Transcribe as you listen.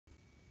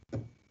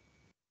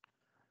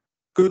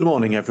Good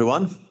morning,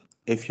 everyone,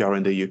 if you're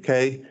in the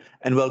UK,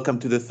 and welcome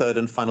to the third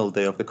and final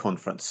day of the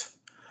conference.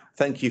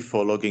 Thank you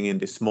for logging in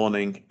this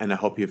morning, and I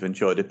hope you've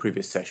enjoyed the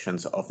previous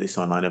sessions of this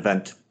online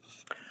event.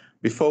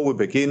 Before we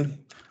begin,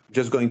 I'm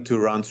just going to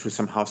run through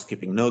some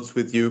housekeeping notes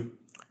with you.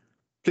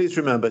 Please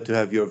remember to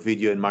have your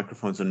video and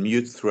microphones on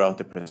mute throughout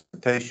the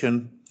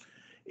presentation.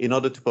 In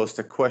order to post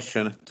a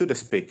question to the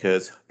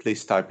speakers,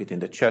 please type it in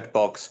the chat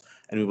box,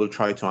 and we will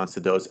try to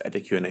answer those at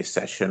the Q&A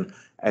session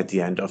at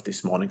the end of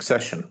this morning's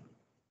session.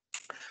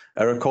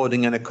 A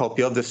recording and a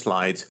copy of the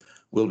slides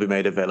will be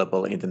made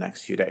available in the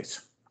next few days.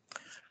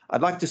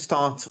 I'd like to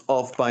start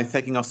off by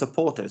thanking our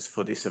supporters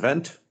for this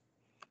event.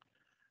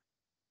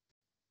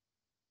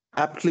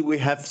 Aptly, we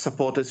have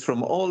supporters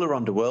from all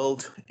around the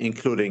world,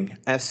 including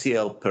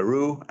SCL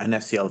Peru and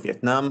SCL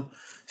Vietnam,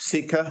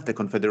 SICA, the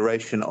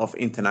Confederation of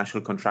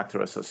International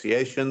Contractor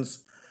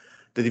Associations,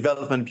 the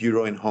Development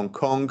Bureau in Hong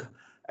Kong,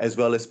 as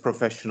well as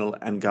professional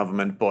and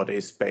government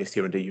bodies based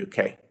here in the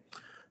UK.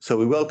 So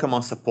we welcome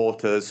our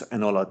supporters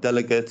and all our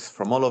delegates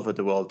from all over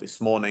the world this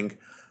morning.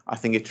 I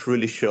think it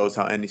really shows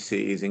how NEC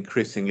is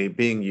increasingly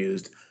being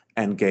used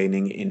and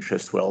gaining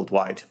interest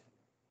worldwide.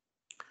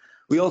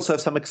 We also have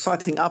some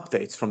exciting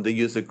updates from the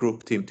user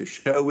group team to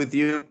share with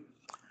you.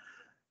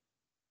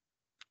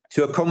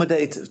 To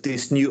accommodate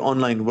this new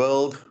online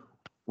world,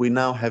 we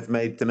now have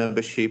made the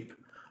membership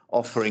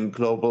offering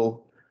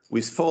global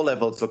with 4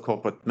 levels of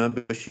corporate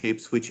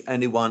memberships, which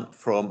anyone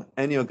from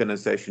any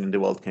organization in the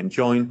world can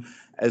join,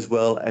 as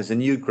well as a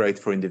new grade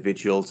for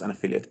individuals and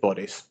affiliate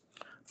bodies.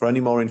 For any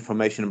more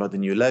information about the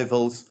new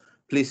levels,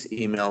 please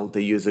email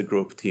the user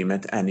group team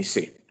at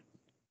NEC.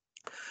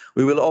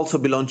 We will also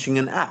be launching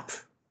an app,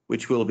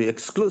 which will be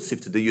exclusive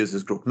to the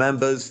users group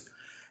members,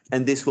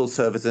 and this will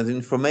serve as an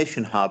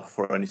information hub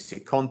for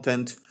NEC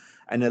content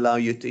and allow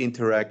you to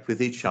interact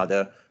with each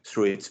other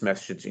through its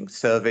messaging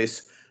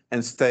service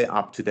and stay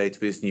up to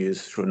date with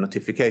news through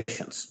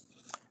notifications.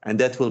 And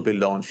that will be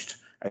launched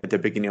at the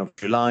beginning of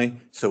July,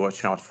 so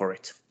watch out for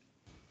it.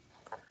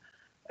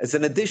 As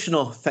an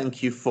additional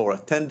thank you for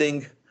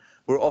attending,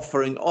 we're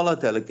offering all our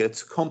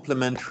delegates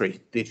complimentary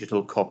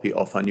digital copy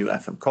of our new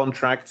FM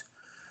contract.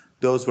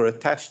 Those were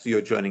attached to your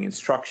joining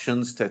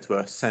instructions that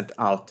were sent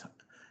out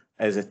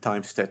as a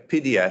timestamp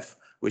PDF,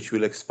 which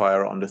will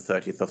expire on the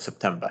 30th of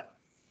September.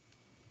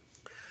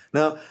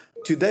 Now,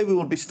 today we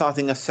will be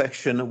starting a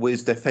section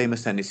with the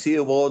famous NEC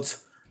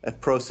Awards, a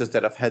process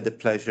that I've had the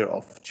pleasure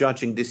of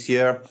judging this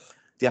year.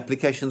 The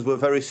applications were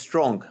very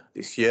strong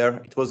this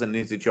year. It wasn't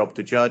an easy job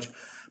to judge,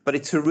 but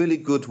it's a really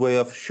good way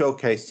of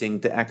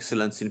showcasing the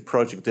excellence in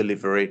project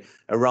delivery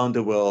around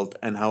the world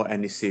and how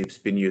NEC has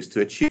been used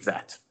to achieve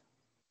that.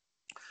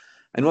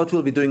 And what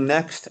we'll be doing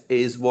next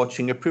is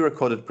watching a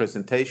pre-recorded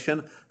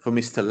presentation from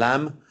Mr.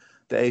 Lam,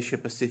 the Asia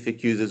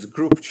Pacific Users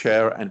Group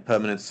Chair and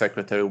Permanent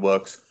Secretary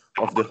Works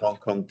of the Hong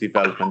Kong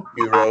Development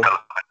Bureau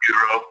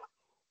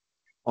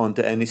on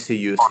the NEC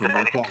use in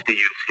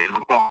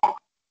Hong Kong.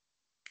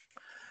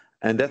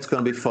 And that's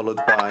going to be followed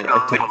by a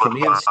talk from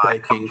Ian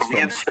Stakings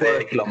from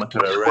Square Kilometre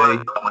Array.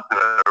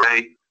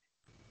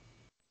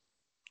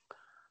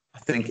 I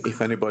think if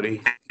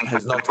anybody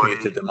has not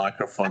muted the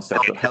microphones,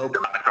 that will help.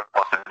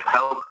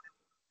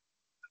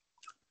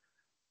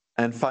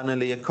 And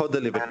finally, a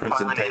co-delivered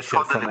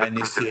presentation from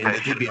NEC and the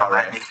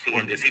DBRF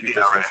on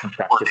distributed selection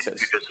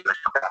practices.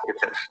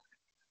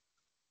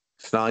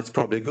 So now it's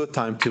probably a good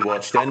time to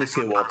watch the NEC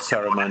Award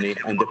ceremony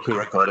and the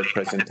pre-recorded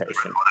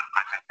presentation.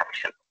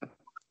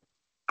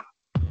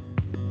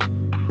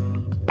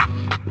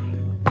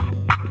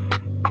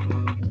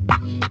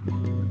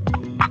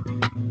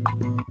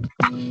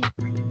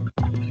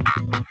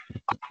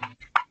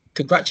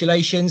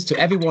 Congratulations to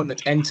everyone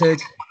that entered,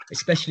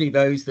 especially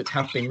those that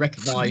have been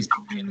recognised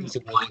in these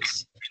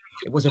awards.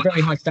 It was a very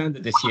high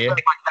standard this year,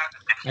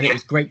 and it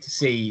was great to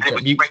see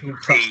that mutual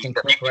trust and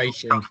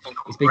cooperation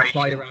is being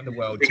applied around the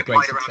world to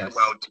great success.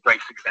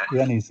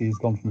 The NEC has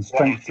gone from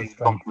strength to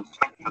strength,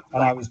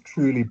 and I was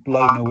truly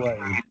blown away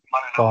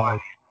by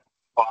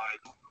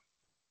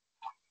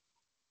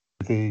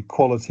the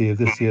quality of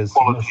this year's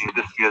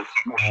submissions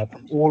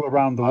from all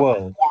around the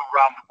world.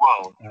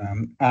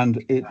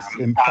 And it's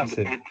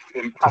impressive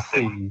to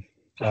see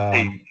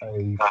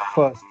a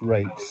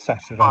first-rate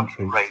set of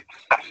entries.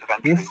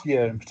 This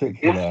year in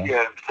particular,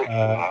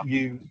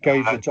 you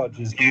gave the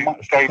judges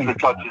much to think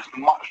about.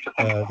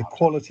 The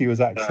quality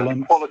was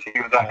excellent,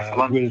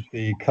 with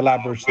the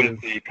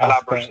collaborative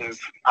aspects,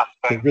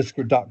 the risk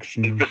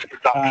reduction,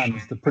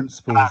 and the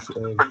principles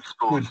of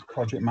good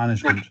project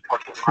management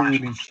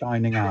truly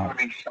shining out.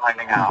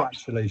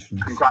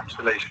 Congratulations.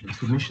 The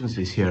submissions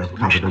this year have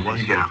covered a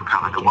wide range of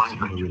projects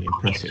and were really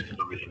impressive.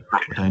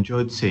 What I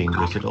enjoyed seeing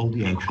was that all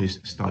the entries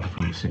started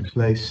from the same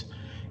place,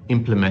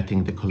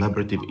 implementing the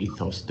collaborative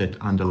ethos that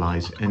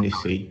underlies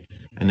NEC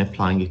and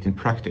applying it in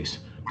practice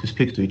to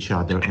speak to each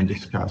other and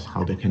discuss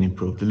how they can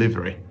improve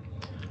delivery.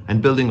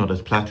 And building on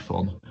that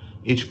platform,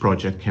 each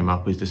project came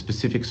up with the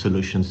specific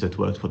solutions that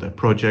worked for their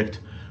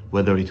project,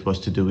 whether it was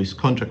to do with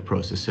contract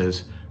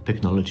processes,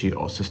 technology,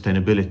 or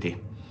sustainability.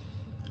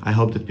 I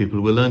hope that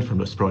people will learn from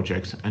those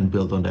projects and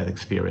build on that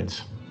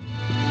experience.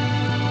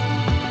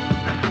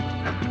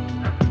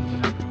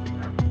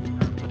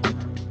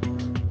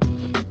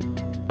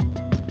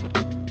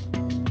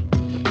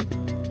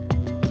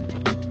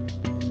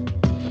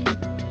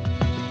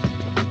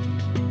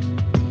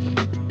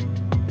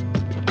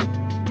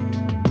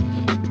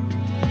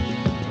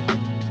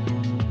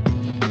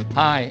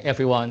 Hi,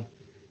 everyone.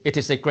 It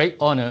is a great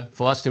honor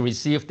for us to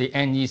receive the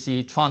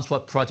NEC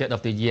Transport Project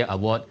of the Year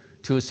Award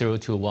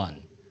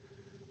 2021.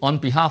 On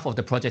behalf of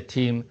the project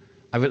team,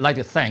 I would like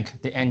to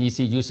thank the NEC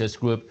Users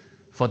Group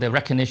for the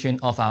recognition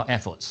of our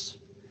efforts.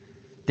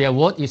 The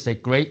award is a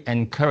great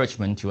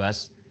encouragement to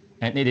us,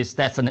 and it is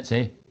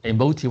definitely a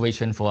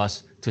motivation for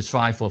us to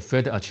strive for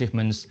further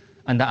achievements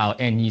under our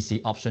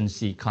NEC Option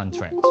C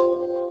contract.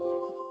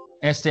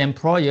 As the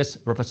employer's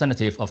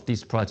representative of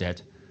this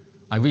project,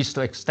 I wish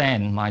to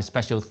extend my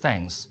special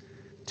thanks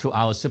to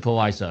our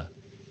supervisor,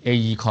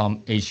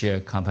 AECOM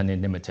Asia Company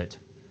Limited,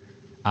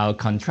 our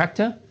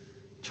contractor,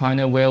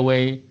 China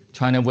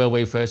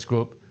Railway First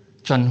Group,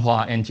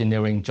 Zhenhua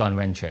Engineering Joint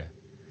Venture,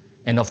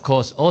 and of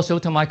course also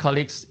to my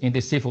colleagues in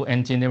the Civil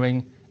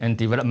Engineering and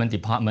Development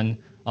Department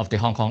of the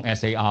Hong Kong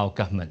SAR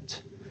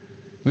government.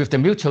 With the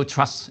mutual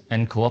trust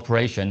and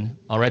cooperation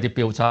already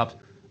built up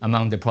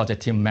among the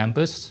project team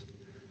members,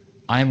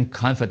 I am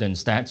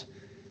confident that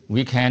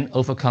we can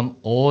overcome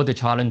all the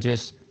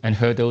challenges and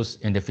hurdles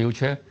in the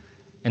future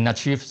and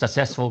achieve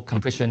successful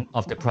completion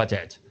of the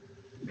project.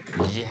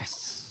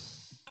 Yes!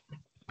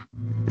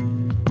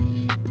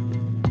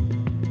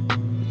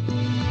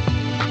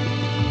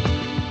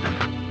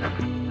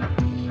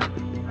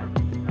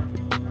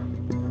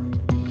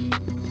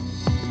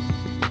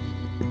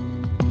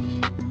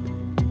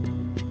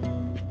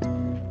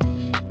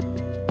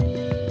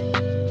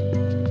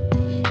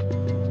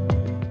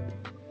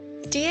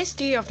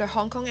 DSD of the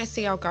Hong Kong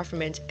SAR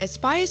government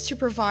aspires to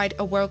provide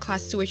a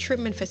world-class sewage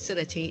treatment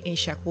facility in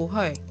Shek Wu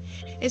Hui.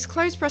 Its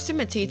close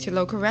proximity to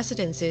local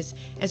residences,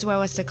 as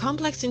well as the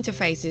complex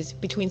interfaces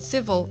between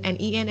civil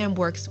and E&M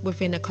works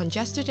within a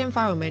congested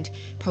environment,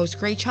 pose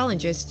great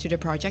challenges to the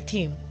project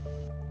team.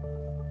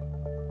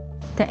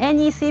 The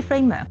NEC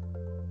framework,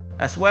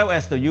 as well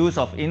as the use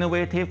of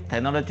innovative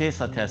technologies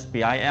such as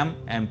BIM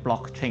and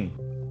blockchain,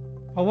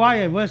 provide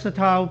a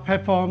versatile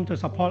platform to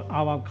support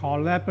our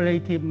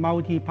collaborative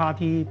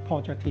multi-party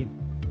project team.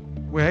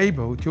 We're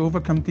able to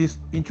overcome these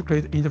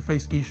integrated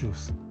interface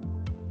issues,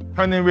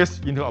 turning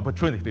risks into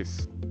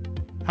opportunities.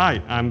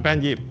 Hi, I'm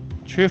Ben Yip,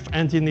 Chief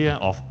Engineer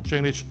of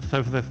Drainage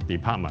Services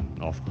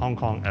Department of Hong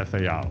Kong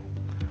SAR.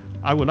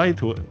 I would like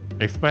to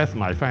express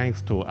my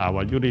thanks to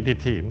our Unity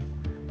team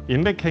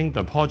in making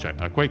the project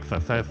a great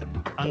success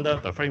under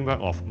the framework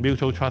of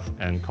mutual trust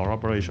and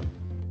collaboration.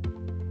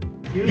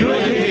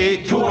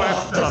 Unity towards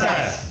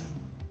success.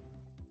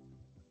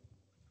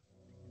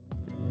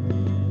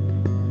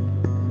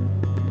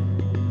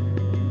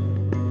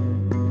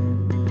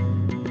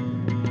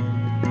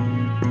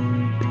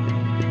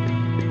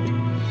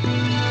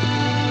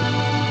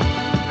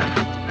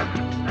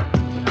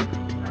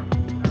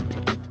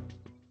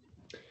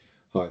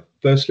 Hi,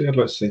 firstly I'd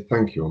like to say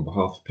thank you on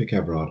behalf of Pic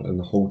Everard and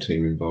the whole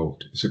team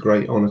involved. It's a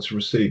great honour to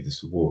receive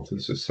this award for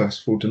the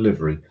successful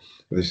delivery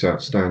of this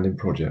outstanding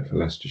project for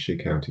Leicestershire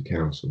County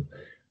Council,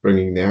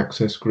 bringing the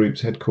Access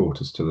Group's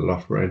headquarters to the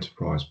Loughborough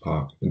Enterprise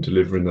Park and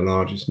delivering the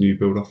largest new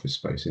build office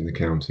space in the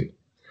county.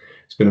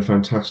 It's been a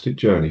fantastic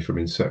journey from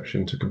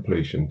inception to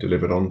completion,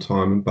 delivered on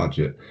time and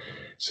budget,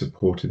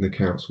 supporting the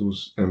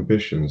council's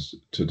ambitions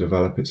to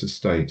develop its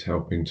estate,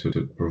 helping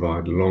to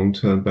provide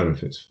long-term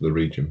benefits for the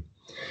region.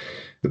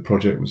 The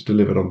project was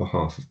delivered on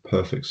behalf of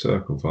Perfect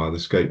Circle via the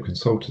Scape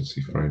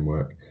consultancy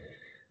framework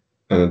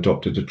and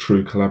adopted a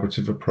true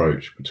collaborative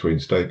approach between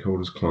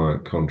stakeholders,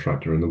 client,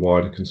 contractor and the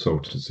wider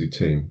consultancy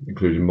team,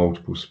 including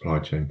multiple supply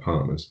chain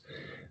partners.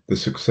 The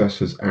success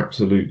has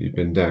absolutely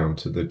been down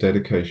to the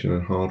dedication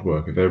and hard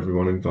work of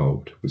everyone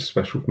involved, with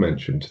special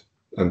mention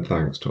and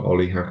thanks to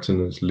Ollie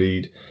Hatton as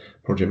lead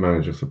project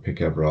manager for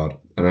Pic Everard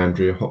and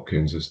Andrea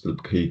Hopkins as the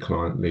key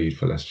client lead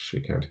for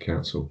Leicestershire County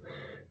Council.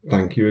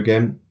 Thank you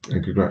again,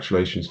 and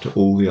congratulations to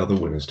all the other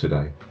winners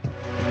today.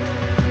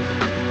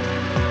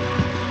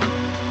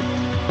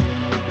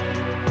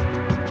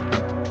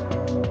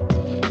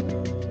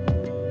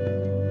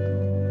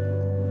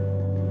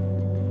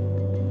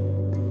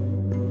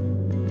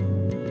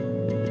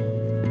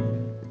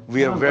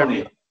 We are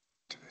very honored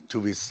to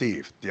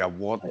receive the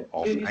award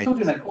of in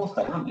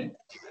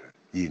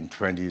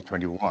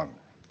 2021.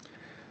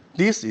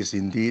 This is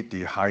indeed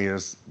the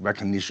highest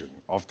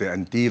recognition of the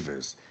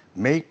endeavors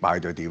made by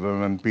the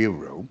Development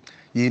Bureau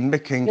in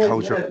making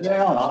cultural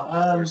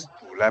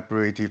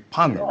collaborative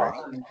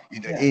partnering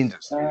in the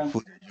industry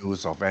through the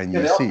use of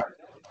NEC.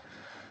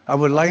 I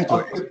would like to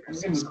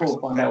express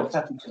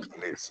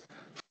this.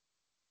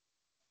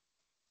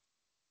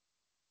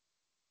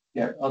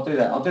 Yeah, I'll do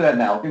that. I'll do that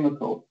now. I'll give him a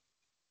call.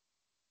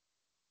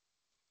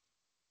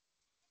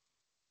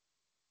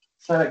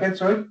 Say that again,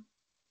 sorry?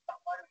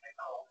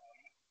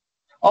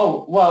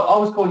 Oh, well, I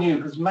was calling you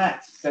because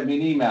Matt sent me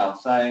an email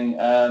saying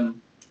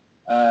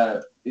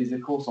is the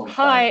course on?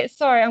 Hi,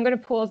 sorry, I'm going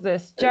to pause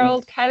this.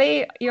 Gerald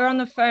Kelly, you're on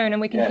the phone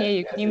and we can hear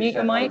you. Can you mute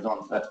your mic?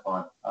 That's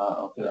fine.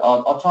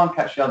 I'll try and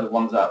catch the other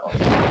ones up. I'll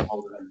try and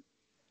hold it in.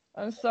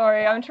 I'm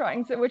sorry,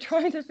 we're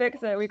trying to fix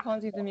it. We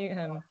can't seem to mute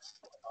him.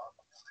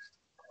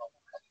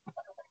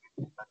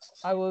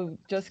 I will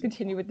just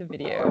continue with the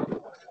video.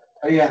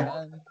 Oh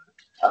yeah.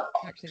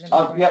 Actually,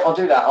 yeah, I'll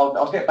do that.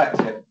 I'll get back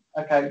to you.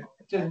 Okay.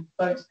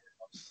 Thanks.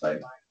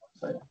 Thanks.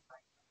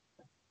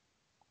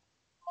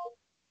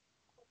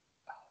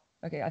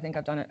 Okay, I think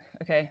I've done it.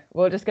 Okay,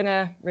 we're just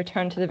gonna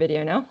return to the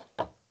video now.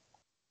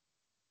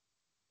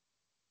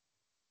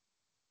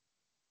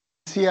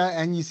 Here,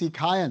 NEC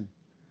client,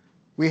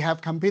 we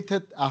have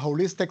completed a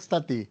holistic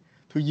study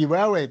to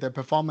evaluate the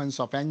performance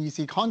of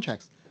NEC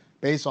contracts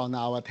based on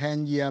our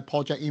 10-year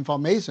project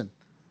information.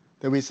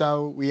 The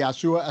result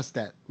reassure us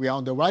that we are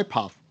on the right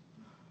path.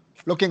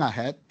 Looking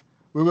ahead,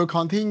 we will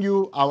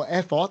continue our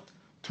effort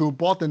to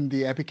broaden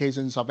the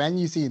applications of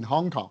NEC in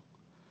Hong Kong.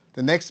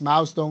 The next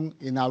milestone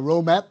in our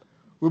roadmap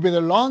will be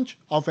the launch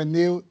of a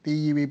new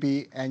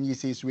DEVB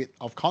NEC suite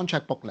of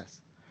contract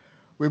booklets.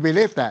 We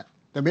believe that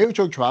the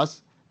mutual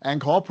trust and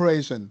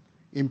cooperation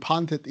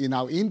implanted in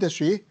our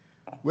industry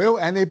will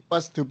enable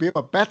us to build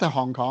a better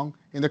Hong Kong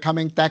in the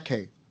coming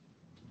decade.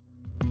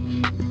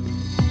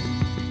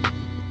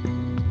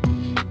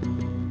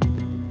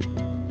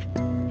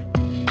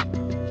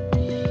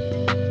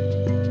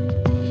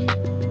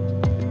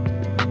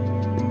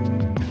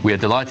 We are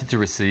delighted to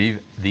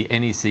receive the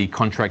NEC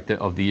Contractor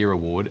of the Year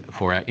Award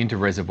for our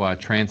Inter-Reservoir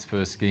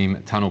Transfer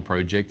Scheme Tunnel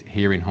project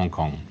here in Hong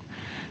Kong.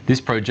 This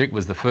project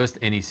was the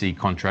first NEC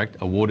contract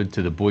awarded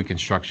to the Boy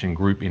Construction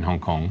Group in Hong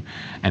Kong,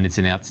 and it's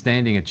an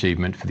outstanding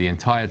achievement for the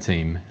entire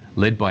team,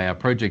 led by our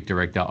project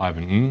director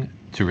Ivan Ng,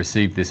 to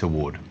receive this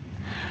award.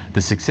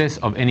 The success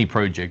of any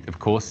project, of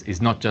course,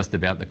 is not just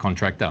about the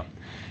contractor.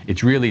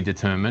 It's really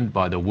determined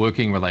by the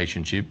working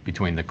relationship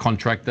between the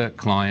contractor,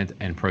 client,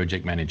 and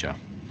project manager.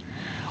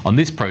 On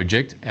this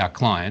project, our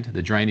client,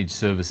 the Drainage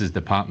Services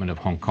Department of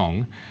Hong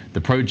Kong,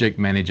 the project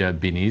manager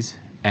Binnies,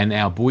 and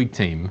our Bouygues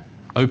team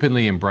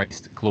openly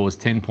embraced Clause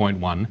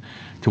 10.1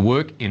 to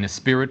work in a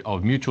spirit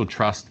of mutual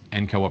trust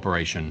and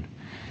cooperation,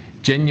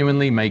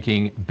 genuinely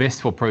making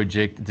best for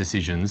project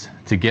decisions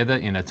together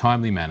in a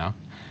timely manner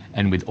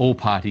and with all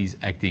parties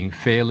acting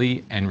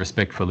fairly and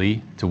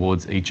respectfully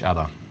towards each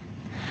other.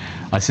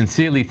 I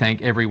sincerely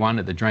thank everyone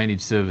at the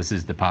Drainage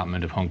Services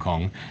Department of Hong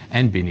Kong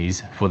and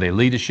Binnies for their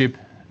leadership,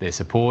 their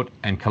support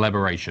and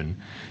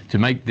collaboration to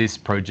make this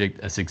project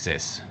a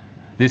success.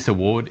 This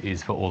award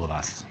is for all of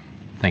us.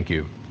 Thank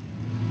you.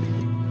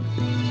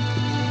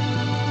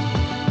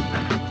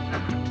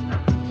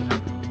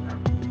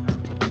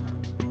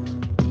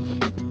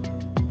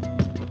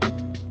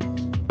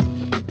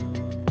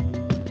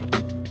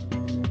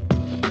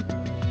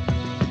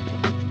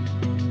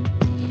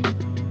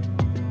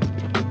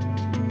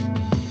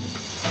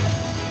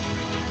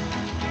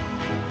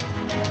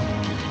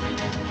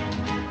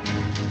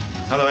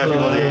 Hello,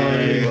 everybody.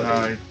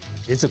 Hi.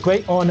 It's a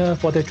great honor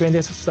for the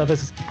Drainage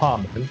Services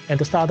Department and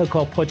the Starter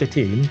Core project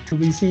team to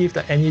receive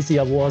the NEC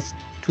Awards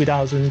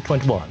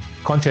 2021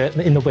 Contract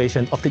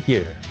Innovation of the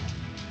Year.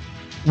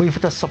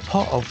 With the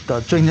support of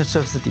the Drainage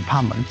Services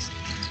Department,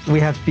 we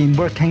have been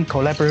working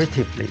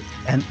collaboratively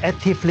and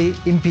actively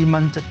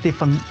implement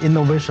different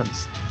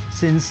innovations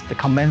since the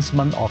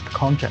commencement of the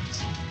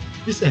contracts.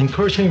 It's an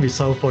encouraging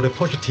result for the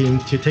project team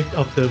to take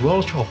up the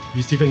role of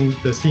receiving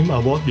the SIM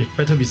award with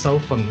better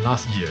result from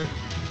last year.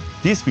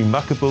 These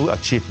remarkable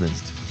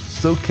achievements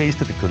showcased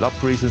the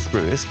collaboration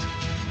spirit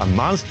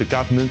amongst the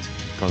government,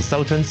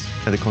 consultants,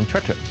 and the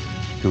contractor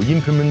to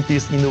implement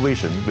this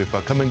innovation with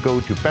a common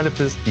goal to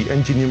benefit the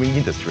engineering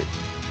industry.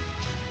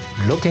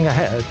 Looking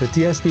ahead, the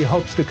DSD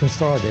hopes to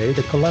consolidate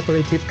the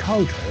collaborative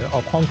culture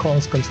of Hong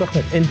Kong's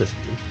construction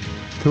industry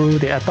through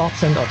the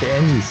adoption of the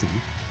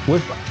NEC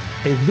with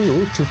a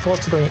view to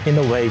fostering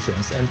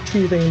innovations and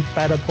achieving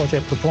better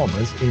project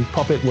performance in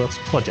public works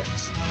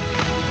projects.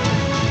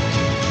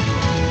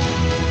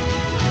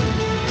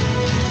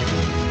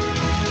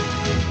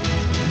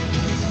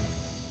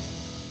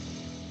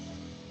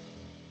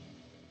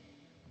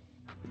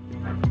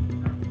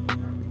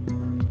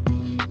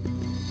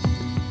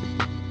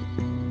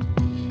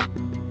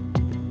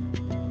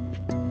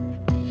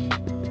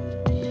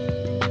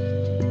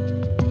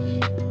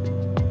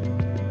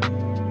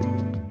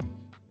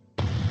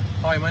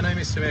 Hi, my name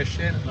is Samir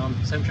Shin and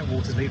I'm Severn Trent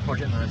Water's lead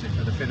project manager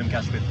for the Finland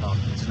Gas Grid plant,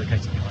 which is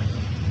located behind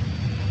me.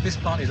 This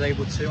plant is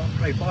able to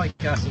upgrade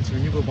biogas into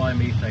renewable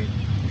biomethane,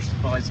 which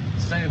supplies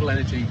sustainable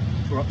energy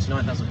for up to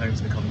 9,000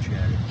 homes in the Coventry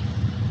area.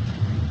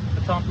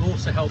 The plant will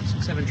also help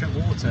Severn Trent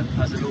Water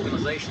as an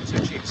organisation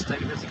to achieve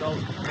sustainability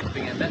goals,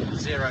 being a net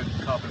zero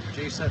carbon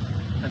producer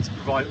and to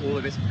provide all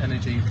of its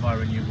energy via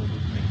renewable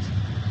means.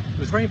 It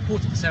was very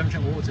important for Severn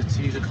Trent Water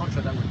to use a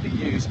contract that would be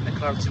used in a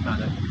collaborative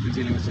manner when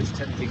dealing with such a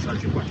technically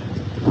challenging project.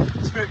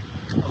 The spirit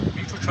of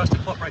mutual trust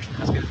and cooperation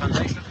has been the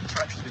foundation of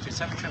interactions between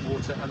Severn Trent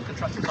Water and the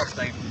contractor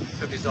Costain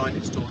who have designed,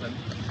 installed and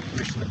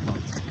commissioned the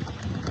plant.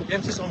 The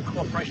emphasis on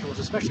cooperation was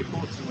especially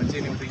important when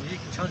dealing with the unique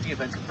and challenging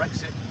events of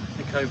Brexit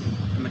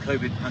and the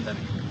COVID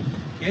pandemic.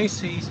 The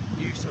NEC's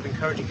use of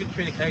encouraging good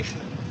communication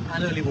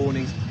and early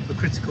warnings were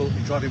critical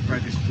in driving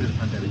progress through the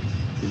pandemic.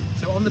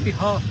 So on the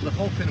behalf of the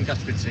whole Finland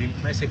Gas Grid team,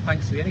 may I say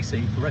thanks to the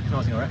NEC for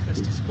recognising our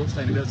efforts to support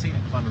sustainability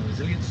and climate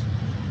resilience,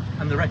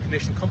 and the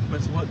recognition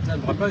complements the work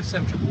done by both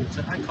Central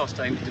Water and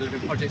Costain in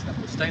delivering projects that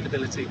put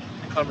sustainability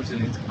and climate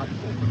resilience at the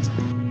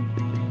forefront.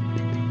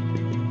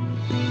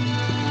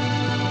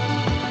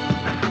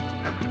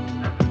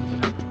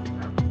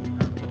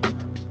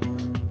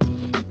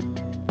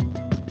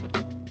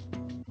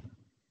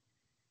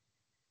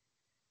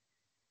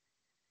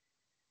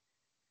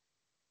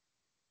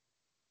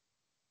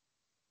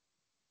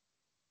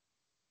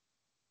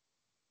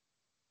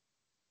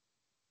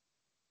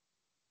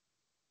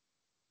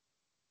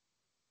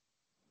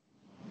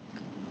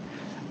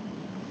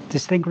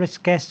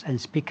 Distinguished guests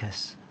and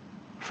speakers,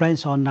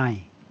 friends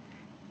online,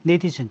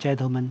 ladies and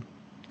gentlemen,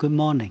 good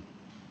morning.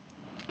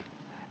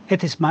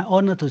 It is my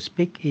honor to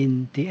speak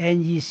in the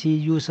NEC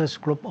Users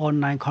Group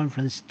online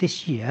conference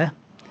this year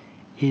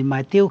in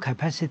my dual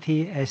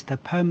capacity as the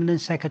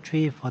Permanent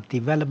Secretary for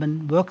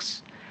Development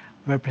Works,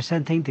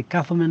 representing the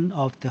government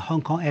of the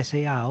Hong Kong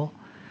SAR,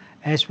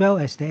 as well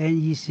as the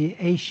NEC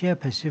Asia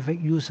Pacific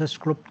Users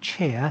Group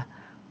Chair,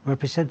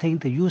 representing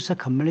the user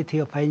community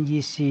of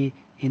NEC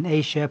in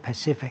Asia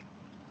Pacific.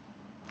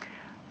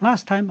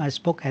 Last time I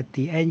spoke at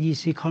the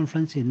NEC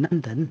conference in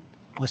London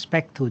was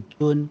back to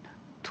June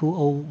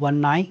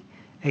 2019,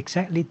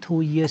 exactly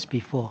 2 years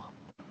before.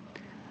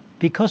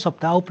 Because of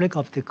the outbreak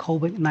of the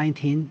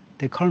COVID-19,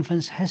 the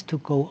conference has to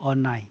go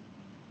online.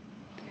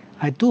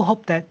 I do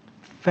hope that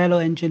fellow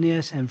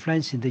engineers and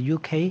friends in the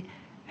UK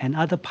and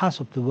other parts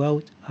of the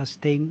world are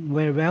staying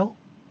very well.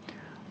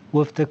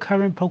 With the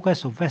current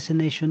progress of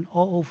vaccination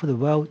all over the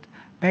world,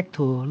 back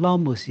to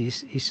normalcy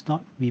is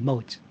not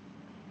remote.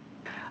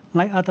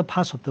 Like other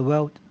parts of the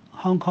world,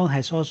 Hong Kong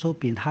has also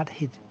been hard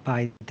hit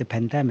by the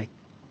pandemic.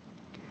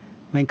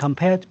 When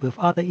compared with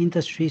other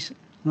industries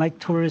like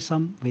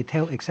tourism,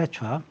 retail,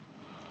 etc.,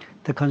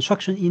 the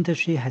construction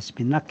industry has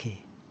been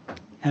lucky.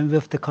 And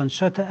with the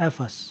concerted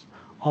efforts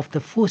of the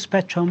full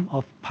spectrum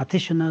of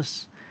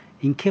practitioners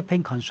in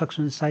keeping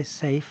construction sites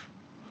safe,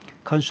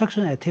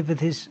 construction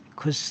activities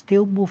could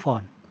still move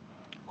on,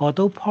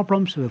 although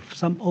problems with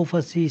some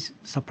overseas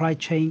supply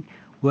chain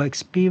were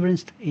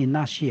experienced in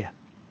last year.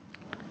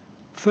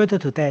 Further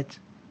to that,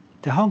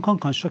 the Hong Kong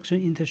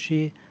construction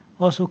industry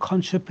also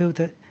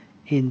contributed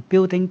in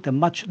building the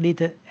much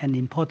needed and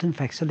important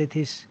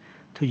facilities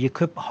to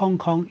equip Hong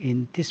Kong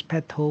in this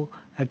battle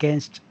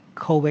against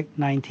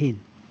COVID-19.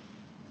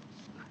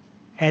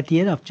 At the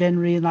end of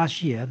January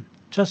last year,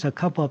 just a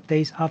couple of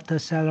days after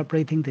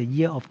celebrating the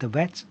Year of the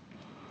Vet,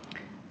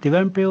 the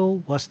Development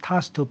Bureau was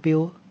tasked to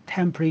build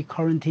temporary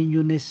quarantine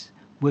units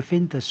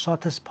within the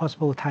shortest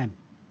possible time.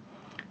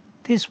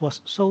 This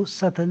was so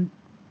sudden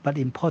but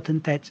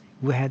important that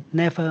we had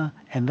never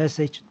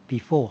envisaged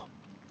before.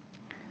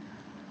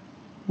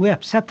 We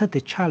accepted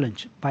the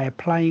challenge by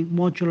applying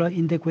modular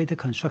integrated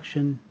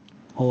construction,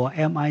 or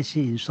MIC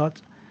in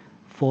short,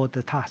 for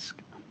the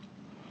task.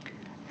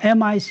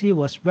 MIC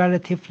was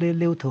relatively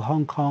new to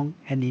Hong Kong,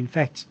 and in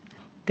fact,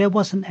 there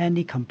wasn't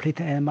any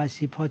completed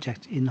MIC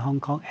project in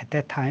Hong Kong at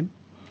that time,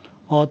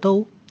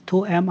 although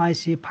 2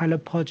 MIC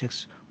pilot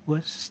projects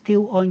were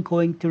still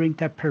ongoing during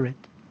that period.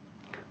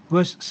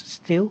 Worse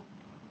still,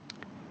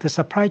 the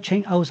supply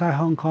chain outside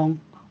Hong Kong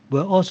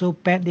were also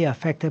badly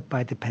affected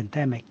by the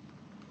pandemic.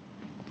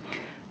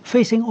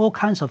 Facing all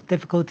kinds of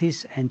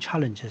difficulties and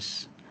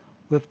challenges,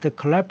 with the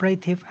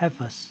collaborative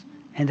efforts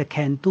and the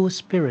can-do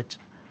spirit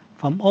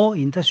from all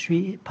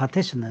industry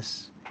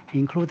practitioners,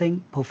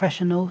 including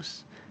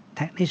professionals,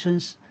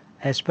 technicians,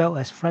 as well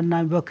as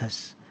frontline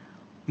workers,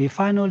 we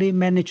finally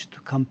managed to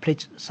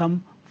complete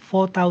some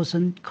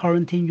 4,000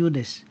 quarantine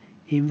units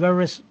in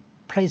various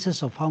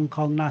places of Hong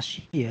Kong last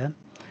year.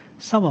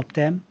 Some of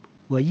them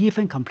were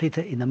even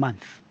completed in a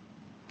month.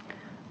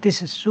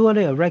 This is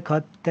surely a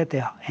record that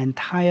the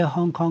entire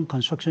Hong Kong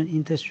construction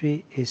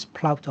industry is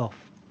proud of.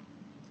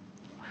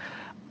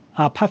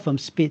 Apart from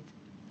speed,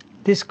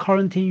 these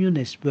quarantine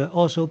units were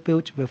also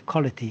built with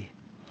quality.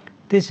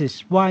 This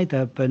is why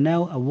the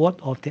Burnell Award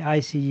of the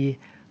ICE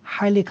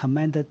highly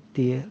commended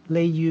the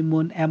Lei Yu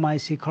Moon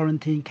MIC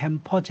quarantine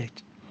camp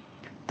project,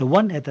 the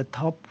one at the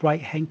top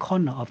right-hand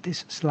corner of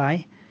this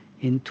slide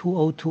in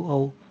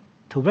 2020,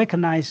 to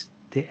recognize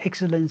the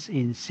excellence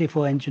in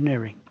civil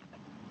engineering.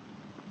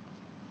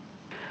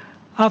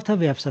 After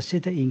we have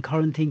succeeded in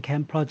quarantine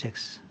camp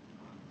projects,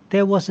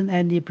 there wasn't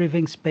any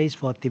breathing space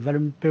for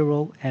Development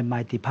Bureau and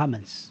my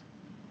departments.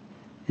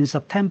 In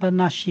September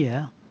last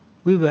year,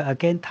 we were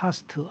again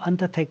tasked to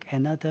undertake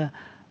another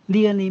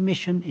nearly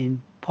mission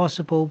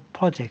impossible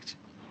project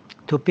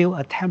to build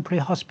a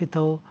temporary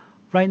hospital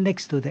right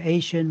next to the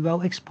Asian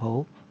World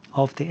Expo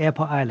of the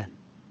Airport Island.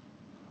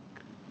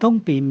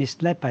 Don't be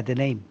misled by the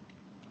name.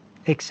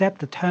 Except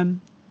the term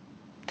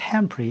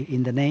temporary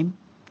in the name,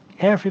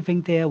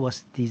 everything there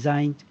was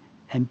designed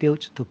and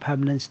built to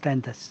permanent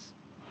standards.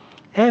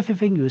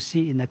 Everything you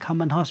see in a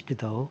common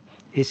hospital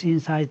is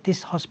inside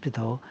this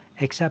hospital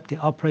except the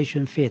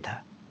operation theatre.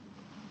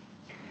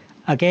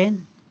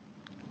 Again,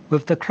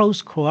 with the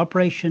close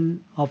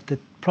cooperation of the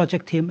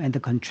project team and the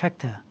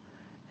contractor,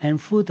 and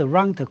through the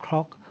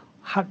round-the-clock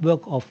hard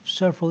work of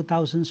several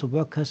thousands of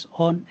workers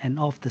on and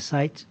off the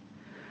site,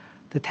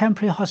 the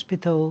temporary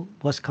hospital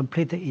was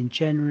completed in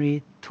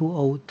January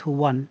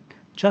 2021,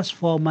 just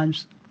 4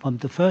 months from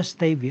the first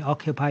day we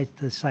occupied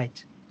the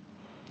site.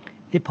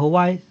 It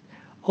provides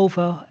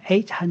over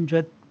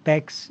 800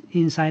 beds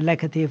inside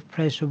negative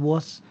pressure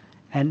wards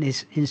and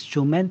is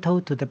instrumental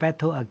to the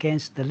battle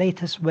against the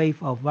latest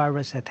wave of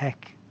virus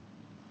attack.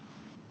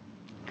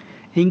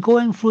 In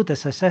going through the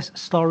success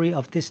story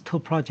of these two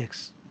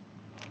projects,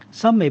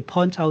 some may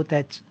point out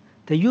that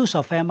the use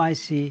of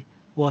MIC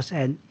was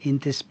an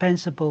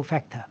indispensable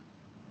factor.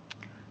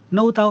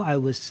 No doubt I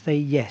would say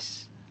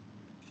yes,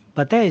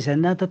 but there is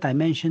another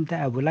dimension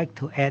that I would like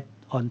to add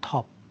on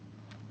top: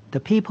 the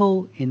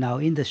people in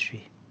our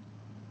industry.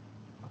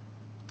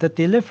 The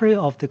delivery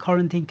of the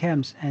quarantine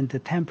camps and the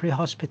temporary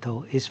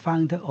hospital is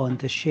founded on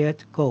the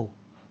shared goal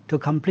to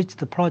complete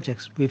the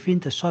projects within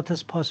the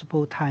shortest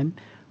possible time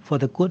for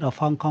the good of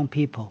Hong Kong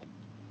people.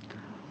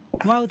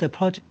 While the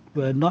projects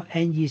were not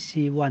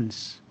NEC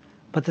ones,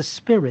 but the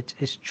spirit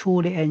is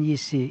truly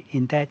NEC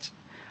in that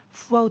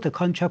throughout the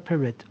contract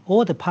period,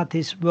 all the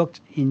parties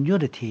worked in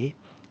unity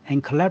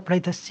and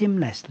collaborated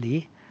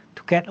seamlessly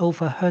to get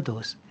over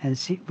hurdles and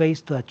seek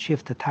ways to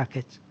achieve the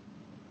target.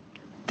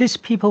 This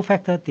people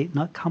factor did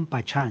not come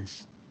by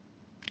chance.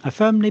 I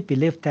firmly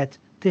believe that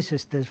this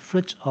is the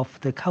fruit of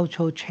the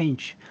cultural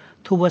change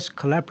towards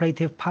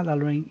collaborative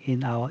partnering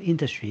in our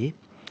industry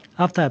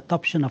after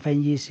adoption of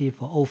NEC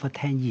for over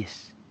 10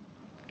 years.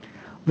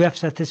 We have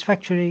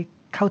satisfactorily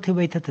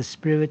cultivated the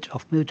spirit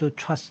of mutual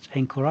trust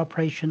and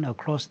cooperation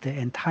across the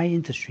entire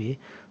industry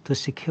to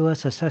secure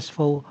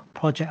successful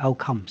project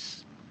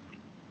outcomes.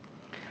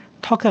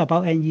 Talking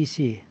about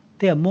NEC,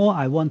 there are more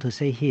I want to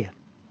say here.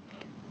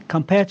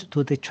 Compared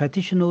to the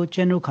traditional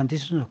general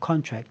conditions of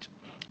contract,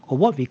 or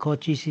what we call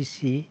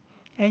GCC,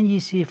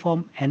 NEC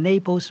form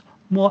enables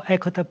more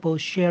equitable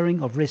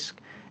sharing of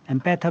risk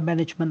and better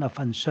management of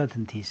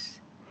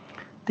uncertainties.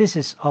 This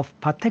is of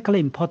particular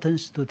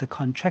importance to the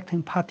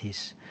contracting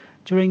parties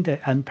during the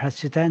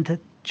unprecedented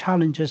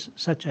challenges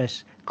such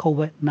as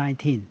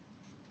COVID-19.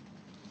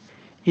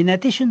 In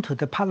addition to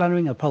the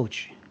partnering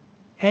approach,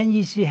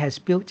 NEC has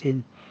built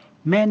in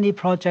many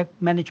project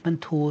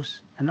management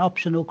tools and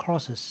optional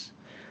clauses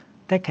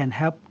that can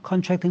help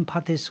contracting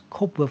parties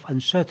cope with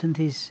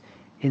uncertainties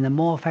in a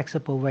more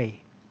flexible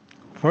way.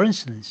 For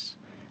instance,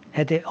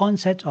 at the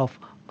onset of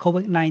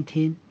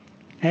COVID-19,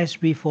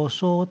 as we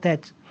foresaw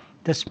that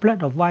the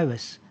spread of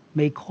virus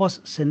may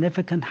cause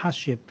significant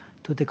hardship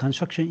to the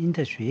construction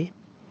industry,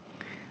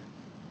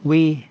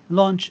 we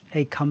launched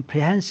a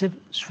comprehensive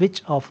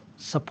suite of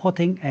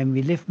supporting and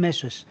relief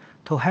measures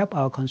to help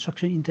our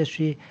construction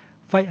industry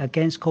fight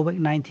against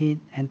COVID-19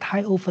 and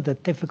tide over the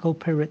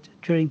difficult period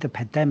during the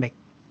pandemic.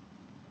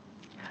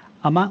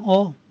 Among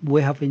all,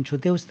 we have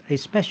introduced a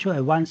special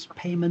advance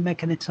payment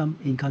mechanism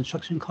in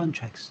construction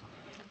contracts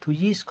to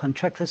ease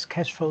contractors'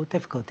 cash flow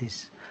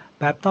difficulties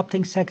by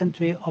adopting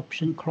secondary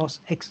option clause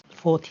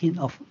X14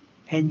 of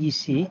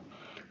NEC.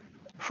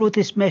 Through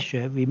this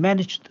measure, we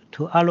managed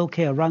to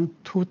allocate around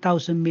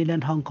 2,000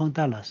 million Hong Kong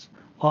dollars,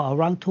 or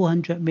around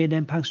 200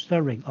 million pounds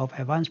sterling of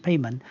advance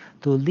payment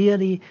to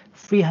nearly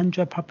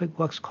 300 public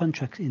works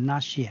contracts in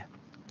last year.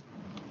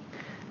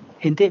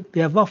 Indeed,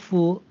 we have walked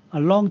through a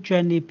long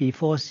journey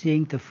before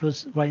seeing the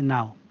fruits right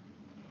now.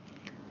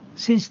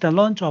 Since the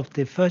launch of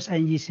the first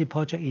NEC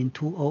project in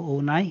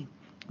 2009,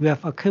 we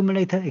have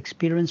accumulated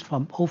experience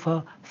from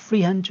over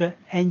 300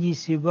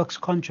 NEC works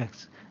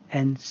contracts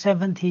and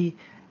 70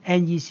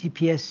 NEC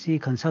PSC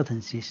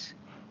consultancies.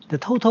 The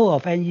total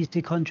of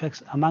NEC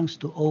contracts amounts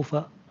to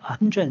over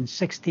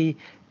 160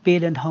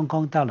 billion Hong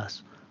Kong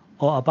dollars,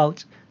 or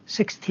about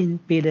 16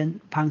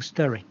 billion pounds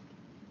sterling.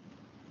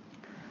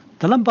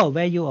 The number of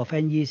value of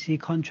NEC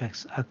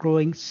contracts are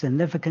growing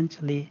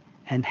significantly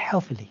and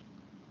healthily.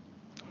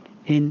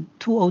 In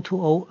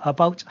 2020,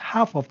 about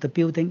half of the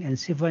building and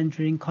civil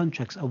engineering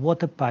contracts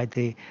awarded by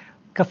the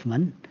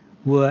government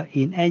were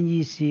in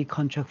NEC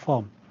contract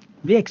form.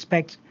 We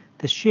expect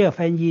the share of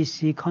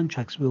NEC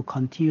contracts will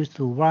continue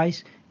to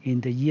rise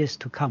in the years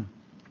to come.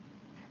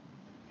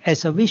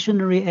 As a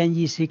visionary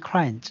NEC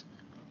client,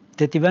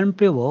 the Development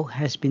Bureau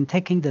has been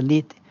taking the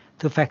lead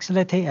to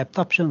facilitate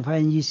adoption of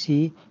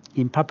NEC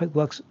in public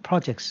works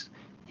projects,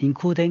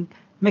 including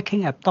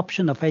making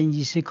adoption of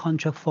NEC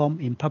contract form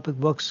in public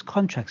works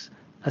contracts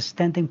a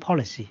standing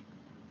policy,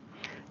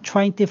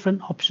 trying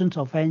different options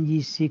of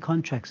NEC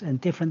contracts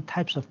and different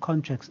types of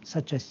contracts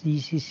such as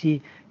ECC,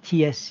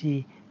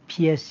 TSC,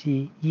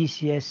 PSC,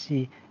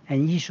 ECSC,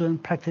 and issuing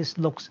practice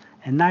looks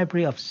and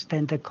library of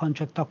standard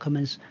contract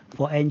documents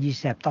for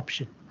NEC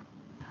adoption.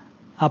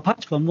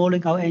 Apart from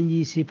rolling out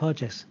NEC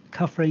projects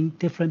covering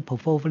different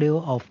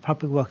portfolio of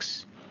public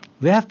works,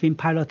 we have been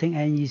piloting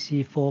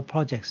NEC for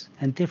projects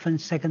and different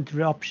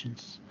secondary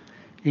options.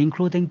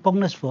 including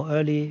bonus for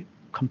early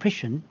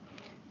completion,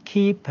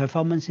 key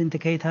performance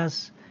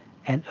indicators,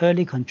 and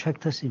early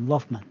contractors'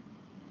 involvement.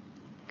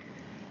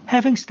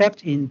 Having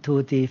stepped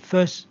into the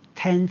first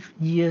 10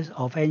 years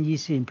of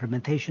NEC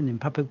implementation in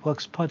public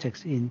works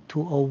projects in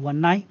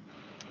 2019,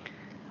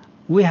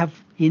 we have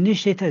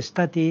initiated a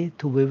study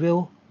to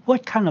reveal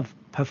what kind of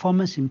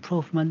performance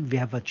improvement we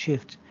have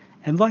achieved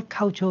and what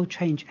cultural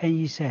change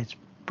NEC has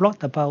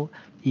brought about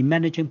in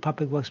managing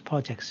public works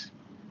projects.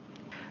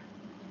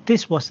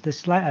 This was the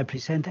slide I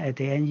presented at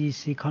the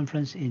NEC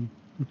conference in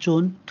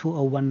June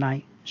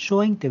 2019,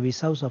 showing the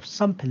results of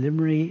some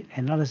preliminary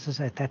analysis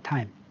at that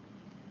time.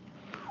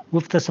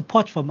 With the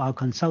support from our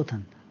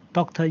consultant,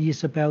 Dr.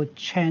 Isabel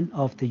Chen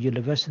of the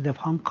University of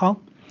Hong Kong,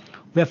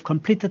 we have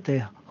completed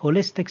the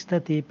holistic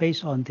study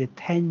based on the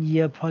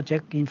 10-year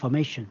project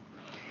information.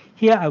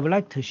 Here, I would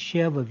like to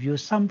share with you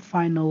some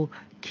final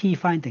key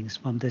findings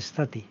from the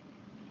study.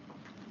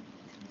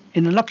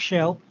 In a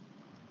nutshell,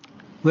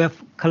 we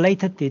have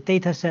collated the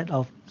dataset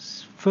of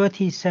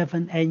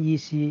 37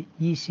 NEC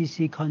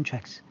ECC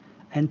contracts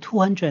and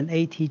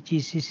 280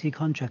 GCC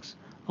contracts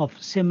of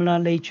similar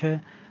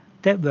nature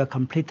that were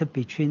completed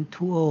between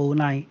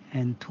 2009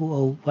 and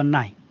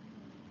 2019.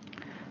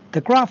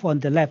 The graph on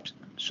the left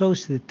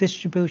shows the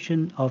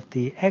distribution of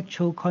the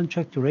actual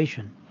contract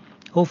duration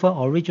over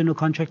original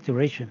contract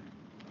duration.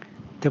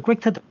 The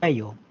greater the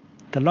value,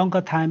 the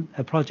longer time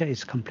a project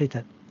is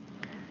completed.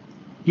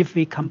 If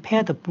we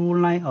compare the blue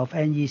line of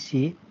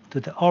NEC to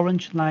the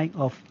orange line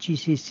of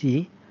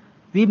GCC,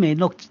 we may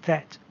note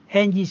that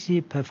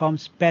NEC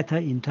performs better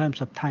in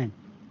terms of time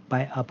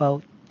by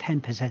about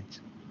 10%.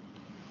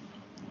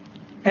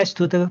 As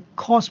to the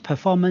cost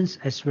performance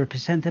as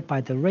represented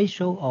by the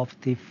ratio of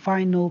the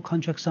final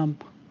contract sum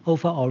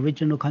over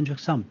original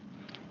contract sum,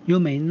 you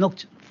may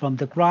note from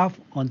the graph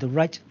on the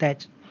right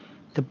that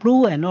the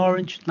blue and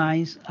orange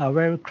lines are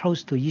very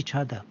close to each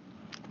other,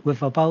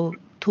 with about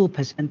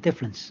 2%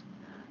 difference.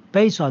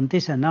 Based on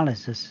this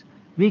analysis,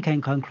 we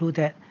can conclude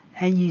that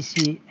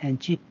NEC and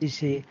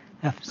GCC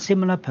have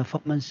similar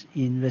performance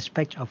in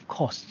respect of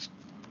costs.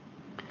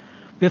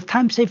 With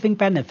time-saving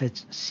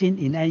benefits seen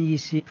in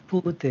NEC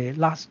through the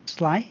last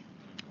slide,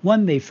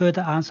 one may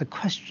further answer the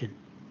question,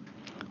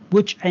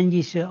 which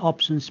NEC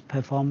options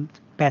performed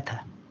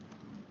better?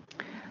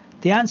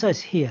 The answer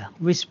is here.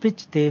 We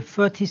split the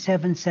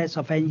 37 sets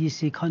of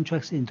NEC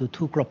contracts into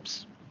two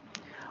groups.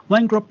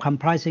 One group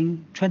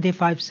comprising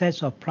 25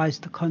 sets of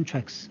priced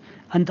contracts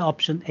under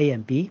option A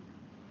and B,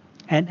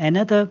 and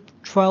another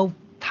 12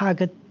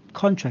 target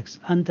contracts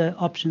under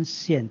options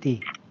C and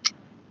D.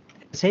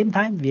 At the same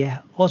time, we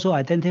also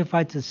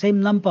identified the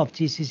same number of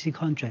GCC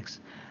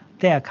contracts.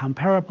 They are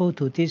comparable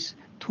to these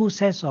two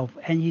sets of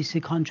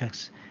NEC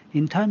contracts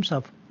in terms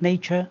of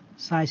nature,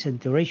 size, and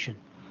duration,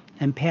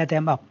 and pair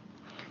them up.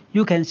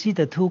 You can see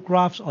the two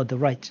graphs on the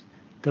right.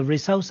 The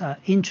results are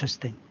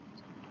interesting.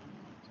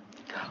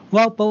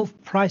 While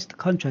both priced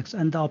contracts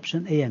under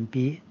option A and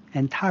B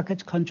and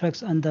target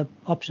contracts under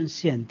option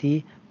C and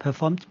D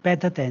performed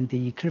better than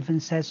the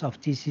equivalent sets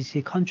of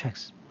GCC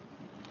contracts,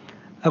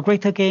 a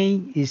greater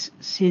gain is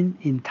seen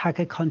in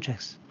target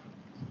contracts.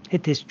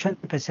 It is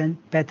 20%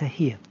 better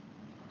here.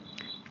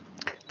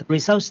 The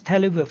results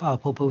tally with our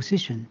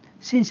proposition,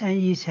 since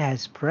NEC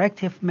has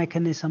proactive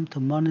mechanism to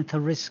monitor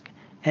risk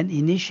and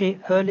initiate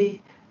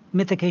early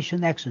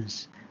mitigation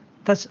actions,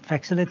 thus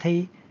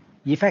facilitate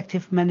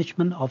effective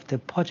management of the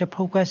project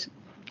progress,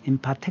 in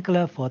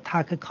particular for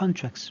target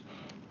contracts,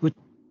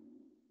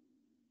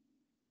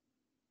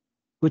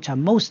 which are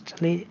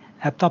mostly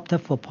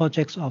adopted for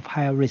projects of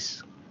higher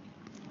risk.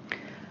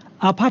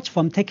 Apart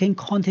from taking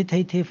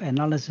quantitative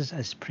analysis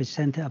as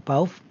presented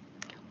above,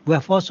 we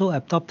have also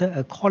adopted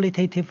a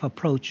qualitative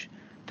approach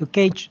to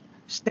gauge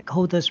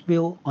stakeholders'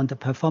 view on the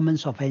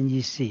performance of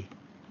NEC.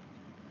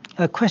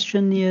 A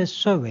questionnaire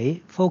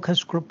survey,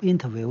 focus group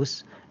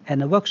interviews,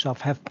 and a workshop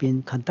have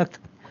been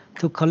conducted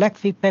to collect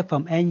feedback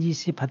from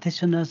NEC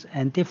practitioners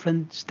and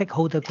different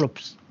stakeholder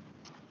groups.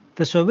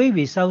 The survey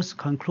results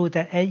conclude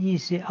that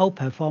NEC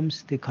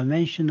outperforms the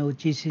conventional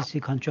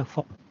GCC contract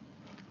form,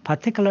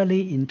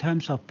 particularly in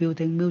terms of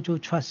building mutual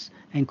trust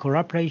and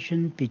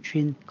cooperation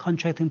between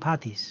contracting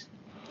parties,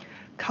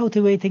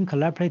 cultivating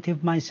collaborative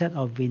mindset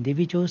of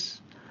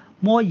individuals,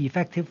 more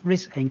effective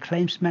risk and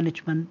claims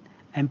management,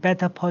 and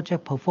better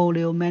project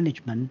portfolio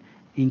management,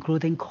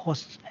 including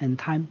costs and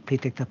time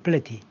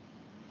predictability.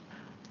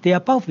 The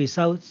above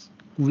results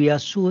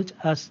reassured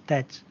us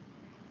that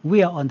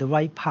we are on the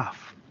right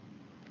path.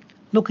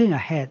 Looking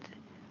ahead,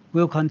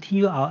 we'll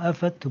continue our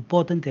effort to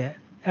broaden the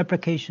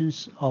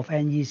applications of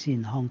NEC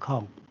in Hong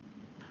Kong.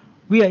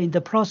 We are in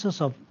the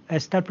process of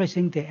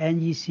establishing the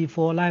NEC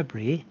 4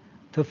 library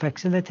to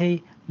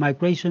facilitate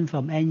migration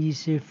from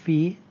NEC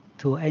 3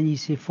 to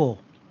NEC 4.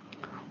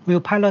 We'll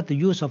pilot the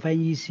use of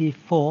NEC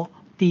 4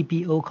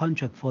 DBO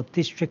contract for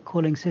district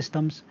cooling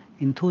systems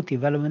in 2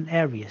 development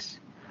areas.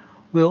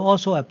 We'll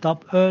also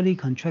adopt early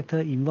contractor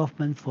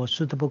involvement for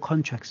suitable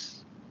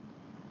contracts.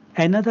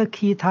 Another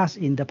key task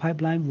in the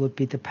pipeline would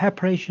be the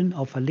preparation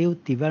of a new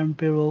Development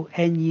Bureau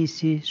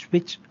NEC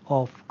switch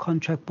of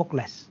contract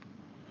booklets.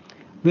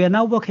 We are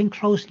now working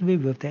closely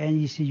with the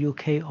NEC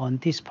UK on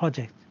this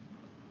project.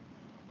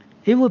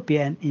 It would be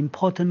an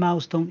important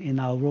milestone in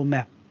our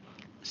roadmap,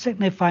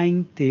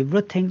 signifying the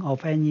rooting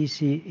of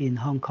NEC in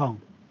Hong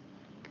Kong.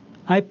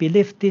 I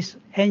believe this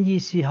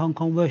NEC Hong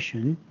Kong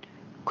version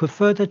could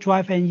further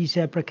drive NEC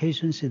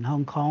applications in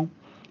Hong Kong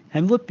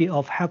and would be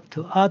of help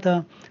to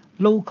other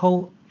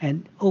local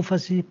and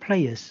overseas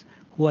players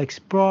who are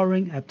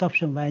exploring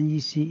adoption of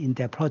NEC in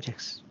their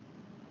projects.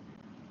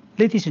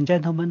 Ladies and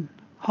gentlemen,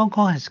 Hong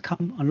Kong has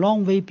come a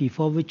long way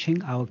before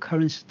reaching our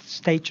current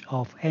stage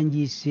of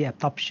NEC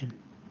adoption.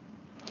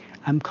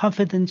 I'm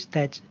confident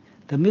that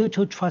the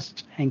mutual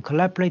trust and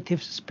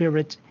collaborative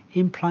spirit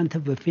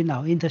implanted within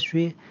our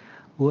industry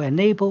will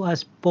enable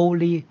us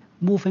boldly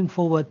moving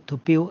forward to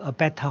build a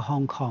better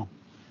Hong Kong.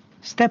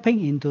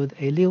 Stepping into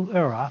a new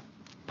era,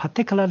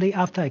 particularly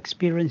after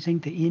experiencing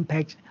the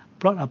impact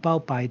brought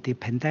about by the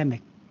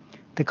pandemic,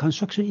 the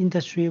construction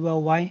industry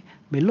worldwide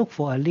may look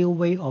for a new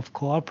way of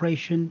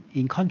cooperation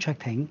in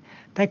contracting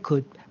that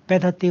could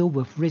better deal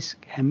with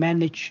risk and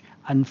manage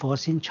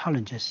unforeseen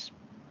challenges.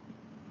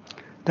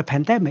 The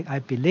pandemic, I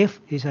believe,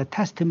 is a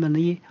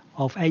testimony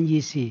of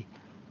NEC,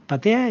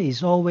 but there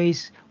is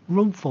always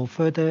room for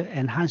further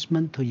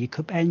enhancement to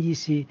equip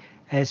NEC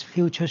as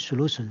future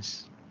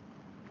solutions.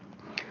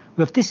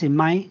 With this in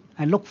mind,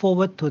 I look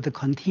forward to the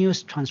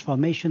continuous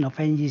transformation of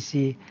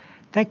NEC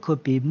that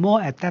could be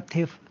more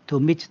adaptive to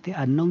meet the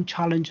unknown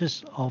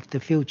challenges of the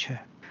future.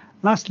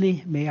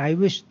 Lastly, may I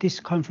wish this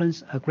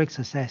conference a great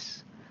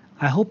success.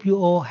 I hope you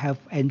all have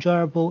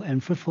enjoyable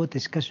and fruitful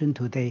discussion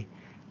today.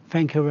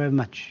 Thank you very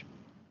much.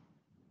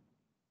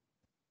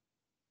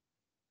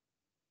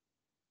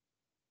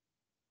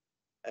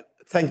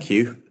 Thank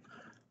you.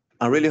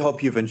 I really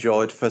hope you've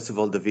enjoyed, first of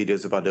all, the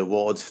videos about the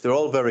awards. They're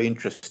all very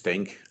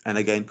interesting. And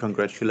again,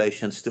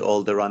 congratulations to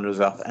all the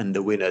runners-up and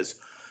the winners.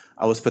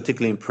 I was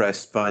particularly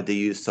impressed by the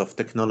use of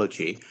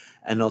technology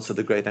and also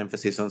the great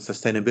emphasis on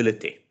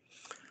sustainability.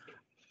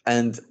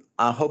 And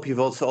I hope you've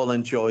also all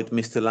enjoyed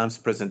Mr. Lamb's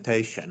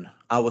presentation.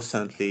 I was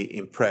certainly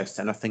impressed,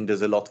 and I think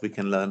there's a lot we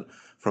can learn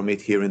from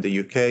it here in the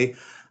UK.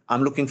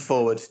 I'm looking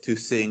forward to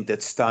seeing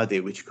that study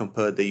which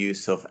compared the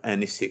use of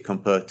NEC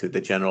compared to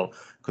the general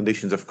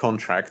conditions of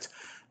contract.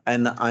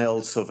 And I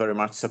also very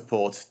much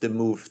support the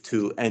move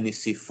to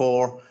NEC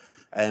 4.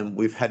 And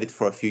we've had it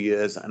for a few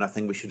years, and I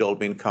think we should all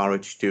be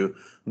encouraged to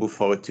move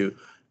forward to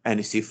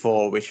NEC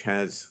 4, which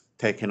has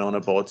taken on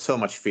board so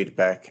much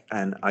feedback,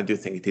 and I do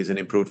think it is an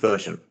improved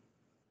version.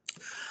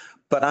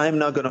 But I'm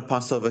now going to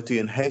pass over to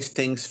Ian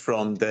Hastings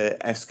from the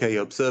SKA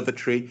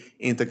Observatory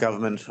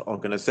Intergovernment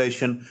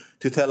Organization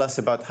to tell us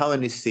about how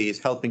NEC is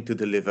helping to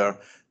deliver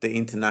the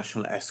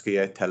International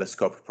SKA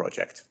Telescope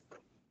project.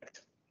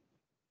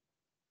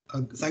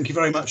 Thank you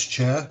very much,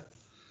 Chair.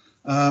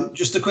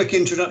 Just a quick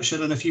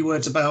introduction and a few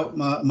words about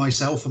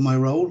myself and my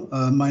role.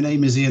 My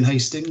name is Ian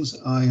Hastings.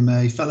 I'm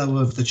a fellow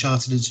of the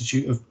Chartered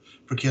Institute of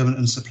Procurement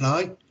and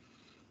Supply.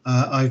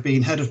 I've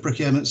been head of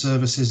procurement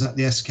services at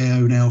the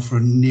SKO now for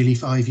nearly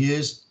 5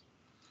 years.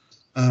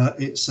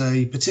 It's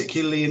a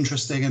particularly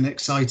interesting and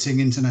exciting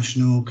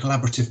international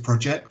collaborative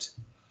project.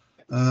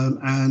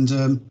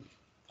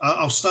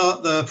 I'll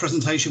start the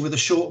presentation with a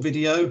short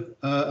video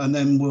and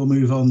then we'll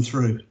move on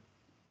through.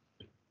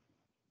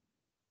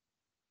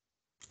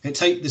 It's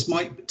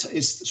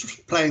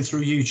playing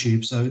through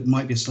YouTube, so it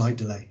might be a slight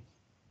delay.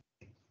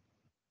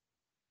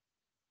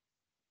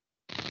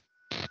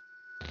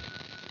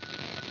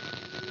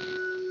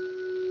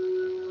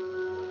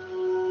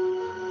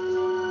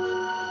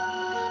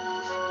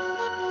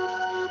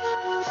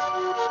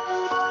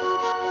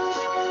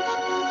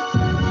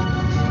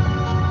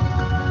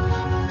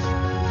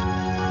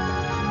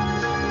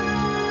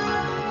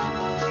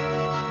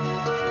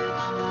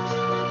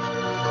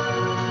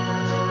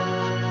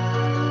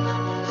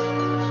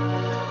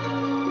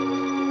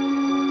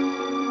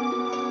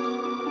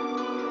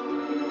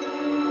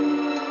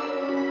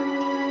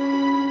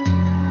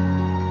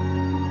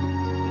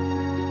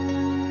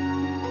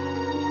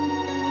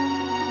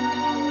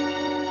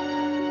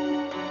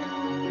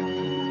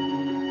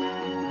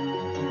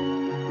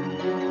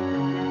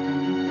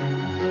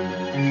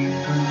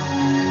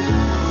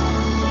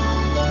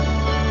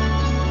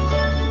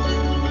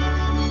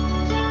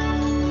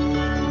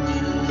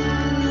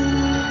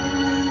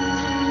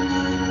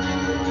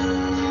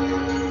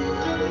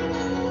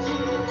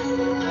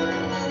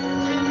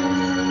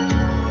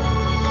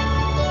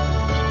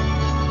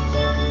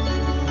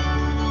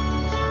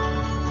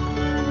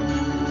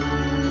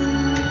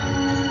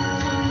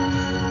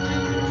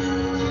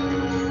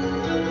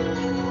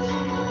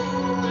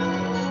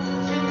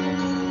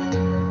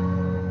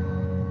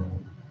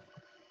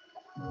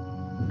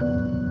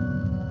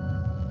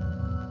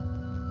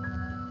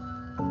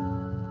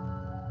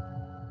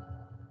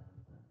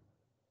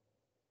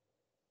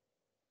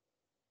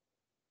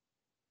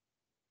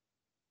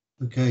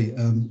 Okay,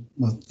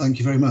 well, thank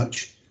you very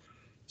much.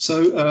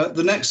 So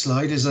the next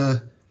slide is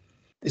a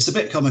It's a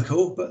bit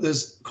comical, but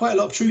there's quite a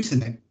lot of truth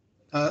in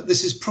it.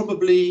 This is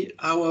probably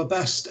our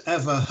best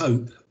ever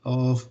hope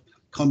of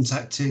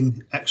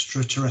contacting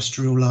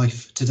extraterrestrial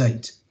life to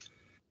date.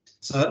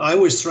 So I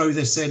always throw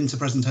this into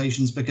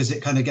presentations because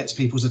it kind of gets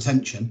people's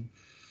attention.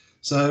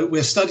 So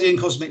we're studying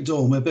cosmic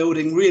dawn. We're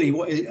building really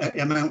what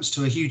amounts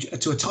to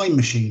a time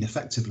machine,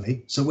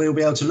 effectively. So we'll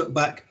be able to look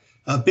back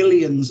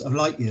billions of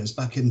light years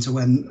back into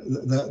when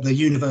the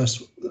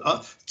universe,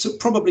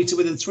 probably to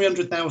within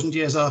 300,000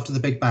 years after the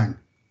Big Bang.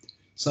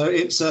 So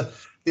it's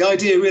the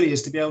idea really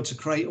is to be able to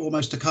create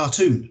almost a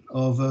cartoon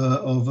of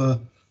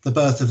the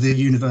birth of the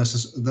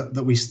universe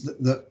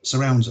that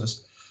surrounds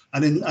us,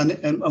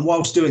 and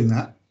whilst doing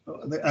that,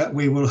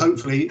 we will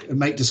hopefully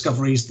make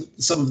discoveries.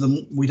 Some of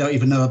them we don't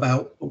even know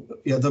about.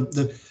 You know,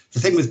 the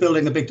thing with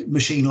building a big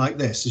machine like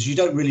this is you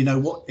don't really know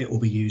what it will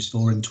be used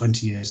for in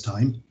 20 years'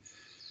 time,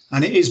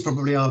 and it is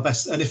probably our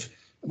best. And if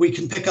we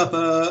can pick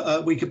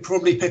up we could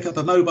probably pick up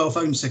a mobile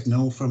phone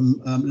signal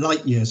from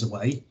light years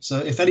away. So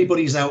if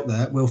anybody's out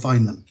there, we'll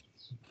find them.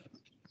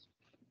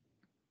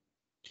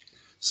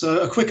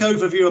 So a quick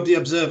overview of the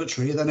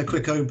observatory, then a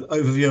quick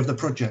overview of the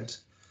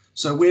project.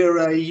 So we're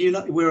a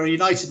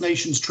United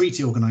Nations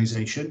treaty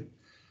organisation.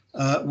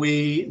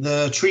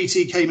 The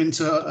treaty came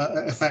into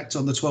effect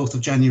on the 12th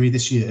of January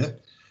this year.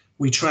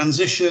 We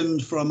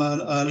transitioned from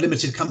a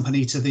limited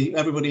company to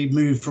everybody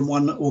moved from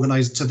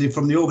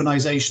from the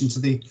organisation to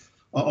the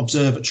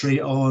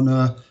observatory on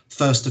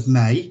 1st of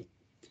May.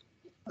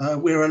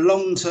 We're a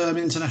long-term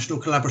international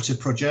collaborative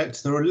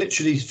project. There are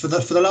literally for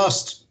the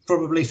last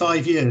probably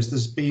 5 years,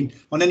 there's been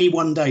on any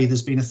one day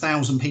there's been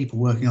 1,000 people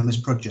working on this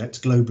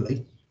project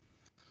globally.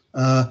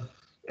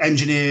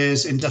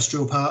 Engineers,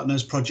 industrial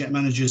partners, project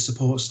managers,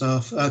 support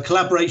staff,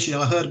 collaboration.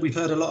 We've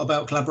heard a lot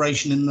about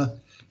collaboration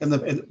in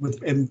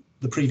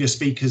the previous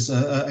speakers.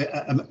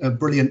 A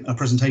brilliant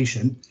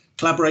presentation.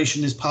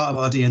 Collaboration is part of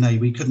our DNA.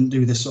 We couldn't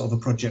do this sort of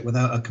a project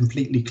without a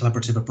completely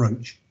collaborative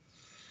approach.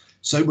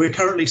 So we're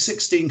currently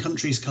 16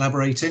 countries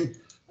collaborating.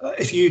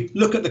 If you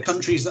look at the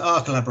countries that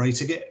are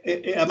collaborating,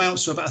 it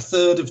amounts to about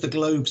 1/3 of the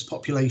globe's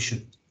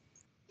population.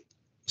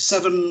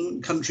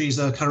 7 countries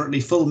are currently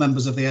full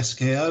members of the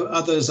SKO.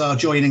 Others are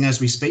joining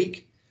as we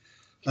speak.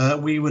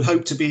 We would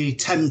hope to be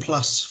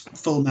 10+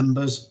 full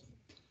members,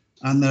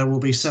 and there will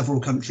be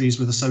several countries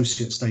with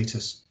associate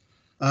status.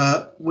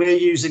 We're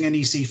using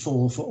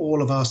NEC4 for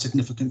all of our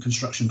significant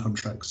construction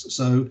contracts.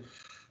 So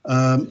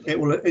it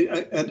will,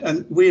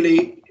 and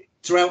really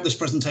throughout this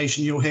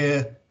presentation, you'll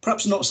hear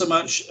perhaps not so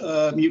much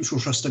mutual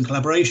trust and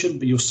collaboration,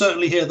 but you'll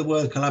certainly hear the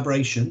word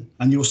collaboration,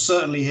 and you'll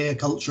certainly hear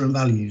culture and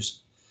values.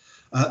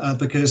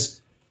 Because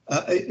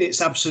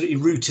it's absolutely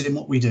rooted in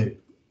what we do.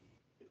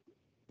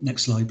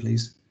 Next slide,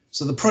 please.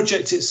 So the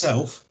project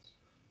itself,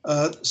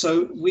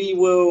 so we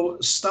will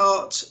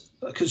start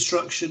a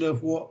construction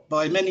of what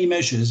by many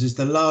measures is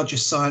the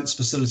largest science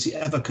facility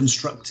ever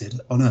constructed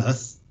on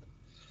Earth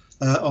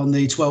on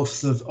the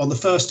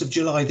 1st of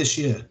July this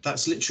year.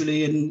 That's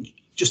literally in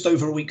just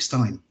over a week's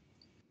time,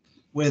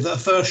 with a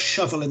first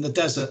shovel in the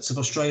deserts of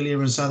Australia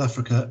and South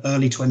Africa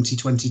early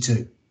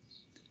 2022.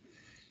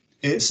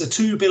 It's a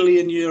 €2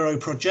 billion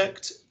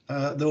project.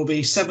 There will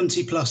be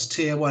 70+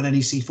 Tier 1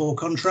 NEC4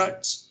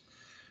 contracts.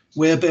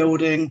 We're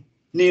building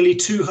nearly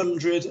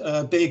 200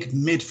 big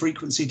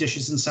mid-frequency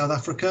dishes in South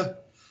Africa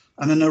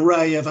and an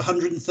array of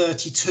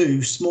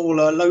 132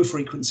 smaller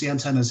low-frequency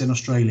antennas in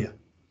Australia.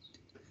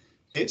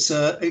 It's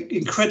an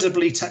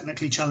incredibly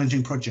technically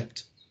challenging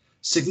project.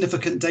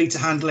 Significant data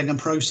handling and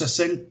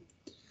processing.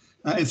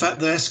 In fact,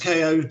 the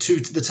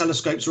SKO2, the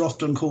telescopes are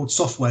often called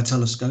software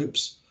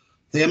telescopes.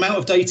 The amount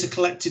of data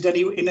collected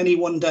in any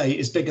one day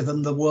is bigger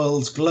than the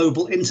world's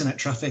global internet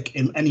traffic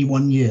in any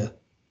one year.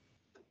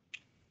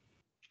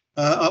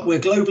 We're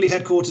globally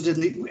headquartered in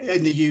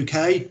the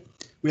UK.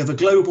 We have a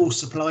global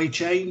supply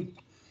chain,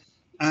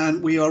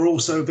 and we are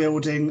also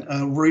building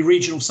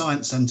regional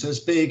science centres,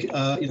 big,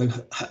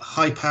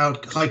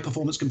 high-powered,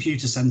 high-performance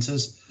computer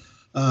centres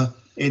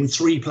in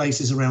 3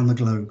 places around the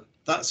globe.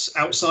 That's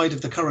outside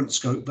of the current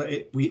scope, but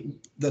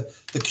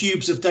the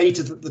cubes of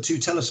data that the 2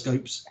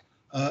 telescopes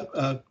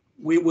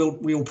we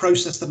will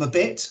process them a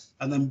bit,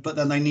 but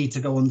then they need to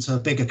go onto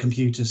bigger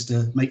computers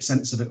to make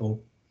sense of it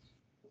all.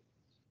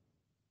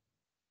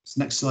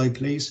 So next slide,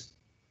 please.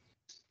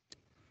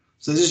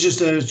 So this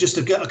is just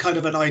to get a kind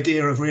of an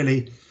idea of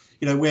really,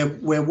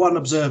 we're 1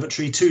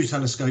 observatory, 2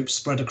 telescopes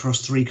spread across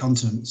 3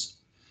 continents.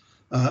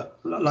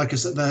 Like I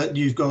said,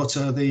 you've got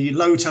the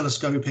Low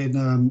Telescope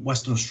in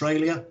Western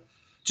Australia.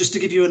 Just to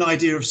give you an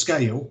idea of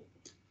scale,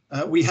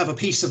 we have a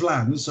piece of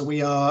land, so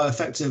we are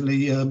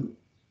effectively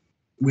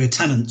we're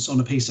tenants on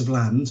a piece of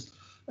land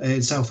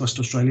in Southwest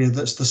Australia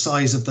that's the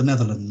size of the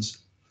Netherlands.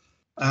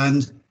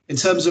 And in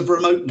terms of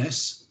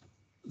remoteness,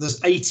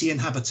 there's 80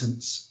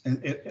 inhabitants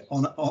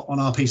on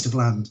our piece of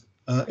land.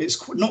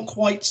 It's not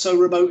quite so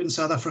remote in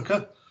South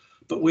Africa,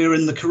 but we're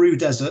in the Karoo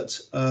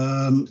Desert,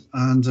 so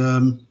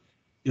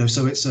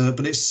it's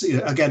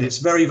again, it's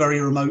very,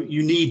 very remote.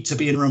 You need to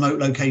be in remote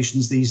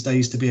locations these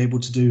days to be able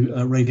to do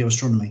radio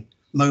astronomy.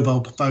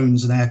 Mobile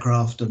phones and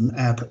aircraft and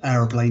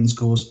aeroplanes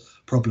cause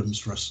problems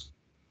for us.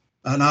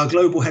 And our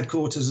global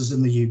headquarters is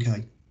in the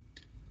UK.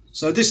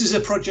 So this is a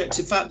project,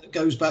 in fact, that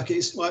goes back,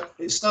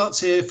 it starts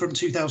here from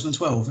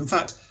 2012. In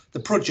fact, the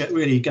project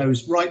really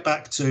goes right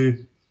back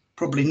to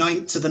probably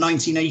to the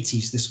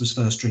 1980s. This was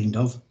first dreamed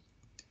of.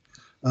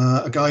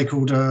 A guy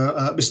called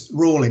Mr.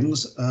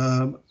 Rawlings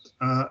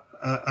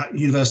at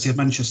University of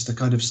Manchester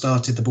kind of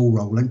started the ball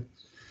rolling.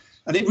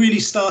 And it really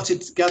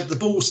the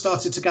ball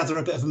started to gather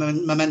a bit of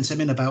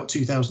momentum in about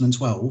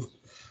 2012.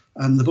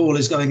 And the ball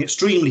is going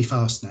extremely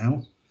fast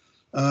now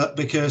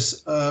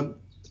because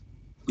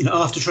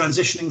after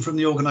transitioning from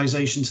the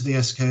organisation to the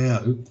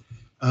SKO,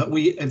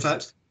 in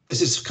fact,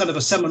 this is kind of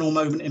a seminal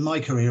moment in my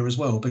career as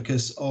well,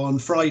 because on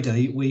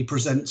Friday we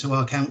present to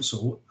our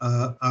council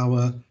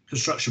our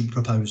construction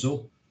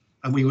proposal,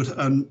 and we would,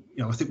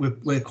 I think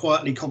we're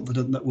quietly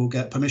confident that we'll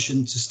get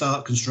permission to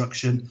start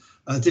construction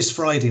this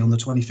Friday on the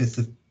 25th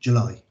of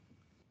July.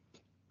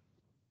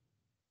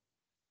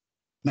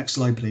 Next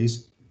slide,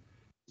 please.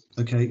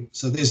 Okay,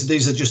 so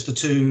these are just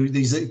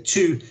these are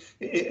two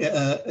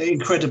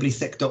incredibly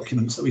thick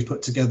documents that we've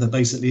put together,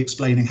 basically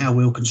explaining how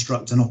we'll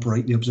construct and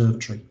operate the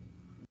observatory.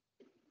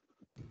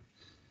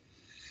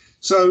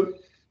 So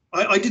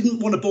I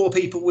didn't want to bore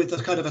people with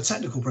a kind of a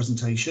technical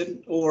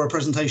presentation or a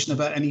presentation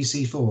about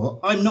NEC4.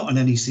 I'm not an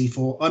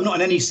NEC4. I'm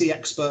not an NEC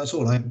expert at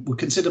all. I would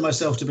consider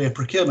myself to be a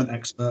procurement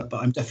expert,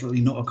 but I'm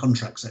definitely not a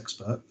contracts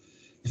expert.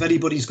 If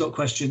anybody's got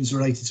questions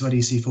related to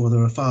NEC4,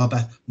 there are far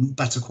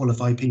better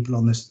qualified people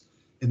on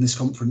in this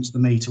conference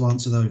than me to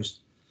answer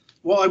those.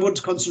 What I want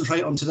to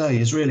concentrate on today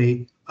is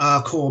really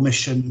our core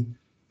mission,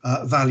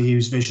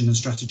 values, vision and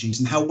strategies,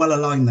 and how well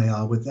aligned they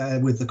are with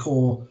the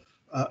core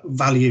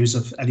values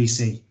of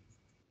NEC.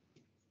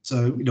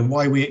 So,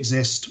 why we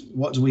exist,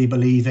 what do we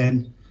believe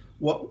in,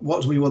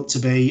 what do we want to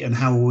be, and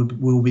how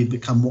will we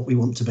become what we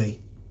want to be.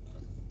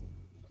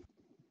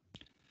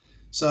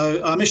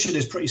 So our mission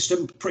is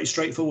pretty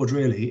straightforward,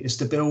 really. It's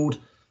to build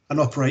and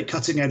operate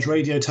cutting-edge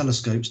radio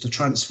telescopes to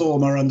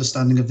transform our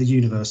understanding of the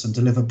universe and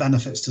deliver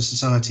benefits to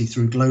society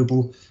through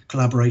global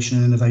collaboration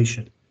and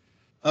innovation.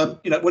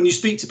 When you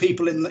speak to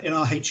people in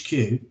our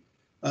HQ,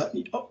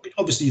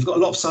 obviously you've got a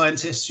lot of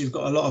scientists, you've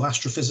got a lot of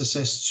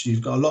astrophysicists,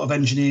 you've got a lot of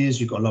engineers,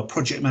 you've got a lot of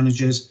project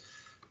managers,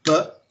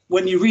 but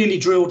when you really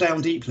drill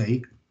down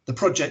deeply, the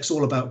project's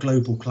all about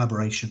global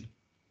collaboration.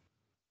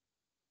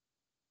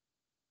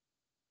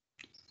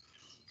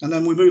 And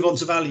then we move on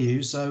to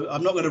values. So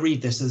I'm not going to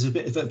read this. There's a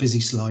bit of a busy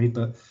slide,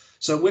 but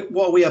so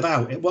what are we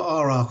about? What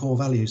are our core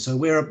values? So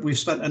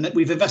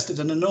we've invested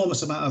an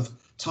enormous amount of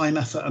time,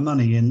 effort, and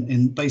money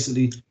in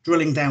basically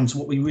drilling down to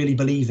what we really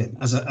believe in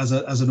as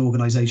an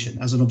organisation,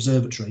 as an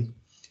observatory.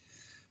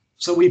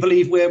 So we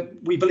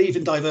believe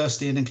in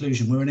diversity and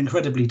inclusion. We're an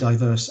incredibly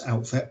diverse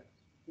outfit.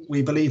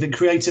 We believe in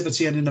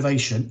creativity and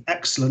innovation,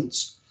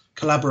 excellence,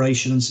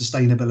 collaboration, and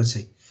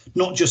sustainability.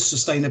 Not just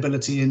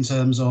sustainability in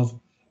terms of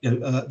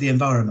the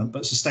environment,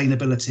 but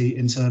sustainability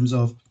in terms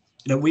of,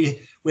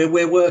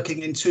 we're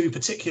working in two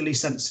particularly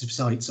sensitive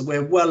sites, and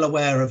we're well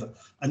aware of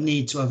a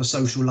need to have a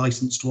social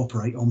license to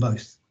operate on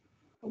both.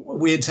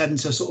 We intend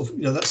to sort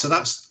of, so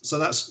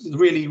that's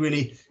really,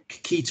 really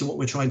key to what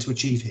we're trying to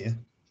achieve here.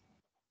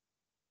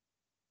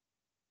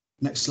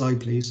 Next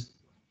slide, please.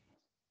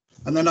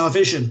 And then our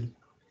vision.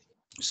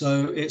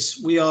 So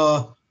we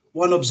are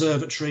one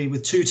observatory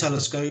with 2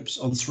 telescopes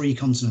on 3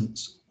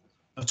 continents,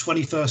 a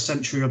 21st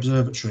century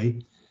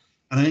observatory,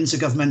 and an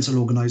intergovernmental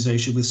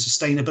organisation with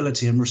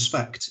sustainability and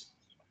respect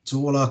to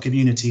all our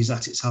communities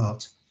at its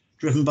heart,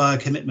 driven by a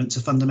commitment to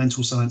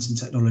fundamental science and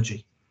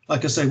technology.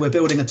 Like I say, we're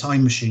building a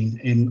time machine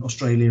in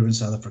Australia and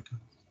South Africa.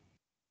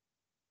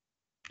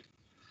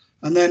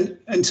 And then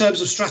in terms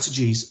of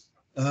strategies,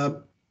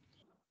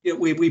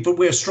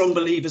 we're strong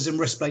believers in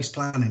risk-based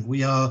planning.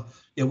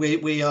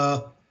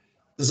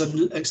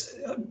 There's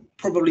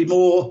probably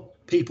more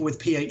people with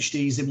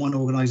PhDs in one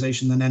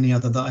organisation than any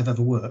other that I've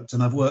ever worked,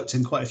 and I've worked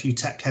in quite a few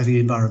tech-heavy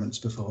environments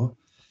before.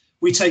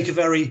 We take a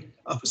very,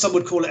 some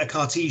would call it a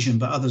Cartesian,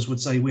 but others would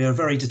say we are a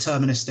very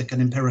deterministic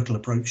and empirical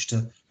approach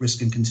to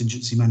risk and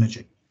contingency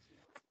managing.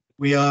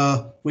 We've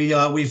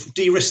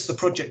de-risked the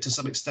project to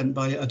some extent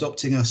by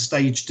adopting a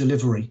staged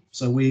delivery.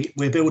 So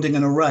we're building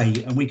an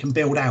array, and we can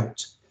build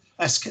out.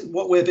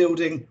 What we're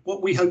building,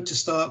 what we hope to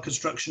start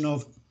construction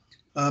of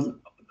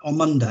on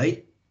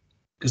Monday,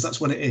 because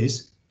that's when it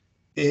is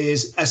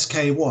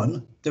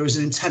SK1. There is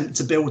an intent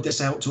to build this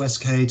out to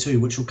SK2,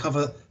 which will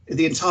cover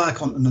the entire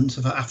continent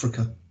of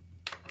Africa.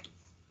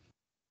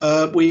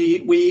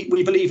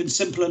 We believe in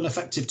simple and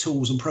effective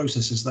tools and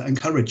processes that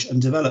encourage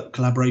and develop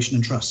collaboration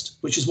and trust,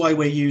 which is why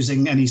we're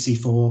using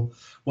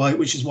NEC4,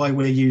 which is why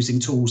we're using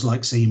tools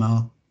like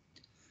CMAR.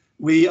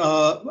 We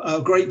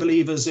are great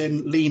believers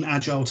in lean,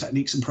 agile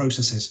techniques and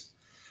processes.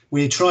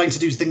 We're trying to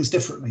do things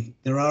differently.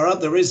 There are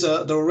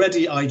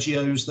already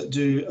IGOs that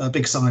do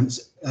big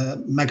science,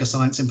 mega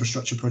science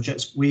infrastructure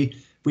projects. We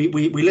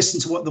listen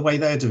to the way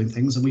they're doing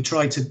things, and we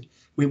tried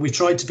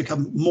to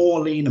become more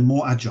lean and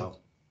more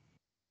agile.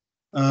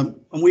 And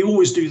we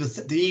always do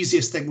the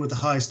easiest thing with the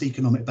highest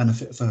economic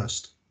benefit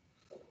first.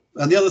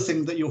 And the other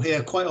thing that you'll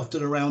hear quite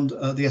often around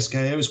the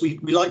SKAO is we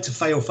like to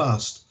fail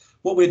fast.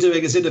 What we're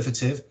doing is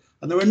innovative,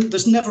 and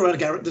there's never a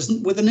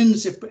guarantee. With an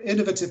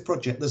innovative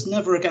project, there's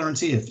never a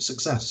guarantee of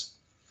success.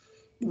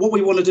 What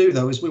we want to do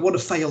though is we want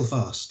to fail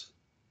fast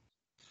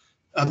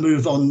and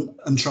move on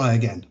and try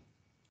again.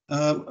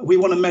 We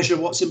want to measure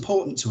what's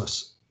important to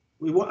us.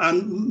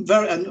 And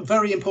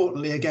very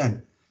importantly,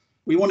 again,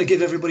 we want to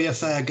give everybody a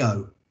fair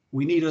go.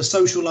 We need a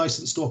social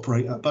license to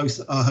operate at both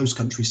our host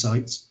country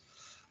sites,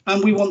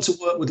 and we want to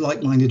work with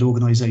like-minded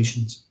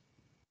organisations.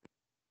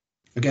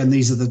 Again,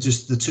 these are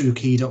just the two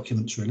key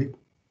documents, really.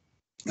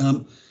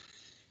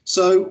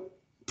 So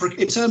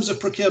in terms of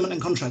procurement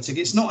and contracting,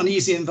 it's not an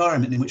easy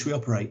environment in which we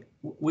operate.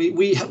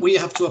 We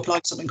have to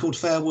apply something called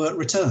fair work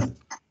return.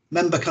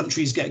 Member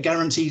countries get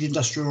guaranteed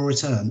industrial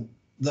return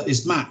that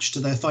is matched to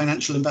their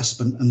financial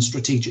investment and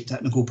strategic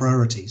technical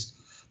priorities.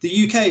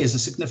 The UK is a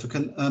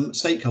significant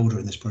stakeholder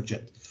in this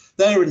project.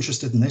 They're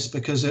interested in this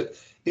because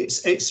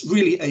it's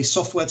really a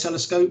software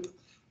telescope.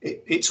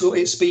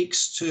 It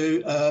speaks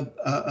to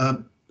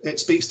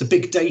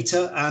big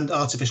data and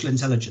artificial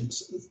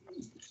intelligence,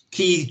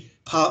 key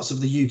parts of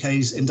the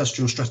UK's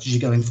industrial strategy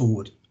going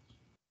forward.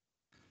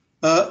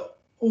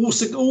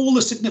 All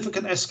the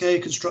significant SKA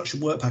construction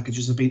work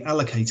packages have been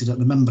allocated at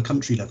the member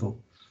country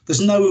level.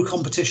 There's no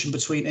competition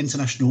between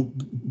international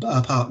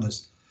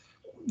partners.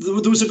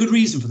 There was a good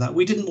reason for that.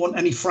 We didn't want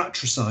any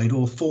fratricide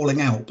or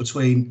falling out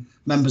between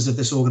members of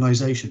this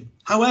organisation.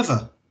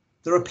 However,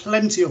 there are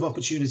plenty of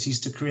opportunities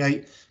to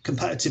create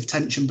competitive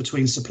tension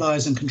between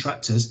suppliers and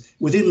contractors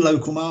within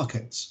local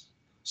markets.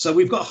 So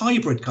we've got a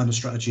hybrid kind of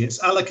strategy. It's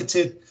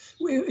allocative.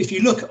 If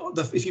you look at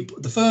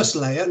the first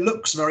layer,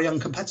 looks very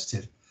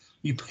uncompetitive.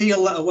 You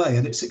peel that away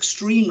and it's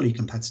extremely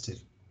competitive.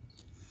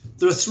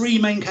 There are three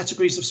main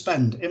categories of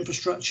spend: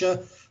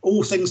 infrastructure,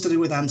 all things to do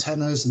with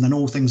antennas, and then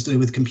all things to do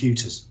with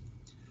computers.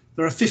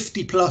 There are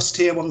 50 plus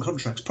tier 1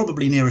 contracts,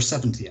 probably nearer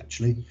 70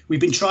 actually.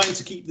 We've been trying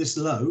to keep this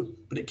low,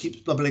 but it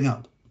keeps bubbling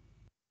up.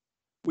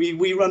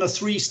 We run a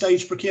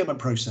 3-stage procurement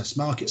process: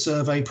 market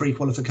survey,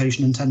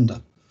 pre-qualification and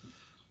tender.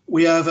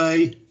 We have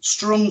a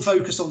strong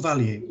focus on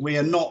value. We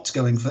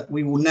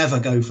will never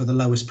go for the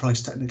lowest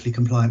price technically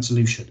compliant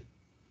solution.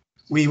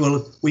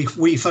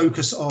 We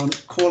focus on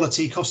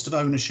quality, cost of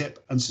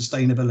ownership and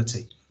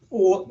sustainability,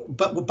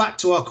 but we're back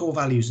to our core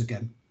values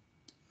again.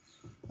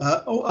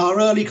 Our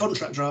early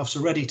contract drafts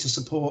are ready to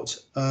support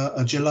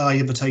a July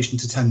invitation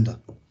to tender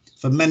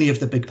for many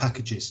of the big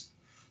packages.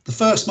 The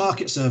first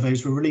market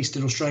surveys were released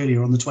in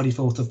Australia on the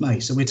 24th of May.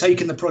 So we're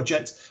taking the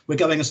project, we're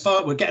getting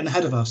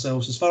ahead of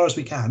ourselves as far as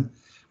we can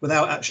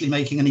without actually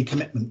making any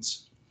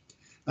commitments.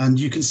 And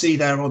you can see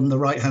there on the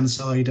right hand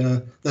side,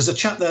 there's a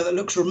chap there that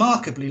looks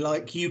remarkably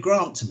like Hugh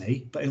Grant to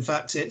me, but in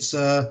fact it's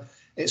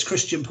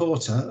Christian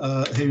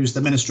Porter, who's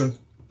the Minister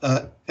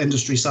of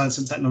Industry, Science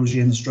and Technology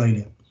in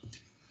Australia.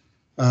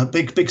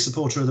 Big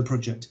supporter of the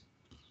project.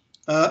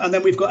 And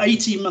then we've got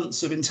 18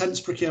 months of intense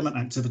procurement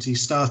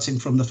activities starting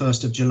from the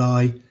 1st of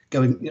July,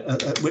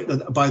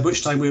 by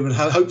which time we would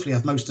hopefully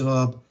have most of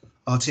our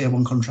tier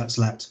 1 contracts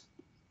let.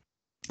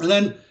 And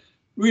then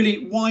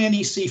really, why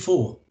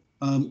NEC4?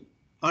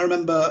 I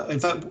remember, in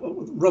fact,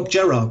 Rob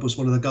Gerrard was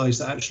one of the guys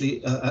that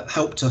actually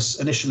helped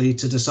us initially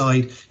to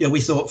decide. We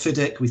thought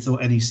FIDIC, we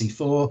thought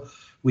NEC4,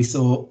 we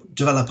thought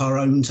develop our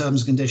own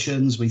terms and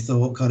conditions, we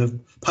thought kind of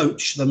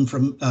poach them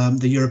from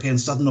the European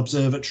Southern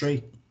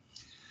Observatory.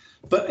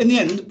 But in the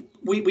end,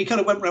 we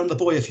kind of went round the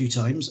buoy a few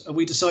times and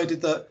we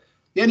decided that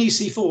the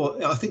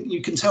NEC4, I think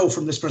you can tell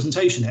from this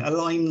presentation, it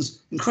aligns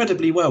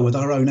incredibly well with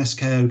our own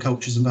SKO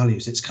cultures and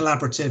values. It's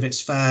collaborative,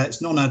 it's fair,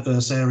 it's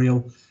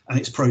non-adversarial, and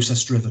it's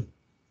process-driven.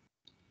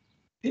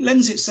 It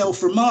lends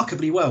itself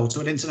remarkably well to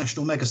an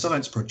international mega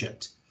science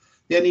project.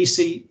 The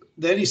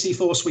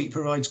NEC4 suite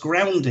provides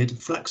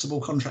grounded, flexible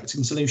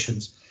contracting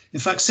solutions. In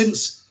fact,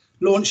 since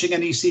launching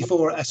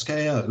NEC4 at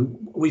SKO,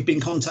 we've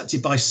been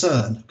contacted by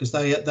CERN because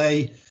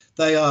they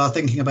are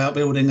thinking about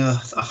building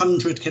a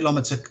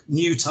 100-kilometre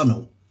new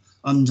tunnel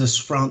under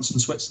France and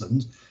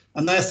Switzerland,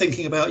 and they're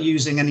thinking about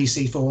using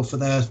NEC4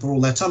 for all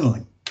their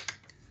tunnelling.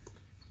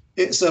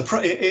 We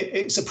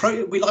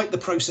like the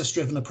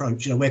process-driven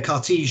approach. We're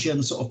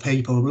Cartesian sort of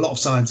people, a lot of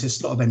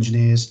scientists, a lot of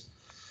engineers.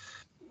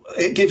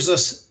 It gives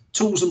us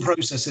tools and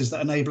processes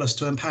that enable us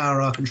to empower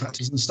our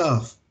contractors and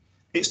staff.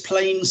 It's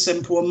plain,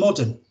 simple, and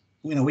modern.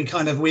 We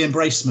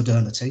embrace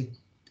modernity.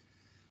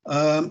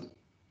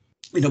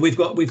 We've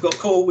got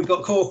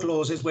core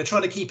clauses. We're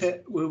trying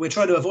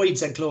to avoid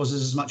Z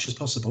clauses as much as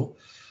possible,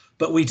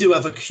 but we do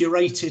have a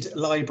curated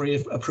library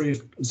of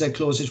approved Z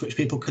clauses which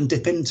people can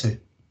dip into.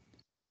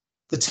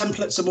 The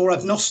templates are more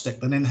agnostic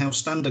than in-house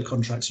standard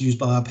contracts used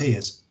by our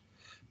peers.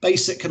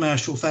 Basic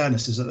commercial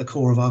fairness is at the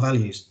core of our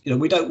values.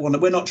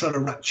 We're not trying to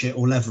ratchet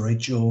or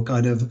leverage or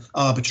kind of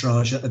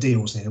arbitrage at the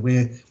deals here.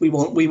 We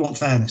want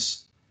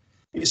fairness.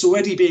 It's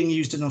already being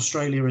used in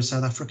Australia and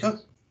South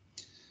Africa,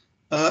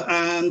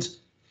 and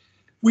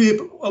we're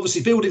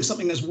obviously building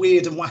something as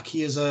weird and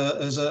wacky as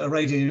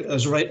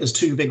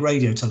two big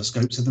radio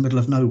telescopes in the middle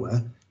of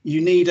nowhere.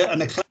 you need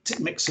an eclectic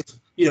mix of,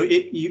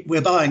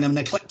 we're buying an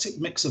eclectic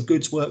mix of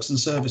goods, works and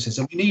services,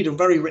 and we need a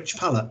very rich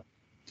palette.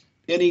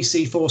 The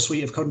NEC 4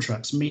 suite of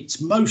contracts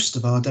meets most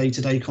of our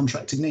day-to-day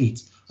contracting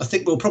needs. I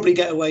think we'll probably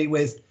get away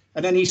with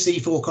an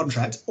NEC 4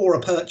 contract or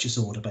a purchase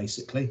order,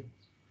 basically.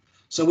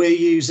 So we're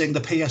using the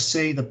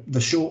PSC,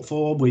 the short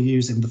form, we're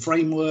using the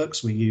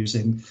frameworks, we're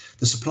using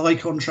the supply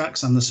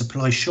contracts and the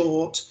supply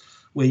short,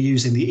 we're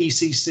using the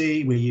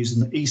ECC, we're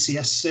using the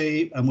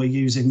ECSC, and we're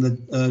using the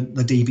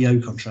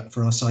DBO contract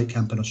for our site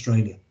camp in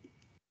Australia.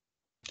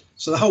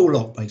 So the whole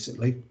lot,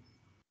 basically.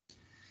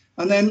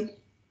 And then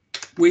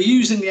we're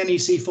using the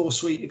NEC 4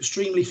 suite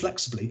extremely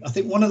flexibly. I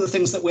think one of the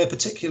things that we're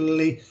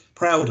particularly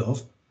proud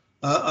of,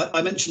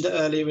 I mentioned it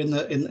earlier in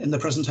the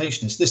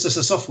presentation, is this is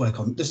a software.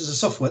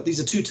 These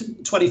are two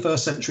 21st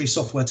century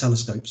software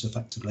telescopes,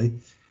 effectively,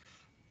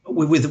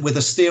 with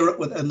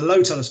a and the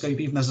low telescope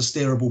even has a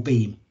steerable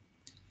beam.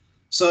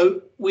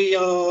 So we're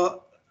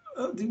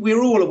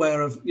all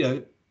aware of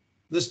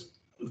this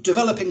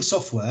developing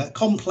software,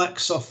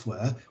 complex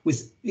software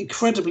with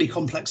incredibly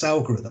complex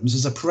algorithms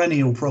is a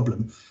perennial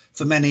problem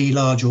for many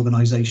large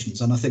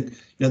organisations, and I think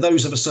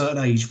those of a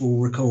certain age will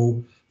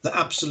recall the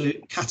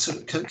absolute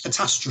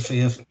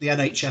catastrophe of the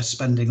NHS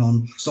spending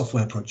on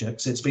software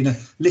projects. It's been a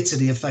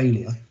litany of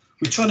failure.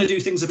 We're trying to do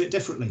things a bit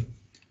differently.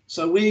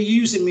 So we're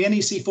using the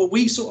NEC 4.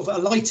 We sort of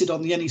alighted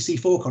on the NEC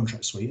 4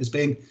 contract suite as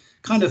being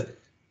kind of,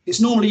 it's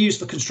normally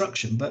used for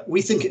construction, but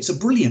we think it's a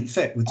brilliant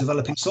fit with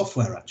developing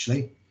software,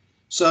 actually.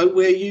 So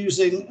we're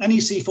using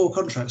NEC 4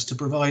 contracts to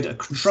provide a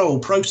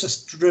controlled,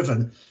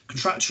 process-driven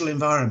contractual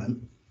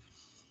environment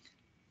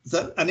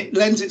and it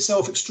lends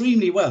itself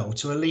extremely well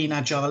to a lean,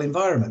 agile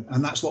environment,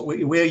 and that's what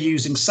we're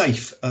using.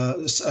 SAFe,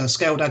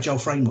 scaled agile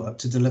framework,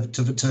 to deliver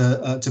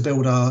to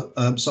build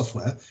our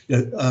software.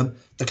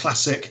 The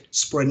classic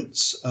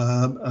sprints,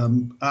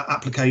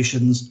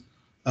 applications,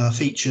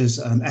 features,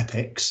 and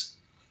epics,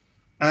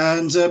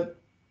 and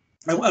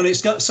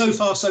it's got so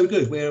far so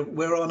good.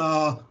 We're on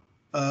our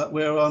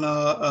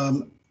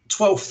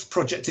 12th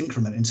project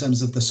increment in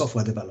terms of the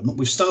software development.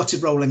 We've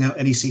started rolling out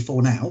NEC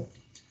 4 now,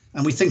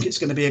 and we think it's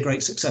going to be a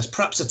great success,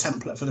 perhaps a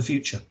template for the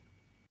future.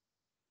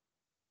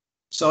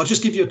 So I'll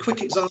just give you a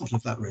quick example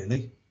of that,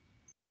 really.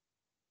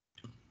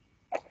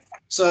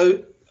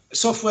 So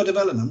software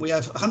development, we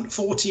have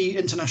 40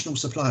 international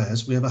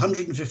suppliers. We have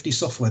 150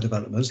 software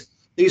developers.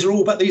 These are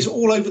all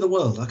over the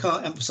world. I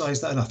can't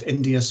emphasize that enough.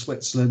 India,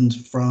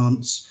 Switzerland,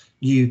 France,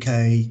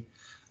 UK,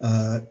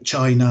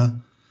 China.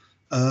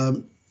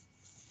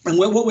 And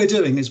what we're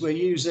doing is we're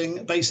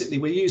using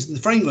the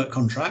framework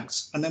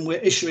contracts, and then we're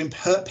issuing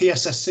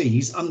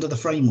PSSCs under the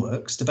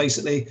frameworks to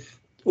basically,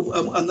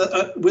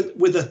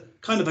 with a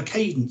kind of a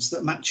cadence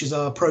that matches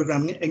our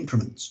programming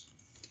increments.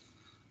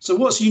 So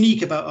what's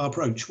unique about our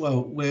approach?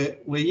 Well, we're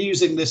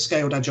using this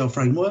scaled agile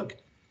framework.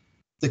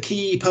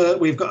 We've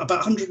got about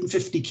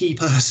 150 key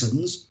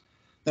persons.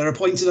 They're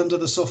appointed under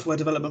the software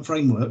development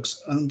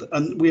frameworks, and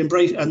we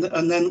embrace. And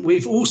then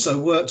we've also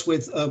worked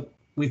with.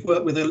 We've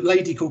worked with a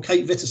lady called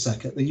Kate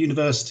Vitasek at the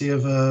University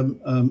of,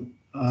 I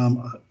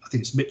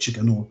think it's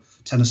Michigan or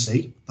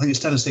Tennessee. I think it's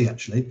Tennessee,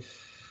 actually.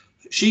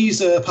 She's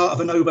part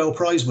of a Nobel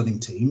Prize winning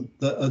team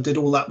that did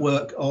all that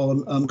work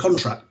on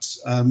contracts,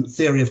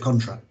 theory of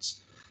contracts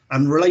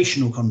and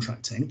relational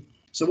contracting.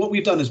 So what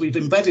we've done is we've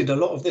embedded a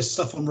lot of this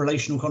stuff on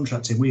relational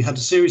contracting. We had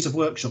a series of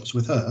workshops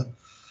with her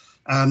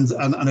and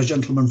a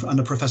gentleman and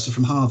a professor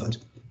from Harvard.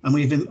 And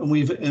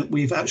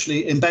we've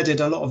actually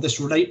embedded a lot of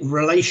this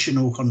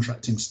relational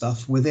contracting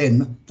stuff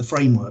within the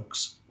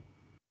frameworks.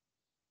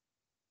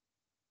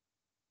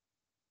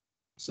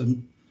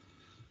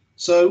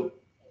 So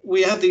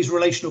we had these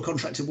relational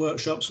contracting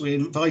workshops. We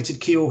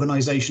invited key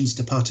organisations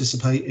to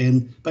participate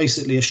in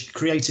basically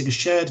creating a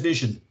shared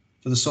vision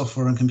for the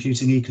software and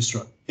computing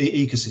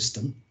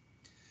ecosystem.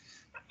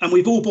 And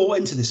we've all bought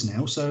into this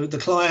now. So the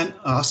client,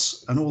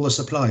 us, and all the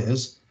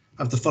suppliers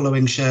have the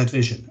following shared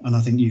vision, and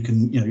I think you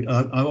can,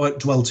 I won't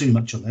dwell too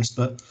much on this,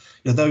 but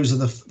those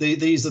are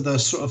these are the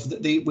sort of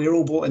we're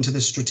all bought into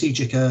this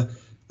strategic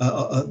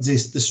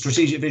the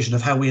strategic vision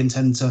of how we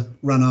intend to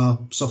run our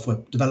software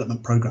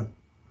development program.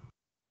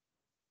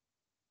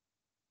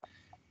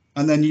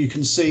 And then you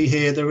can see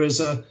here there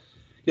is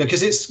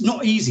because it's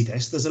not easy.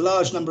 There's a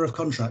large number of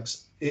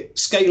contracts.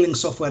 Scaling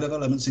software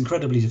development is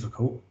incredibly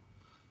difficult.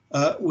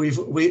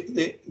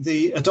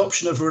 The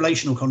adoption of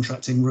relational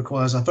contracting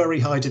requires a very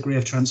high degree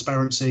of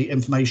transparency,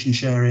 information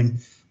sharing,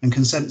 and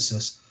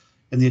consensus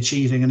in the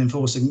achieving and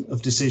enforcing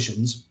of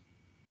decisions.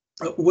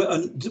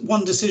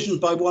 One decision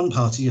by one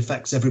party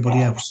affects everybody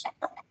else.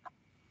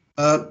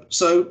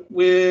 So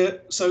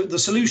the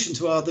solution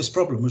to this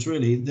problem was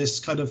really this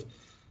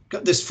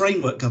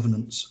framework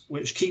governance,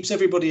 which keeps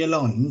everybody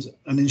aligned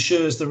and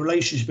ensures the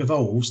relationship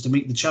evolves to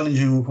meet the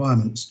challenging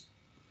requirements.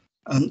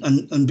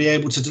 And be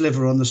able to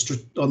deliver on the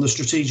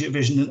strategic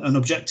vision and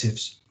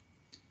objectives.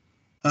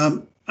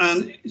 And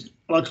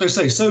like I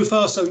say, so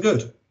far so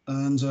good.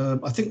 And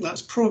I think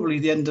that's probably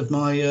the end of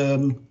my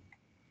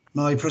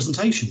my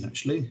presentation,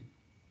 actually.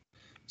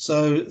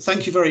 So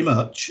thank you very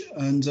much.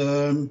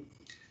 And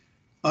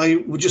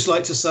I would just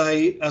like to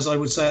say, as I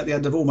would say at the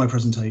end of all my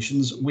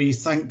presentations, we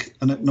thank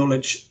and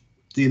acknowledge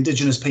the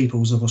Indigenous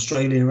peoples of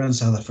Australia and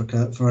South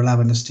Africa for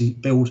allowing us to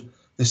build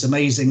this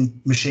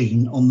amazing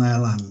machine on their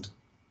land.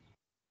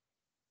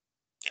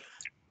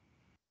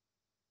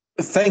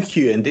 Thank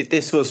you, and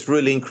this was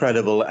really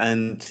incredible,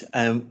 and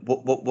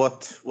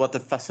what a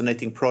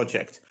fascinating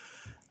project.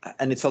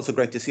 And it's also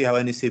great to see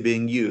how NEC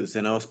being used.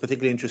 And I was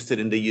particularly interested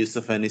in the use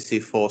of NEC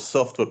for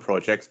software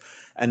projects,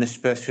 and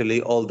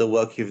especially all the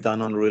work you've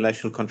done on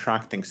relational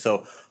contracting.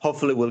 So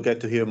hopefully we'll get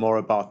to hear more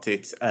about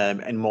it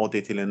in more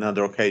detail in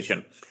another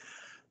occasion.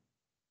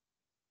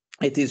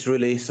 It is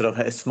really sort of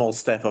a small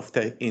step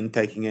in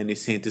taking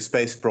NEC into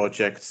space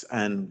projects,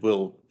 and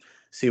we'll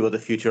see what the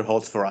future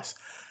holds for us.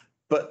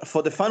 But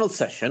for the final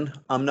session,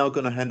 I'm now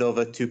going to hand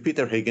over to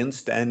Peter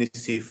Higgins, the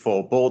NEC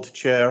for board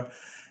chair,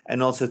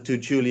 and also to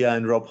Julia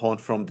and Rob Horn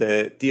from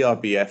the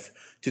DRBF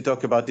to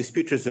talk about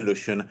dispute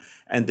resolution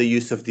and the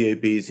use of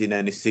DABs in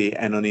NEC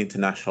and on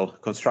international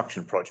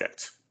construction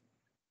projects.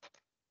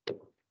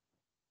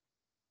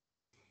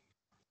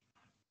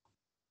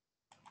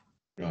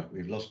 Right,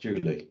 we've lost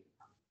Julie.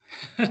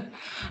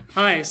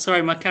 Hi,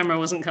 sorry, my camera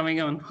wasn't coming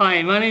on.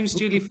 Hi, my name's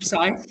Julie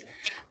Forsyth.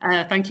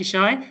 Thank you,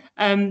 Shai.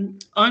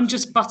 I'm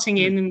just butting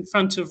in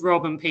front of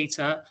Rob and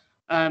Peter,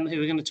 who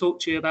are going to talk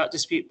to you about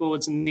dispute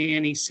boards and the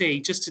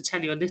NEC, just to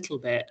tell you a little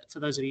bit, for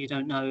those of you who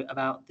don't know,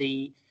 about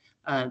the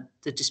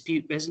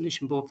Dispute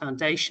Resolution Board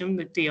Foundation,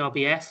 the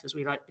DRBF, as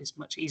we like, is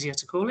much easier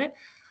to call it.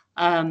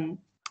 I'm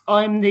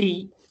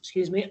the,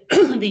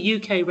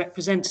 the UK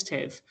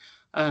representative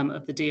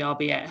of the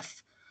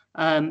DRBF.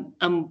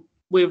 And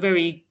we're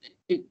very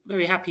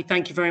happy.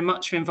 Thank you very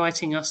much for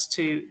inviting us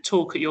to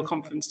talk at your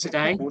conference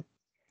today.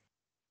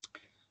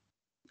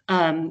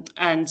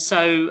 And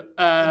so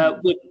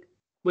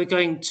we're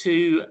going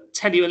to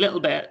tell you a little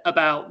bit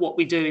about what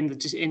we do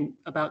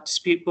about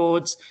dispute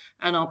boards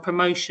and our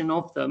promotion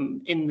of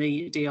them in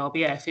the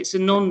DRBF. It's a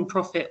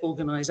non-profit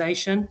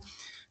organisation,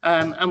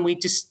 and we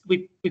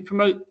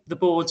promote the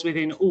boards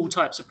within all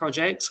types of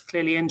projects.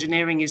 Clearly,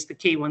 engineering is the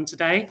key one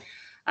today.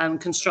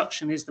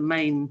 Construction is the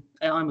main.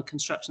 I'm a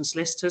construction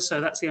solicitor,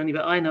 so that's the only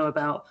bit I know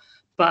about.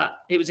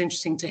 But it was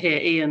interesting to hear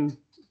Ian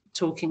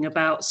talking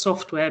about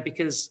software,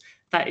 because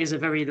that is a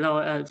very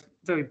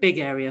big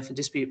area for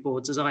dispute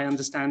boards, as I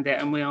understand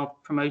it, and we are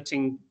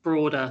promoting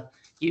broader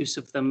use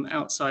of them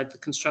outside the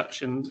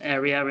construction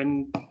area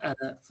and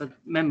for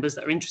members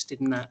that are interested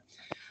in that.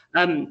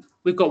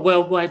 We've got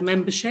worldwide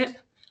membership,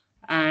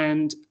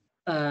 and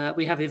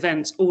we have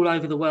events all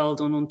over the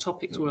world on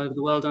topics all over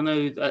the world. I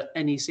know that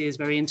NEC is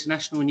very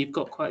international, and you've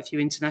got quite a few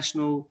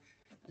international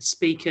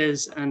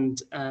speakers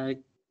and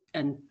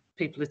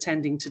people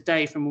attending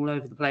today from all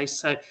over the place.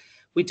 So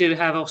we do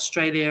have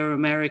Australia,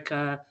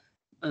 America.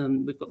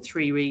 We've got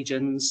 3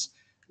 regions,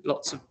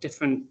 lots of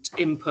different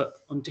input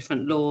on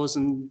different laws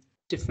and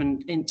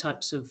different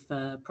types of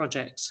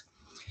projects.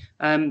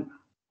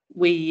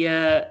 We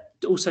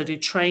also do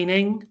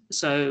training,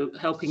 so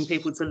helping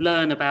people to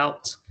learn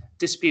about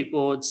dispute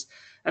boards.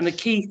 And the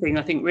key thing,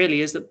 I think,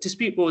 really is that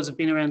dispute boards have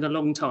been around a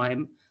long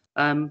time,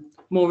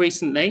 more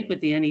recently with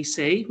the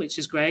NEC, which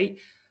is great,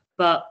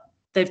 but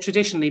they've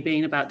traditionally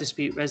been about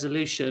dispute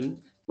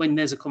resolution when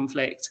there's a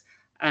conflict.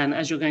 And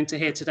as you're going to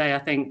hear today, I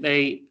think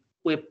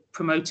we're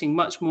promoting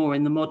much more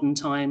in the modern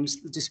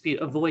times the dispute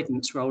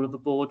avoidance role of a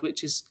board,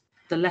 which is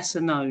the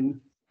lesser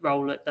known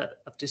role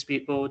of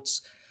dispute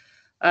boards.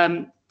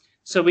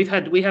 So we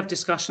have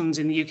discussions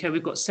in the UK.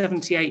 We've got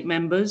 78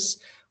 members.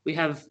 We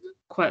have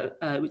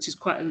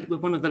we're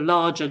one of the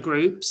larger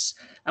groups,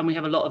 and we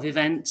have a lot of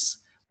events.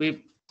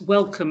 We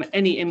welcome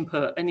any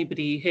input.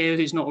 Anybody here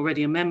who's not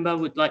already a member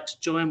would like to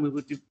join,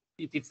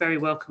 you'd be very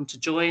welcome to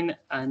join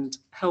and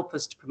help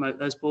us to promote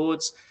those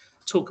boards,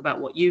 talk about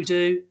what you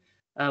do.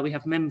 We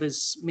have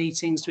members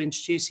meetings to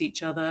introduce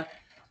each other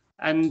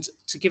and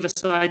to give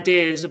us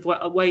ideas of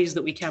ways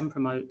that we can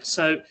promote.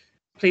 So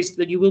please,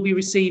 that you will be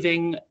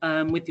receiving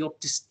with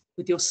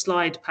your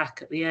slide pack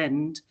at the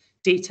end,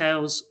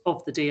 details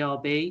of the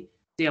DRBF,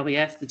 the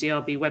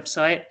DRB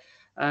website,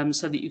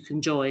 so that you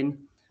can join.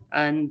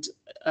 And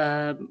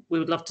we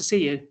would love to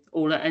see you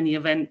all at any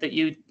event that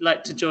you'd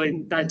like to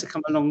join, to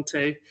come along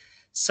to.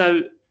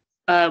 So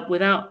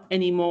without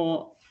any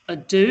more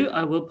ado,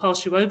 I will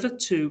pass you over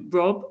to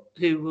Rob,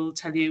 who will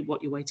tell you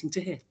what you're waiting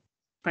to hear.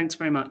 Thanks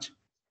very much.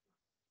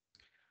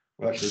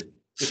 Well, actually,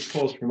 just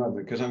pause for a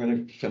moment, because I'm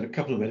going to spend a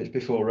couple of minutes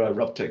before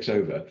Rob takes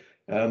over.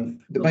 The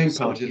main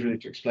part is really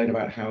to explain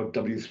about how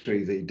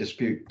W3, the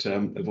Dispute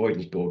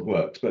Avoidance Board,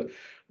 works. But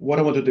what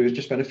I want to do is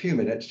just spend a few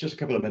minutes, just a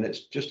couple of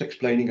minutes, just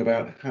explaining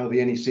about how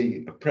the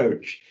NEC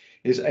approach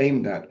is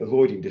aimed at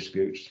avoiding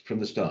disputes from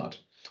the start,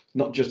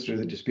 not just through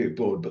the dispute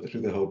board, but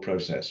through the whole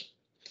process.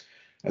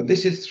 And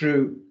this is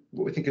through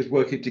what we think is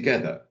working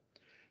together.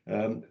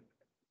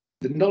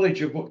 The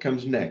knowledge of what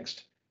comes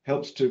next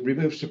helps to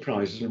remove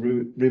surprises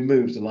and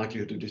removes the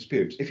likelihood of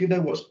disputes. If you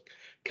know what's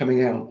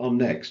coming out on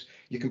next,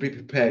 you can be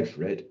prepared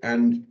for it,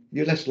 and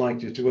you're less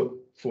likely to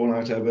fall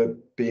out over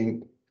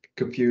being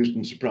confused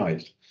and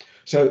surprised.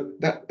 So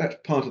that's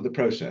part of the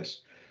process.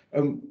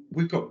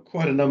 We've got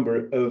quite a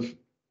number of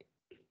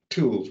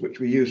tools which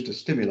we use to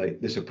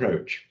stimulate this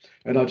approach.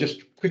 And I'll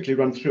just quickly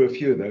run through a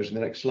few of those in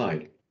the next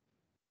slide.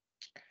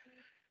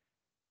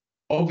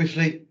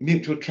 Obviously,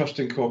 mutual trust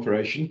and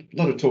cooperation. A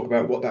lot of talk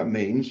about what that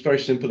means. Very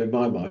simple in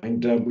my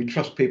mind. We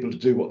trust people to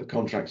do what the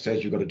contract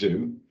says you've got to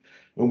do.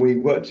 And we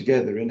work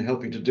together in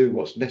helping to do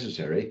what's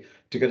necessary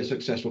to get a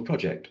successful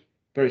project.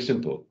 Very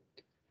simple.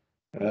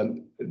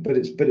 But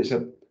it's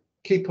a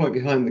key point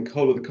behind the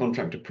whole of the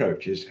contract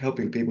approach is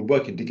helping people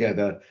working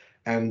together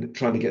and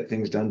trying to get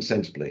things done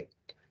sensibly.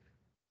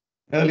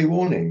 Early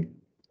warning.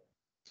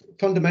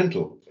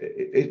 Fundamental.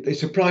 It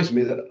surprised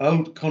me that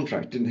old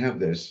contracts didn't have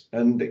this,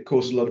 and it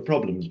caused a lot of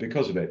problems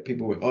because of it.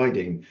 People were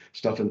hiding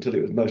stuff until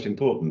it was most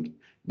important,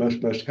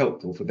 most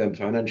helpful for them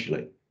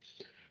financially.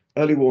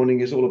 Early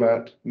warning is all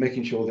about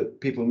making sure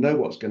that people know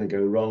what's going to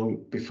go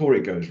wrong before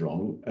it goes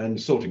wrong and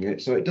sorting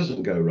it so it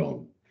doesn't go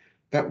wrong.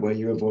 That way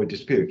you avoid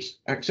disputes.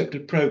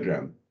 Accepted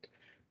program.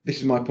 This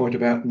is my point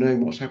about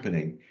knowing what's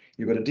happening.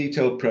 You've got a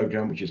detailed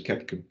program which is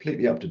kept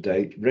completely up to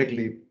date,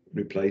 regularly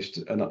replaced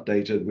and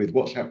updated with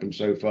what's happened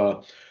so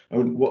far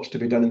and what's to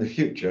be done in the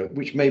future,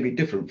 which may be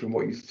different from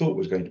what you thought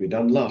was going to be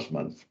done last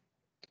month.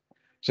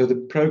 So the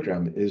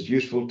program is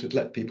useful to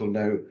let people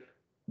know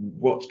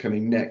what's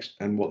coming next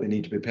and what they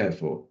need to prepare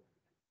for.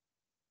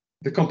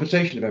 The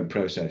compensation event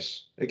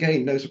process,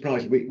 again, no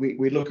surprise,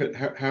 we look at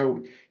how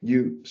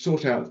you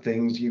sort out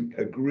things, you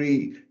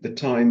agree the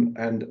time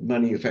and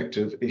money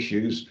effective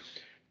issues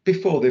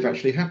before they've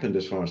actually happened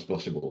as far as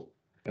possible.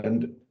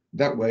 And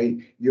that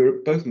way,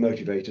 you're both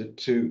motivated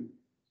to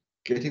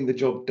getting the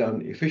job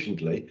done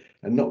efficiently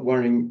and not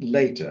worrying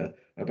later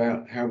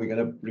about how we're going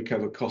to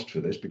recover cost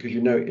for this because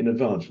you know in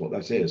advance what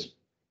that is.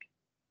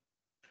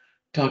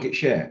 Target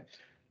share.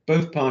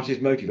 Both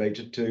parties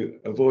motivated to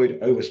avoid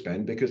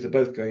overspend because they're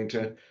both going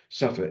to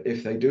suffer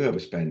if they do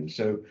overspend.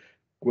 So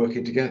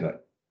working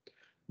together.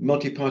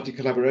 Multi-party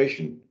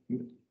collaboration.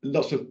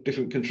 Lots of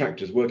different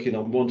contractors working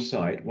on one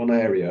site, one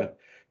area,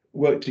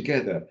 work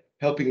together,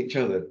 helping each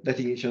other,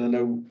 letting each other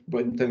know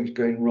when things are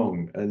going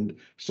wrong and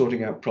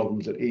sorting out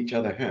problems that each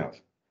other have.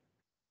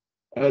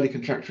 Early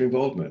contractor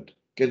involvement,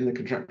 getting the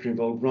contractor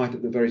involved right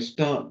at the very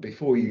start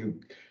before you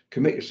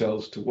commit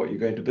yourselves to what you're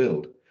going to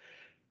build.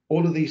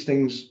 All of these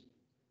things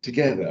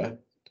together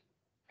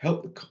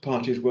help the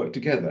parties work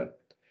together.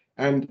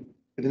 And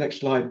in the next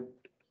slide,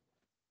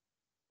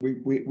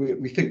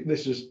 we think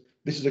this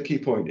is a key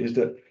point, is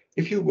that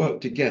if you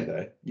work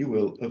together, you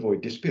will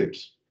avoid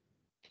disputes.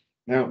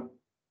 Now,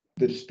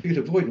 the Dispute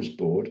Avoidance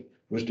Board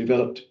was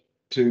developed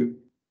to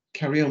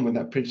carry on with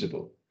that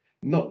principle,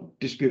 not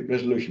Dispute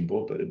Resolution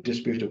Board, but a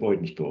Dispute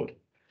Avoidance Board.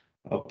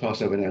 I'll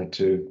pass over now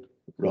to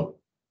Rob.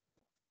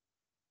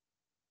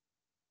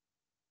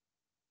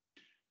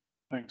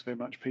 Thanks very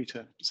much,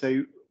 Peter.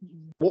 So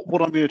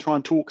what I'm going to try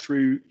and talk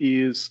through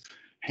is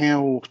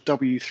how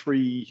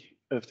W3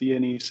 of the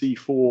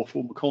NEC4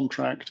 formal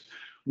contract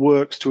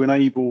works to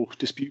enable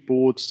dispute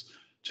boards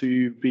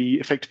to be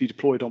effectively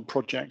deployed on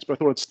projects. But I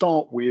thought I'd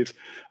start with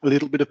a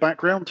little bit of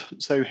background.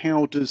 So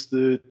how does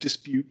the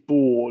dispute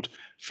board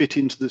fit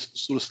into this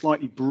sort of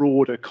slightly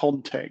broader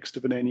context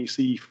of an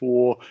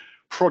NEC4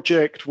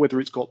 project, whether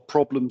it's got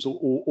problems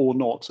or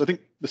not? So I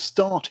think the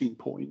starting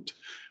point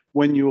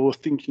when you're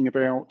thinking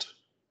about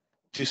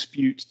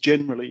disputes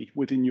generally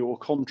within your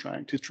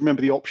contract is to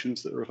remember the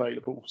options that are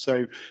available.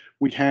 So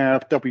we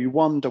have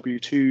W1,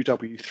 W2,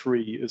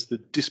 W3 as the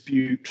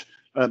dispute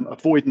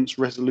avoidance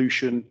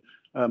resolution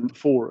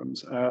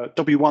forums.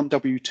 W1,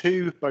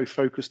 W2 both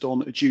focused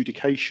on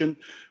adjudication,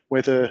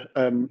 whether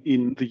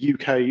in the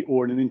UK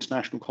or in an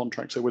international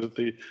contract, so whether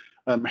the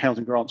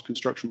Housing Grants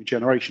Construction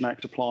Regeneration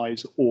Act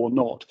applies or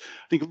not.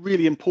 I think a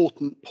really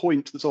important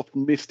point that's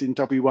often missed in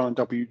W1 and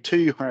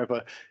W2,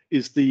 however,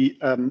 is the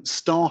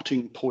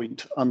starting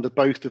point under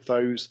both of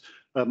those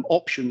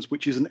options,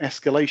 which is an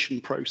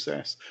escalation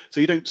process. So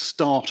you don't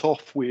start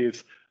off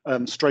with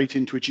straight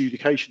into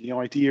adjudication. The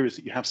idea is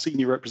that you have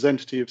senior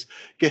representatives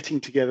getting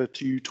together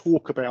to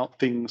talk about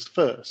things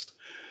first.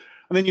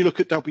 And then you look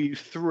at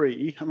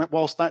W3, and that,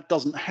 whilst that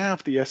doesn't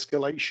have the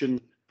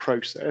escalation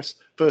process,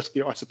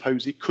 firstly, I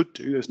suppose it could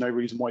do, there's no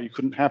reason why you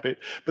couldn't have it,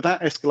 but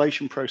that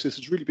escalation process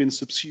has really been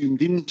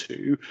subsumed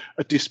into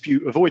a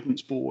dispute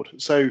avoidance board.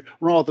 So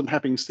rather than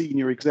having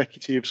senior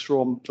executives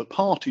from the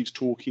parties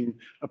talking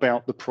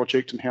about the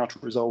project and how to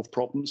resolve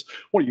problems,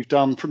 what you've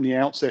done from the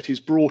outset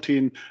is brought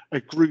in a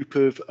group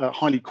of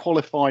highly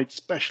qualified,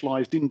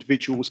 specialised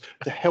individuals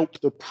to help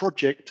the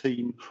project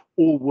team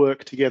all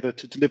work together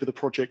to deliver the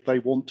project they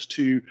want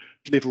to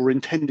deliver or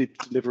intended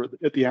to deliver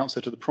at the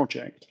outset of the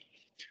project.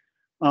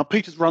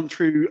 Peter's run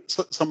through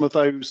some of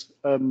those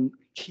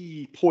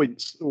key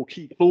points or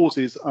key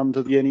clauses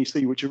under the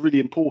NEC, which are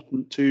really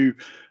important to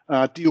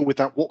deal with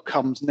that what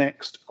comes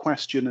next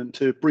question and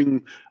to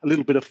bring a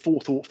little bit of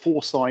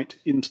foresight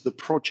into the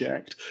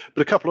project.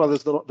 But a couple of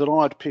others that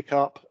I'd pick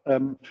up,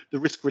 the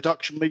risk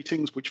reduction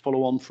meetings, which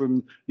follow on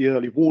from the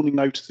early warning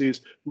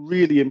notices,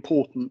 really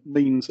important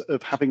means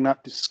of having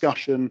that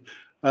discussion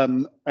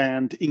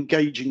and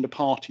engaging the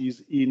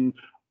parties in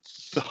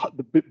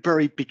the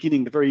very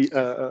beginning, the very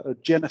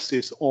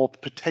genesis of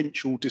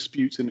potential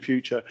disputes in the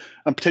future.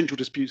 And potential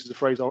disputes is a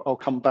phrase I'll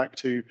come back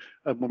to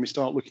when we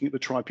start looking at the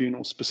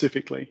tribunal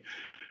specifically.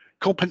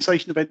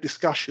 Compensation event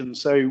discussion.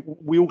 So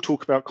we all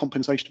talk about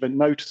compensation event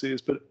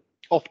notices, but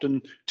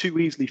often too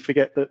easily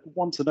forget that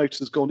once a notice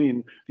has gone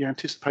in, the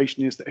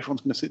anticipation is that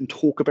everyone's going to sit and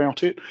talk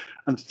about it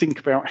and think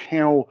about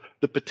how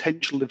the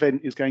potential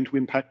event is going to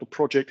impact the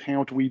project.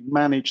 How do we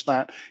manage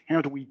that?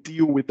 How do we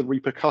deal with the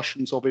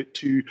repercussions of it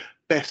to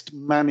best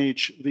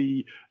manage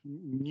the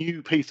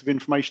new piece of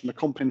information, the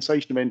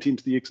compensation event,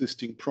 into the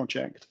existing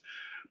project?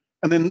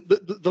 And then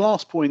the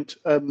last point,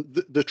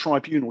 the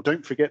tribunal.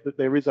 Don't forget that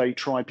there is a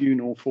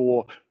tribunal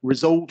for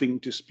resolving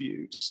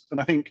disputes. And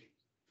I think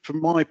from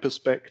my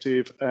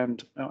perspective,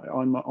 and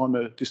I'm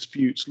a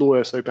disputes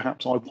lawyer, so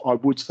perhaps I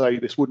would say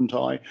this, wouldn't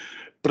I?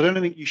 But I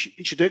don't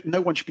think no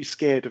one should be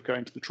scared of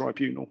going to the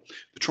tribunal.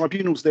 The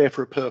tribunal's there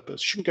for a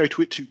purpose. You shouldn't go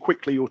to it too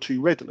quickly or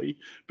too readily,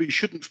 but you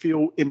shouldn't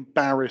feel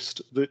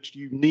embarrassed that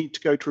you need to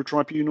go to a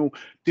tribunal.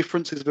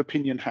 Differences of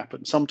opinion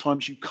happen.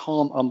 Sometimes you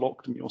can't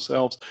unlock them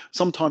yourselves.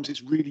 Sometimes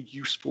it's really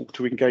useful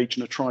to engage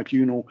in a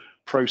tribunal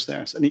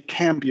process, and it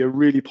can be a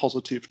really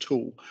positive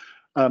tool.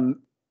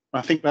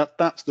 I think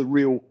that's the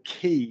real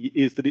key,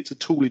 is that it's a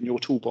tool in your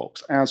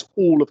toolbox, as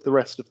all of the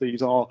rest of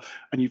these are,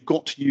 and you've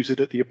got to use it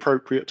at the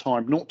appropriate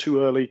time, not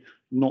too early,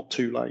 not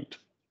too late.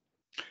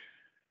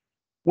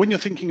 When you're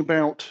thinking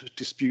about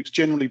disputes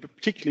generally, but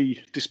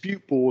particularly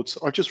dispute boards,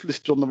 I've just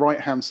listed on the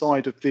right-hand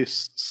side of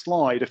this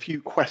slide a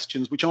few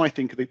questions which I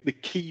think are the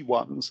key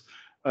ones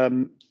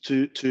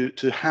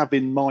to have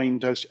in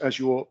mind as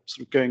you're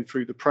sort of going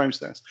through the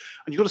process.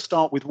 And you've got to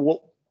start with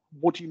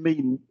what do you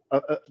mean?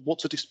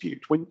 What's a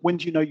dispute? When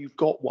do you know you've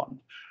got one?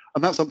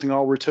 And that's something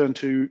I'll return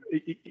to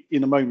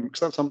in a moment,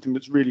 because that's something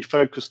that's really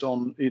focused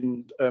on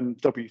in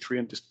W3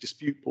 and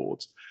dispute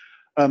boards.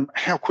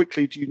 How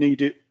quickly do you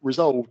need it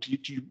resolved?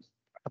 Do you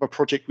have a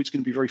project which is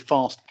going to be very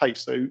fast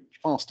paced? So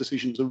fast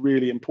decisions are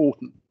really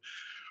important.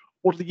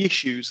 What are the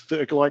issues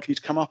that are likely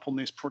to come up on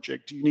this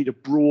project? Do you need a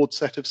broad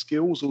set of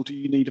skills, or do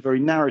you need a very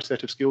narrow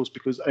set of skills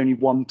because only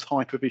one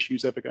type of issue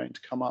is ever going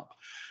to come up?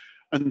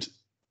 And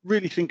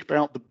really think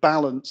about the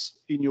balance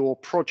in your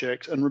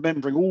project, and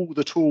remembering all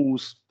the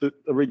tools that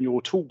are in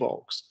your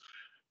toolbox,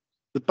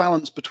 the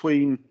balance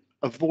between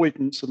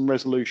avoidance and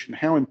resolution.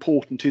 How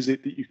important is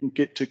it that you can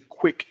get to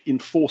quick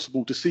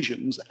enforceable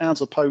decisions, as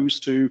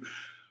opposed to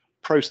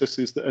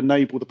processes that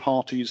enable the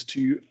parties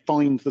to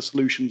find the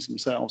solutions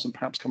themselves and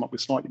perhaps come up with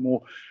slightly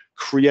more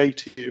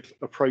creative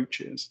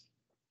approaches?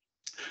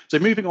 So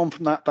moving on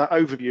from that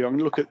overview, I'm going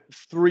to look at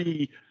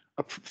three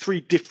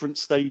different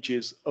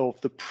stages of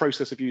the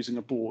process of using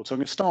a board. So I'm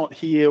going to start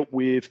here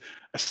with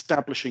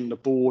establishing the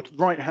board.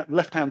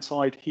 Left-hand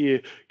side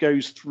here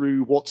goes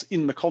through what's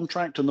in the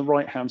contract, and the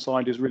right-hand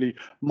side is really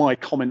my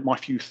comment, my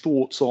few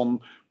thoughts on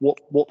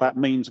what that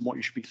means and what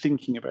you should be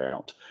thinking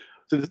about.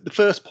 So the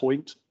first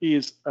point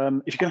is,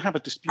 if you're going to have a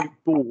dispute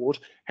board,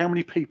 how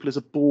many people is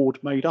a board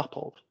made up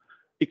of?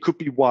 It could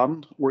be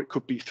one, or it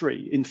could be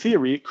three. In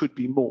theory, it could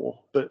be more,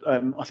 but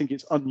I think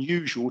it's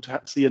unusual to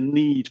see a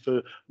need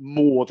for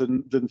more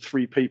than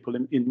three people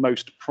in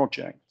most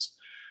projects.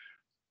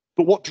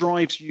 But what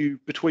drives you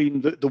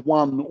between the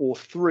one or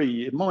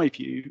three, in my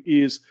view,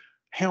 is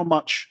how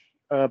much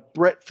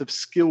breadth of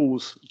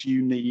skills do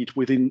you need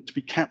to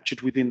be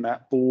captured within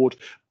that board,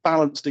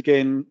 balanced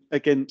again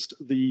against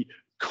the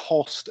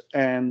cost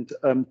and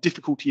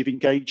difficulty of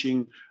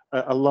engaging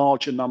a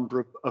larger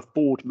number of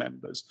board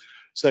members.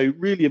 So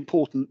really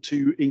important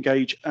to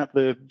engage at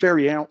the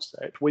very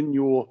outset when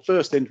you're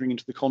first entering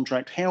into the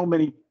contract. How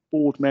many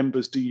board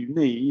members do you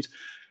need?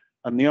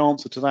 And the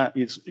answer to that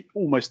is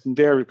almost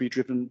invariably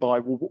driven by,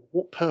 well,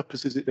 what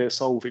purpose is it they're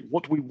solving?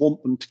 What do we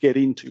want them to get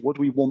into? What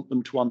do we want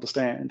them to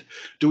understand?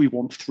 Do we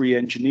want 3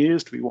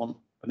 engineers? Do we want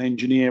an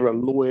engineer, a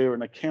lawyer,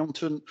 an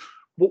accountant?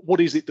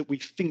 What is it that we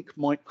think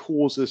might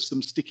cause us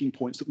some sticking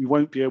points that we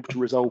won't be able to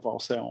resolve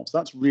ourselves?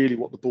 That's really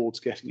what the board's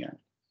getting at.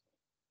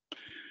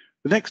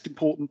 The next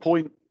important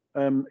point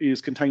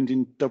is contained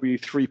in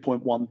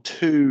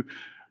W3.12,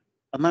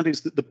 and that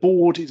is that the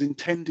board is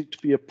intended to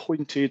be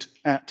appointed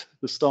at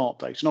the start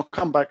date. And I'll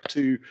come back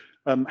to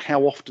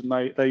how often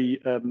they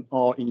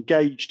are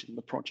engaged in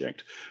the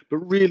project, but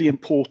really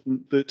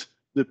important that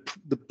the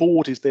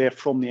board is there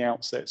from the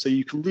outset. So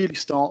you can really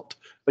start,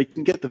 they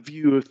can get the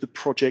view of the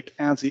project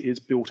as it is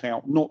built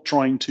out, not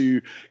trying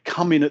to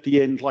come in at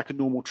the end like a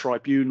normal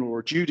tribunal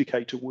or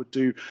adjudicator would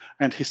do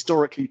and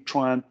historically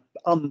try and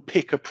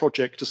unpick a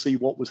project to see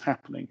what was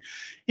happening.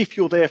 If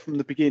you're there from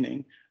the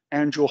beginning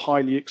and you're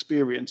highly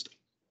experienced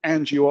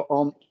and you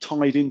aren't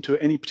tied into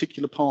any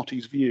particular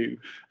party's view,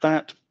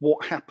 that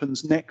what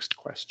happens next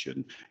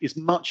question is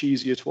much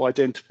easier to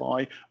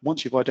identify.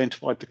 Once you've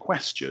identified the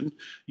question,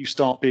 you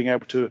start being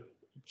able to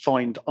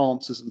find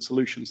answers and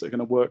solutions that are going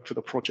to work for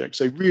the project.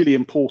 So really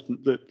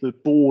important that the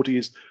board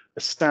is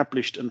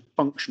established and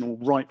functional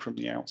right from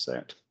the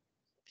outset.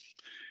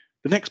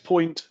 The next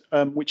point,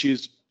 which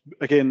is,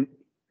 again,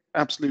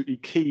 absolutely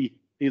key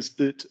is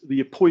that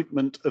the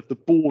appointment of the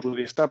board or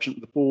the establishment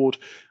of the board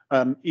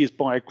is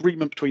by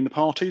agreement between the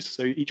parties.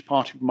 So each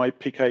party might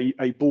pick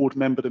a board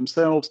member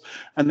themselves,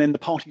 and then the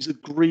parties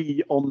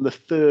agree on the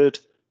third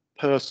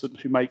person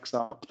who makes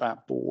up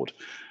that board.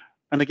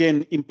 And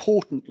again,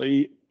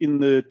 importantly, in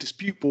the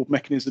dispute board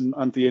mechanism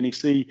under the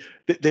NEC,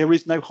 there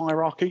is no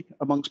hierarchy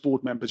amongst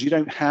board members. You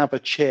don't have a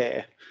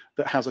chair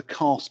that has a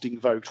casting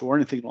vote or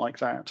anything like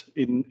that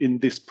in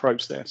this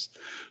process.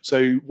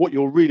 So what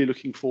you're really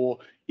looking for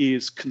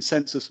is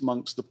consensus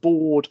amongst the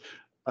board,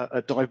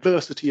 a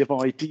diversity of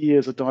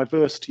ideas, a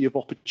diversity of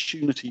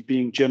opportunity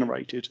being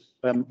generated,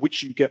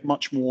 which you get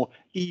much more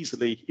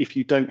easily if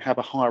you don't have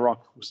a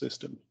hierarchical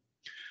system.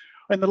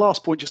 And the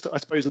last point, just I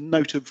suppose a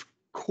note of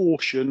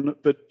caution,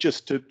 but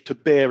just to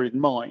bear in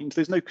mind,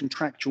 there's no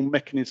contractual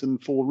mechanism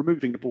for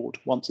removing the board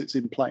once it's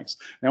in place.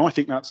 Now, I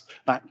think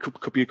that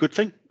could be a good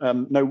thing.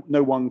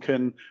 No one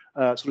can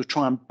sort of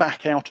try and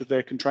back out of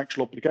their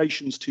contractual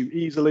obligations too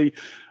easily,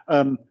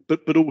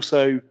 but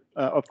also,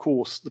 of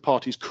course, the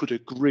parties could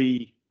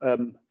agree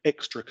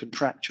extra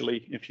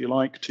contractually, if you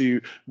like, to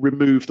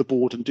remove the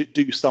board and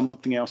do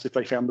something else if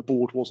they found the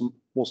board wasn't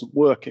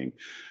working.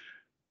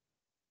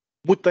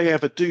 Would they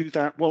ever do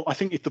that? Well, I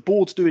think if the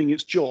board's doing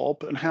its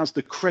job and has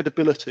the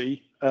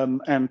credibility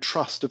and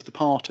trust of the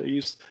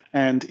parties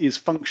and is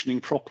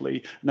functioning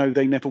properly, no,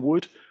 they never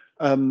would.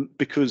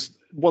 Because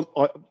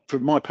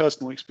from my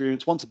personal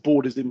experience, once a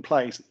board is in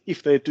place,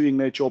 if they're doing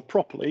their job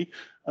properly,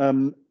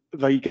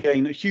 they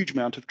gain a huge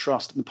amount of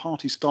trust and the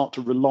parties start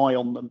to rely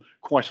on them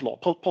quite a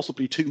lot,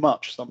 possibly too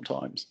much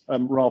sometimes,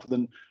 rather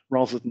than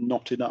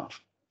not enough.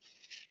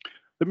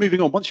 But moving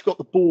on, once you've got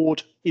the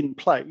board in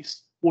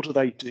place, what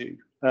do?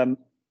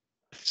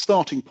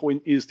 Starting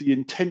point is the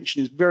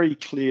intention is very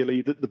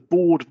clearly that the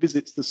board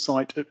visits the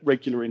site at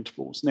regular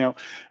intervals. Now,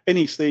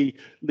 NEC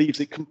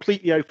leaves it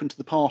completely open to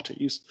the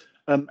parties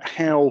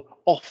how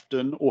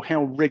often or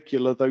how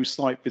regular those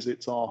site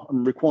visits are,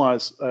 and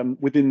requires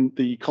within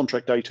the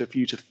contract data for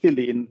you to fill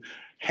in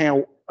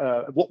how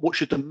what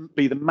should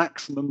be the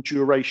maximum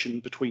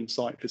duration between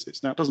site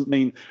visits. Now, it doesn't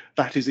mean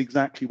that is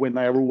exactly when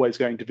they are always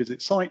going to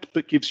visit site,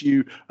 but gives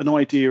you an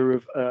idea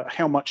of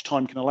how much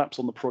time can elapse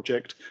on the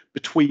project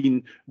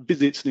between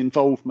visits and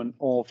involvement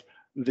of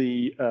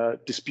the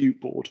dispute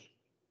board.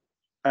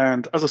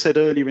 And as I said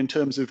earlier, in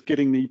terms of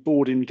getting the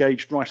board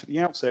engaged right at the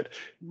outset,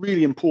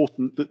 really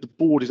important that the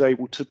board is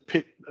able to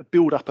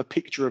build up a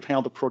picture of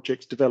how the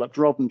project's developed,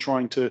 rather than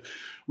trying to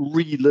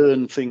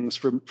relearn things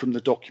from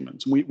the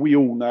documents. And we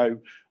all know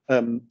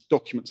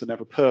documents are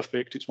never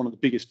perfect. It's one of the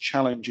biggest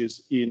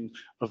challenges in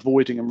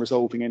avoiding and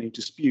resolving any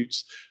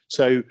disputes.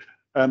 So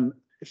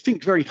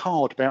think very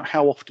hard about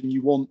how often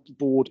you want the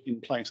board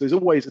in place. There's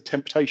always a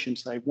temptation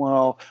to say,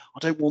 well, I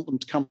don't want them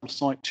to come to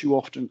site too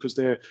often because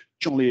they're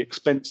jolly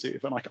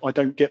expensive and I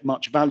don't get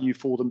much value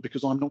for them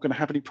because I'm not going to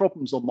have any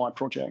problems on my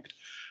project.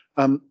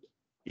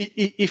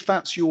 If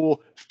that's your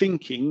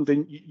thinking,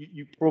 then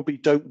you probably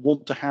don't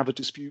want to have a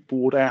dispute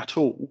board at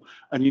all,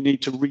 and you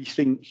need to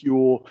rethink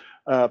your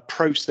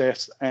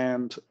process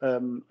and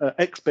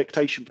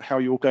expectation for how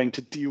you're going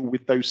to deal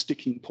with those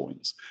sticking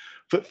points.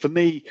 For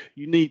me,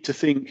 you need to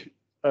think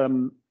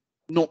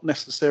not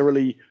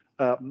necessarily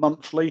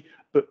monthly,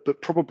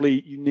 but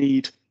probably you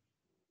need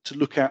to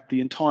look at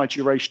the entire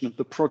duration of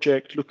the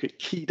project, look at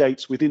key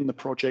dates within the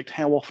project,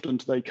 how often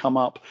do they come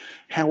up,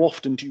 how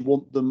often do you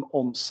want them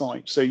on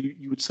site. So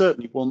you would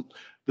certainly want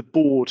the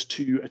board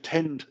to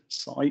attend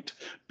site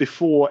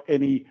before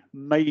any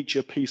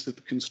major piece of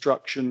the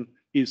construction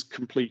is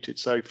completed.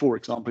 So, for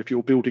example, if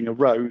you're building a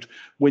road,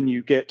 when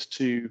you get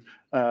to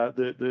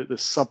the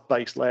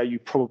sub-base layer, you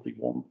probably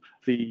want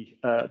the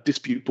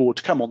dispute board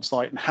to come on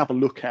site and have a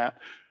look at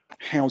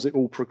how's it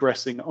all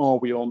progressing, are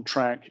we on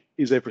track,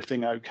 is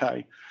everything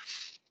okay.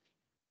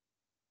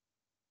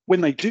 When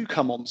they do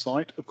come on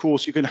site, of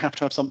course, you're going to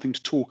have something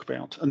to talk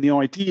about. And the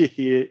idea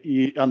here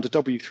under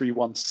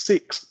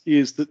W316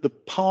 is that the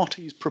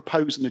parties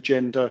propose an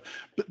agenda,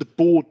 but the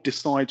board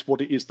decides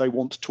what it is they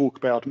want to talk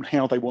about and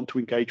how they want to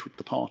engage with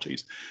the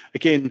parties.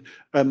 Again,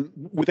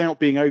 without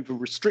being over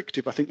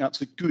restrictive, I think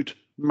that's a good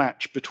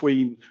match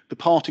between the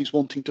parties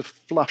wanting to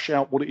flush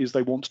out what it is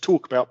they want to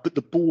talk about, but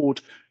the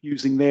board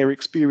using their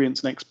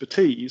experience and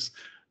expertise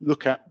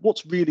look at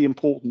what's really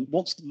important,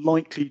 what's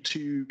likely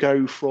to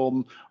go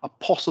from a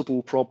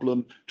possible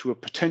problem to a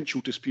potential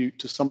dispute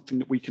to something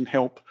that we can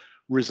help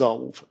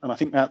resolve. And I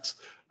think that's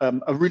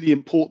a really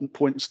important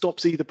point. It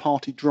stops either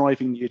party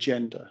driving the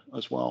agenda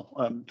as well,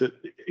 that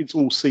it's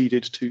all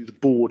ceded to the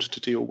board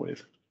to deal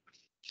with.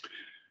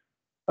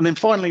 And then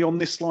finally, on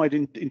this slide,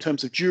 in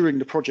terms of during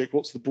the project,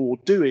 what's the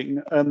board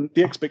doing?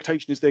 The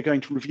expectation is they're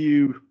going to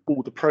review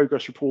all the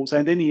progress reports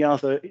and any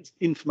other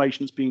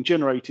information that's being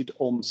generated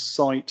on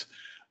site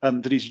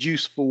that is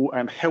useful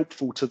and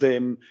helpful to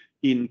them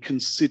in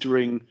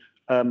considering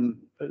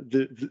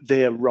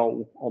their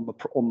role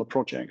on the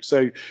project.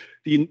 So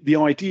the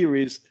idea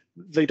is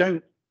they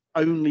don't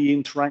only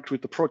interact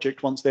with the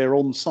project once they're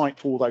on site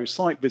for those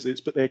site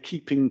visits, but they're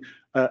keeping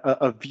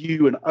a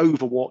view and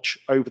overwatch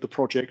over the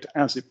project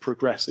as it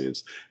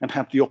progresses, and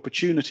have the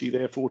opportunity,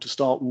 therefore, to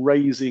start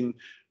raising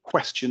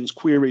questions,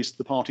 queries to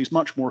the parties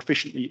much more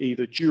efficiently,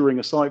 either during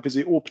a site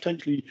visit or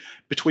potentially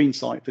between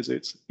site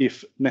visits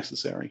if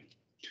necessary.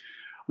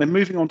 Then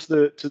moving on to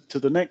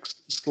the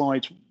next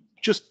slide,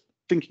 just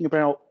thinking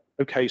about,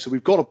 okay, so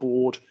we've got a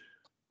board,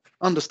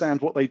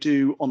 understand what they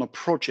do on a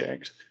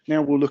project.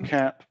 Now we'll look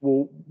at,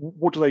 well,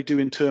 what do they do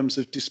in terms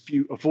of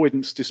dispute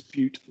avoidance,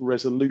 dispute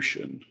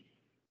resolution?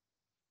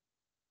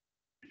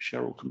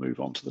 Cheryl can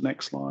move on to the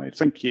next slide.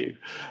 Thank you.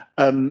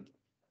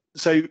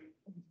 So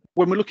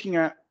when we're looking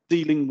at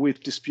dealing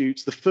with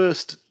disputes, the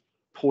first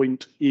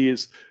point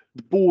is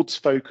the board's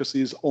focus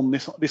is on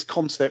this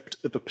concept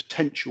of a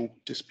potential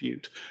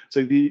dispute.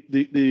 So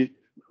the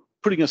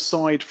putting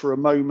aside for a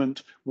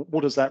moment,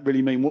 what does that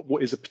really mean?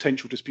 What is a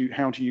potential dispute?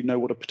 How do you know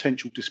what a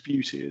potential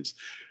dispute is?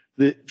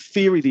 The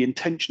theory, the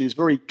intention is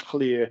very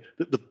clear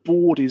that the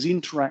board is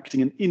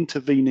interacting and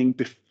intervening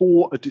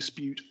before a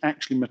dispute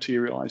actually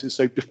materializes.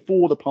 So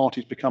before the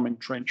parties become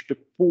entrenched,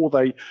 before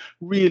they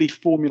really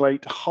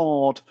formulate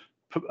hard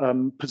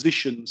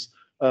positions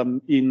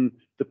in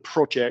the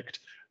project,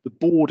 the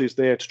board is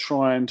there to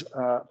try and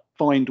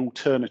find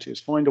alternatives,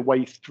 find a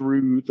way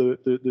through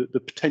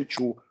the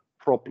potential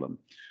problem.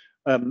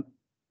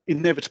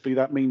 Inevitably,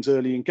 that means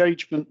early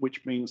engagement,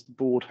 which means the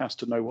board has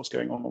to know what's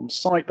going on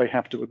site. They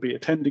have to be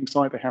attending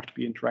site. They have to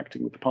be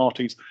interacting with the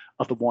parties.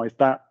 Otherwise,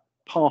 that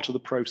part of the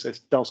process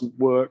doesn't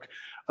work.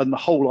 And the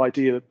whole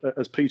idea,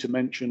 as Peter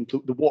mentioned,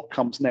 the what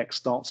comes next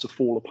starts to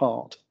fall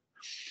apart.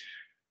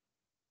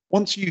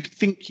 Once you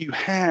think you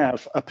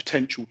have a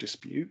potential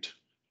dispute,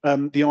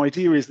 the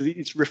idea is that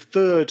it's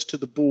referred to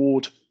the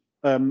board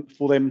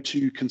for them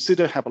to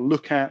consider, have a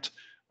look at,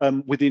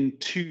 within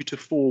 2 to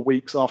 4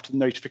 weeks after the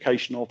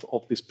notification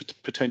of this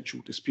potential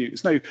dispute.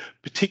 There's no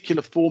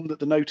particular form that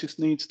the notice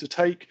needs to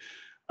take,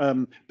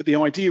 but the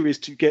idea is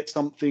to get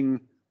something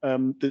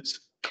that's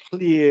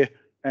clear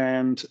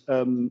and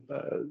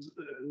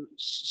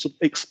sort of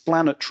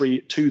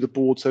explanatory to the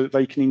board so that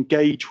they can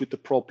engage with the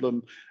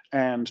problem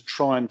and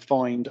try and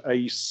find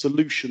a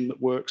solution that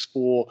works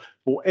for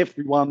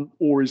everyone,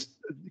 or is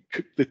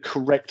the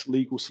correct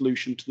legal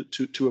solution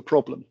to a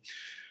problem.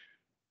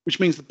 Which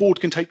means the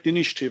board can take the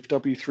initiative,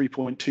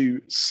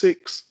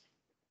 W3.26.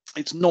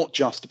 It's not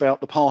just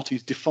about the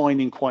parties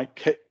defining quite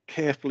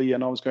carefully,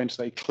 and I was going to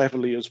say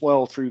cleverly as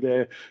well, through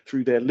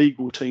their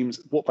legal teams,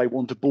 what they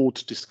want a board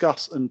to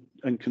discuss and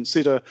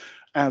consider,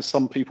 as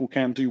some people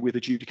can do with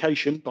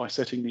adjudication by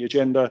setting the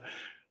agenda.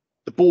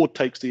 The board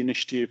takes the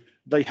initiative.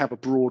 They have a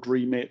broad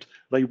remit.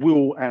 They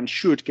will and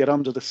should get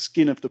under the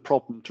skin of the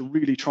problem to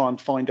really try and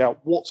find out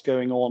what's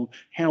going on,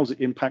 how's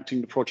it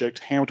impacting the project,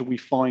 how do we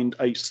find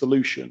a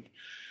solution.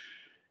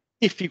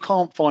 If you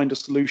can't find a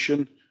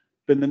solution,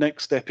 then the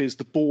next step is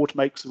the board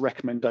makes a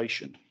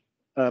recommendation.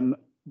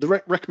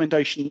 The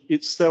recommendation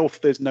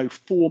itself, there's no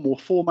form or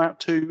format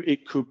to.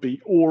 It could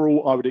be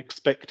oral. I would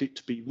expect it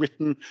to be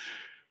written.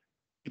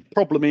 The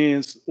problem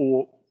is,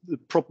 or the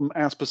problem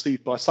as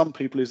perceived by some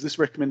people, is this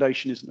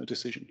recommendation isn't a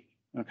decision.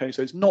 Okay,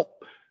 so it's not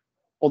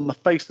on the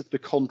face of the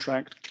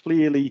contract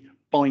clearly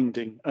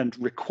binding and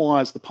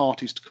requires the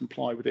parties to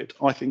comply with it.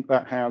 I think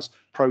that has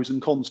pros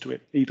and cons to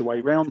it either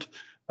way round.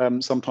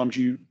 Sometimes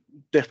you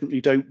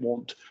definitely don't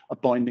want a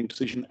binding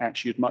decision.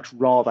 Actually, you'd much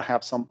rather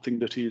have something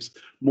that is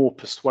more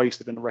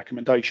persuasive in a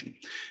recommendation.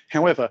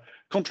 However,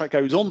 contract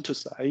goes on to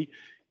say,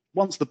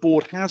 once the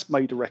board has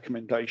made a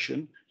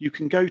recommendation, you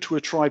can go to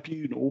a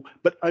tribunal,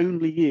 but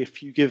only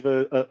if you give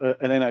an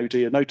NOD,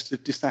 a notice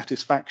of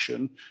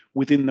dissatisfaction,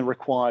 within the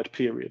required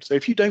period. So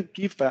if you don't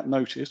give that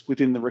notice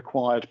within the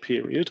required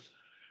period,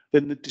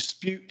 then the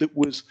dispute that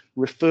was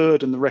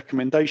referred and the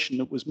recommendation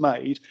that was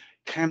made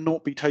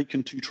cannot be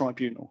taken to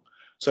tribunal.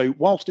 So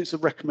whilst it's a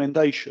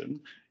recommendation,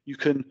 you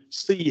can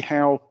see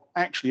how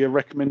actually a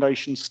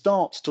recommendation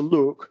starts to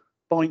look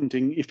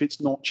binding if it's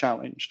not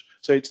challenged.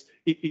 So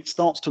it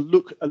starts to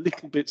look a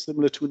little bit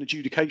similar to an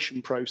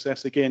adjudication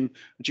process. Again,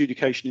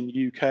 adjudication in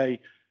the UK,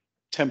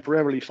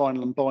 temporarily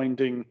final and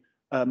binding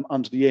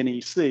under the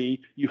NEC,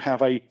 you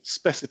have a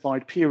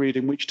specified period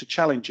in which to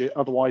challenge it,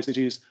 otherwise it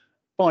is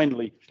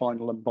finally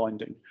final and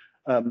binding.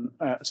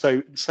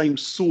 So same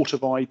sort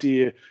of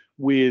idea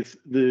with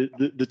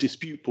the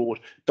dispute board.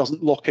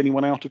 Doesn't lock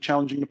anyone out of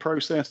challenging the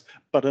process,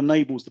 but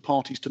enables the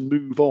parties to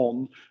move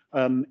on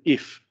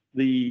if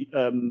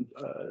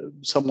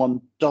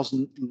someone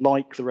doesn't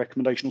like the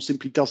recommendation or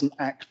simply doesn't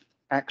act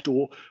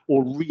or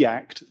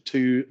react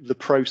to the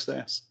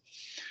process.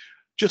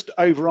 Just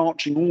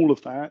overarching all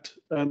of that,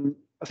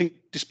 I think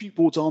dispute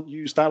boards aren't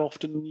used that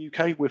often in the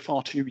UK. We're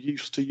far too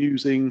used to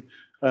using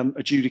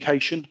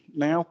adjudication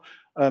now.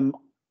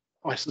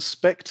 I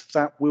suspect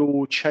that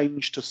will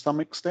change to some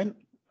extent.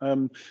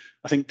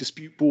 I think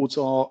dispute boards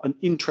are an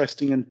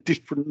interesting and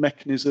different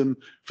mechanism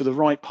for the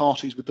right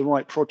parties with the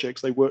right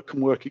projects. They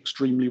can work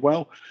extremely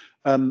well.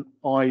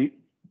 I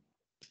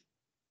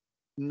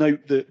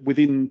note that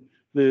within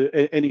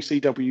the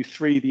NEC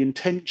W3, the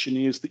intention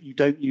is that you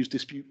don't use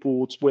dispute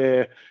boards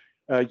where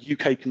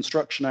UK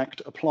Construction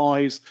Act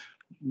applies.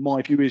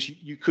 my view is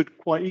you could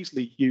quite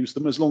easily use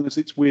them as long as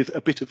it's with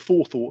a bit of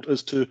forethought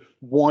as to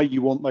why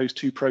you want those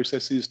two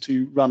processes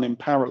to run in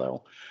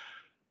parallel.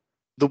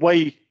 The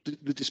way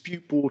the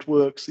dispute board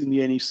works in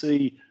the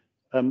NEC,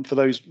 for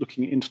those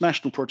looking at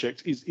international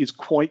projects, is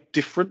quite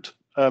different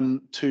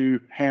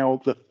to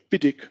how the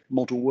FIDIC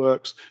model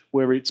works,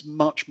 where it's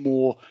much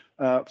more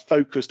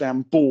focused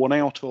and born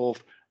out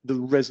of the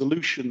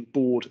resolution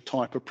board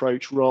type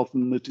approach rather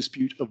than the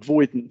dispute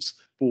avoidance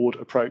board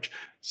approach.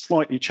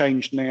 Slightly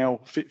changed now.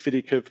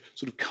 FIDIC have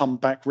sort of come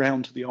back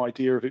round to the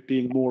idea of it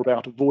being more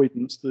about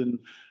avoidance than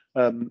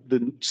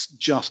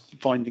just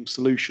finding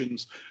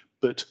solutions.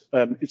 But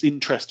it's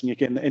interesting,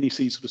 again, that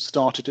NEC sort of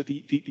started at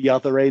the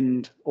other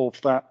end of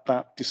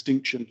that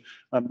distinction,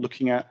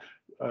 looking at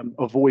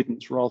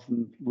avoidance rather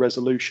than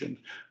resolution.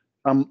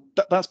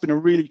 That's been a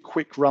really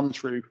quick run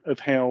through of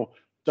how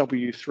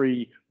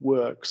W3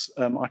 works.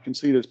 I can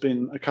see there's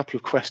been a couple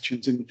of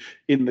questions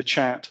in the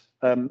chat.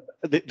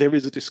 There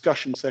is a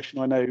discussion session,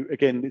 I know,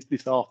 again,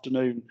 this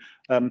afternoon,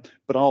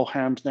 but I'll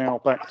hand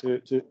now back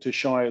to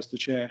Shai as the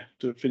chair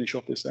to finish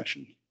off this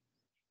session.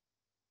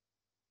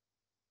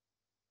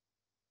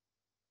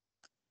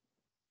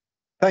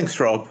 Thanks,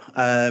 Rob,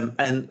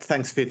 and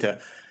thanks,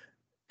 Peter.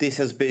 This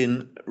has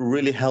been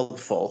really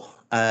helpful,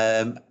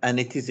 and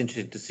it is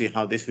interesting to see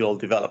how this will all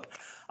develop.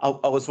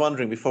 I was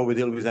wondering, before we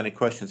deal with any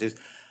questions, is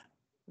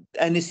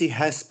NEC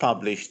has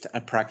published a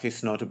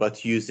practice note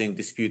about using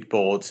dispute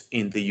boards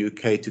in the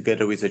UK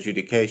together with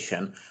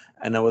adjudication,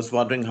 and I was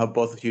wondering how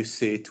both of you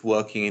see it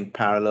working in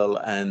parallel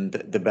and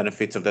the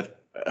benefits of that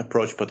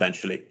approach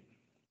potentially.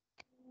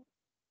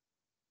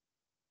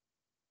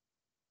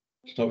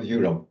 Start with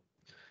you, Rob.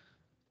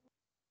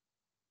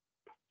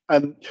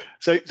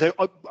 So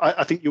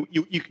I think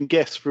you can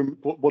guess from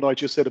what I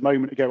just said a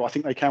moment ago. I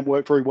think they can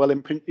work very well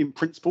in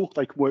principle.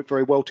 They can work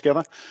very well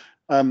together.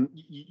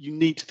 You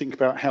need to think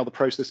about how the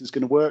process is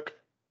going to work.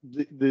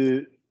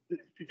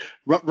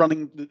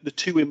 Running the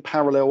two in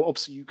parallel,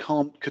 obviously you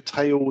can't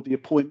curtail the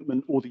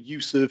appointment or the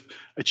use of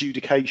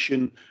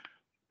adjudication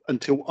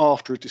until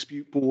after a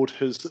dispute board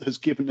has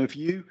given a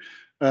view.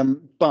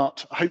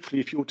 But hopefully,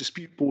 if your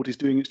dispute board is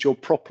doing its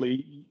job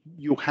properly,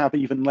 you'll have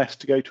even less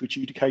to go to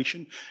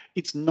adjudication.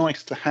 It's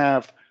nice to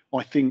have,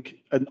 I think,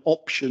 an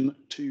option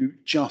to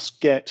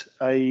just get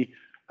a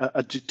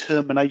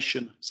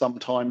determination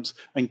sometimes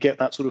and get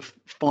that sort of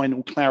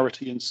final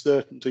clarity and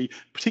certainty,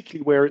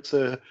 particularly where it's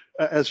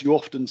as you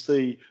often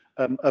see,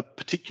 a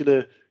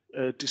particular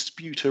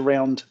dispute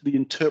around the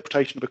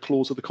interpretation of a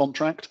clause of the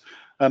contract.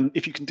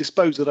 If you can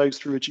dispose of those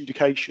through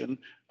adjudication,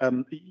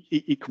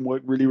 it can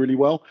work really, really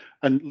well,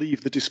 and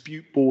leave the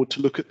dispute board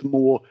to look at the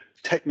more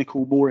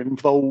technical, more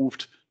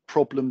involved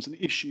problems and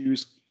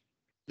issues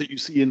that you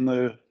see in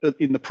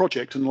the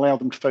project, and allow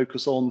them to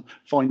focus on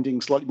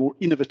finding slightly more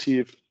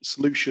innovative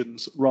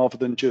solutions rather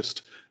than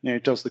just,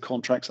 does the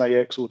contract say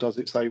X or does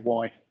it say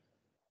Y?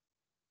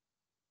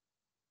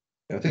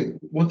 I think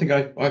one thing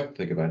I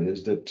think about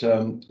is that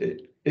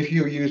if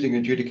you're using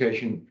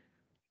adjudication,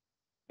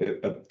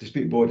 a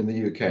dispute board in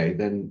the UK,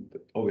 then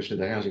obviously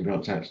the Housing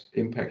Grants Act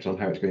impacts on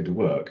how it's going to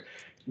work.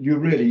 You're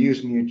really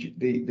using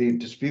the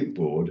dispute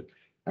board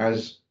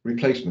as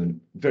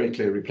replacement, very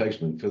clear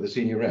replacement for the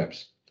senior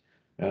reps.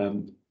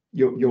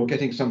 You're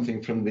getting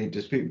something from the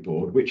dispute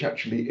board, which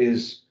actually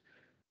is,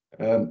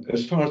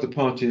 as far as the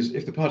parties,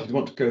 if the parties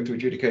want to go to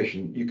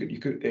adjudication,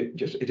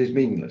 it is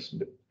meaningless.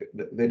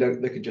 They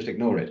can just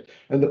ignore it.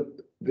 And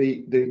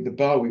the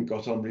bar we've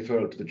got on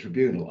referral to the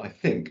tribunal, I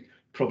think,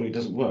 probably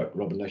doesn't work,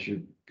 Rob, unless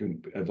you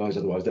can advise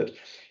otherwise, that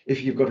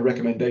if you've got a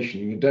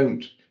recommendation and you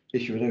don't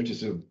issue a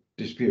notice of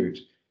dispute,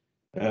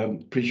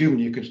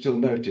 presumably you can still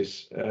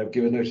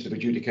give a notice of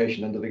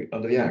adjudication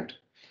under the Act,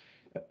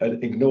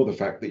 and ignore the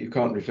fact that you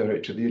can't refer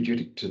it to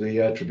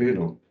the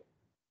tribunal.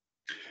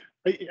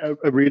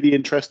 A really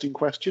interesting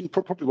question,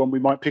 probably one we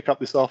might pick up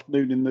this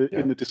afternoon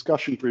in the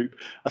discussion group.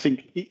 I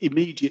think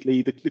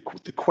immediately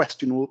the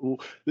question or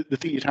the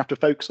thing you'd have to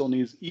focus on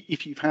is,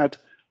 if you've had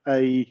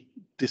a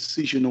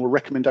decision or a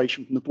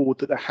recommendation from the board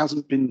that there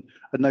hasn't been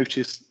a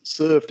notice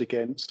served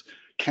against,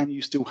 can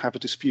you still have a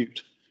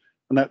dispute?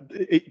 And that,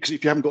 because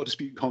if you haven't got a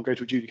dispute, you can't go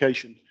to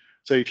adjudication.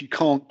 So if you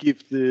can't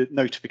give the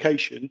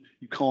notification,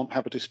 you can't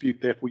have a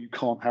dispute, therefore you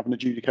can't have an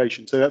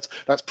adjudication. So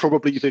that's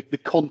probably the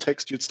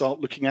context you'd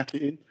start looking at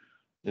it in.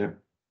 Yeah,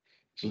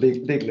 it's a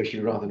legal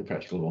issue rather than a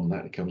practical one.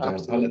 That comes down.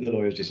 I'll let the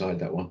lawyers decide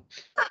that one.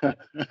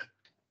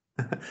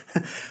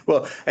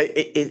 Well,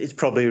 it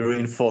probably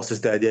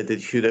reinforces the idea that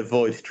you should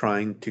avoid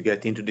trying to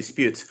get into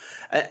disputes.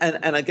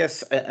 And I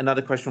guess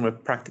another question from a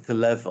practical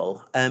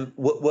level,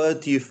 where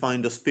do you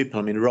find those people?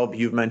 I mean, Rob,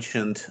 you've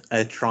mentioned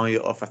a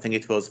trio of, I think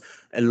it was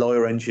a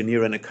lawyer,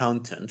 engineer, and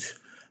accountant.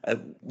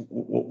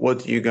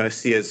 What do you guys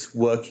see as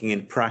working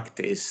in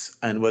practice,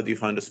 and where do you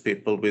find those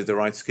people with the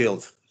right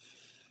skills?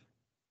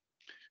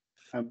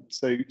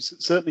 So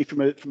certainly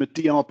from a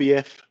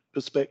DRBF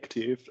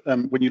perspective,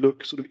 when you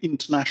look sort of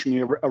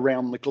internationally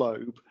around the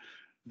globe,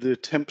 the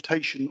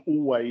temptation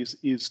always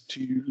is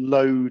to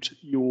load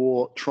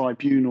your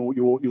tribunal,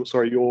 your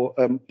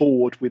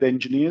board with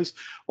engineers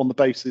on the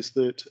basis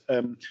that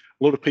a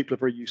lot of people are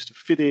very used to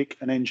FIDIC,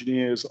 and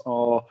engineers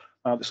are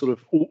the sort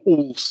of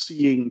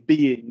all-seeing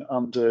being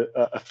under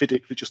a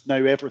FIDIC that just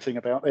know everything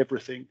about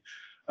everything.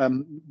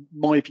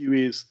 My view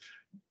is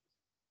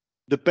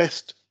the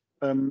best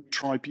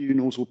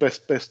tribunals or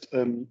best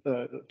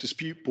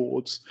dispute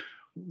boards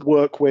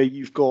work where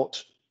you've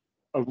got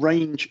a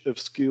range of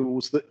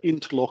skills that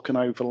interlock and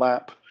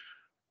overlap,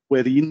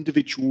 where the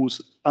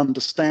individuals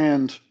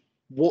understand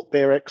what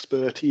they're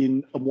expert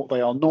in and what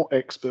they are not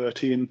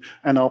expert in,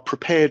 and are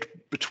prepared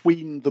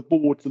between the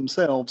board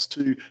themselves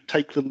to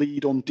take the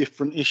lead on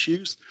different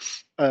issues,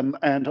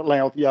 and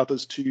allow the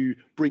others to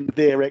bring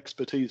their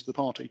expertise to the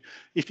party.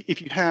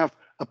 If you have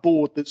a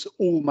board that's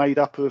all made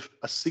up of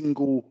a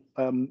single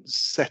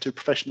set of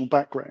professional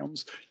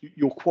backgrounds,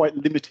 you're quite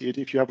limited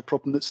if you have a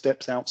problem that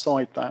steps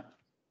outside that.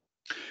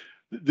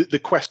 The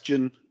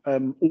question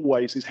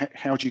always is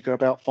how do you go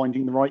about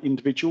finding the right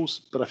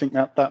individuals? But I think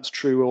that's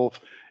true of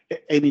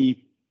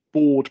any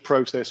board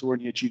process or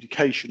any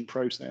adjudication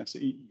process.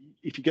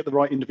 If you get the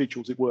right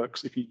individuals, it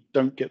works. If you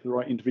don't get the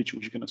right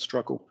individuals, you're going to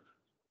struggle.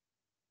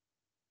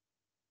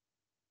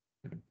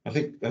 I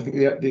think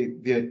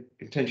the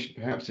intention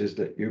perhaps is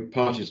that your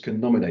parties can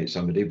nominate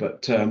somebody,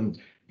 but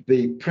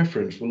the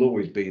preference will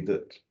always be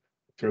that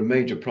for a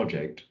major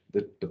project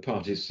that the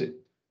parties sit,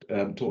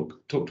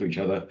 talk to each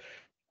other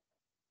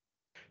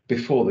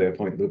before they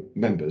appoint the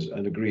members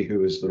and agree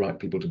who is the right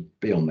people to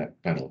be on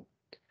that panel,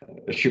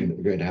 assuming that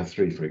we're going to have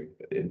three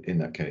in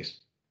that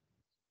case.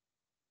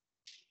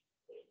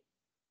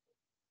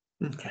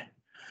 Okay.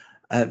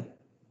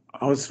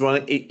 I was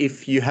wondering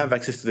if you have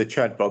access to the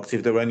chat box,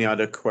 if there were any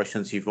other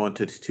questions you've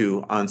wanted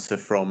to answer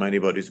from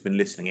anybody who's been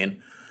listening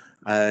in.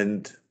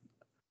 And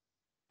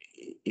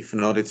if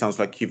not, it sounds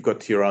like you've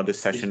got your other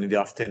session in the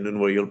afternoon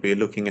where you'll be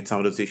looking at some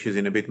of those issues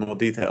in a bit more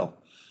detail.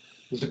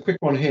 There's a quick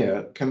one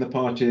here. Can the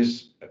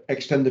parties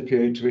extend the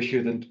period to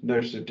issue the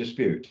notice of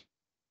dispute?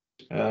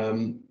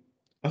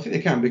 I think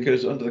they can,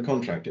 because under the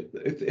contract,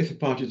 if the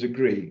parties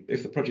agree,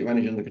 if the project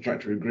manager and the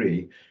contractor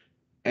agree,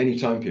 any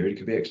time period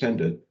can be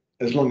extended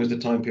as long as the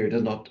time period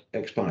has not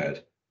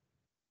expired.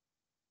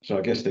 So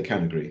I guess they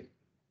can agree.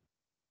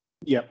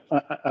 Yeah,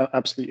 I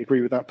absolutely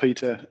agree with that,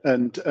 Peter.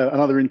 And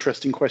another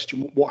interesting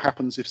question: what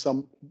happens if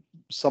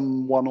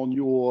someone on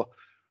your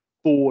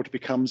board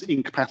becomes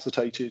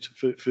incapacitated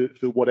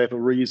for whatever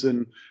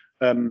reason?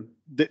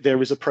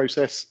 There is a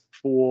process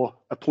for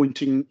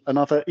appointing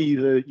another.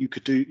 Either you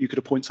could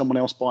appoint someone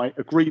else by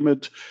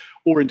agreement,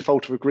 or in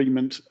default of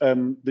agreement,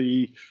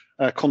 the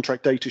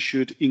contract data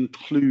should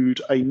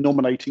include a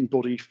nominating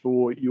body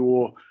for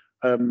your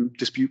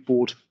dispute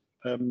board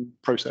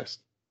process.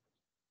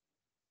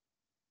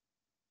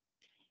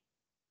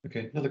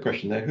 Okay, another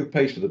question there. Who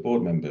pays for the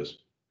board members?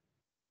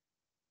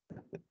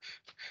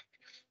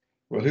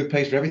 Well, who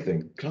pays for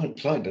everything? Client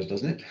does,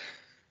 doesn't it?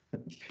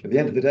 At the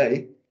end of the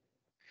day.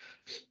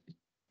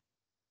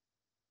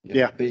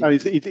 Yeah,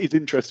 it's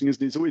interesting,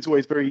 isn't it? It's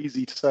always very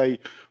easy to say,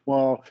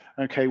 well,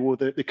 okay, well,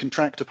 the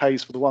contractor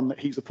pays for the one that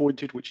he's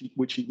appointed,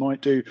 which he might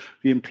do.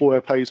 The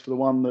employer pays for the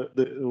one or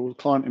the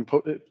client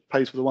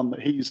pays for the one that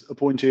he's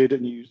appointed,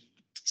 and you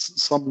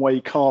some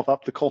way carve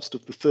up the cost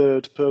of the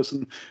third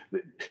person.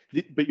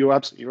 But you're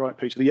absolutely right,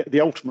 Peter.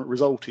 The ultimate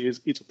result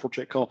is it's a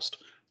project cost.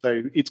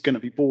 So it's going to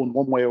be borne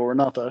one way or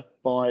another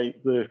by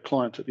the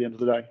client at the end of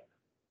the day.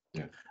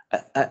 Yeah.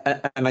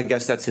 And I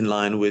guess that's in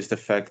line with the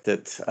fact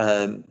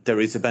that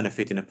there is a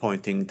benefit in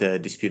appointing the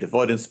dispute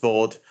avoidance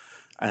board,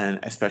 and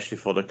especially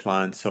for the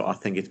client. So I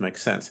think it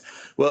makes sense.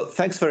 Well,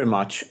 thanks very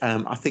much.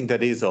 I think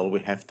that is all we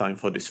have time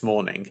for this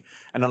morning.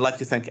 And I'd like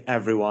to thank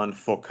everyone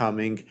for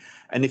coming.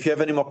 And if you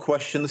have any more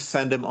questions,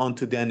 send them on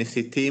to the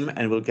NEC team,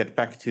 and we'll get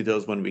back to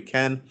those when we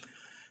can.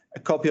 A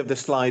copy of the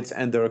slides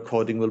and the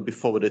recording will be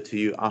forwarded to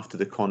you after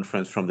the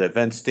conference from the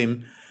events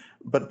team.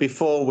 But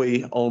before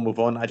we all move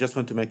on, I just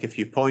want to make a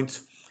few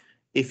points.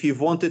 If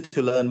you've wanted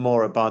to learn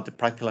more about the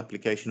practical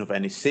application of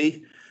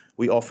NEC,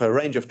 we offer a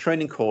range of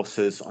training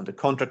courses on the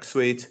contract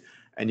suite,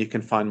 and you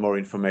can find more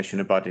information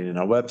about it in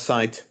our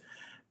website.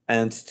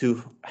 And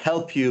to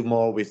help you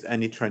more with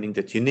any training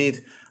that you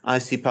need,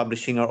 IC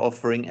Publishing are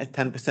offering a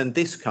 10%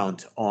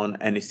 discount on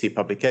NEC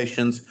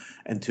publications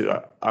and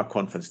to our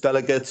conference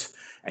delegates.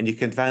 And you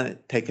can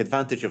take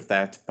advantage of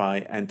that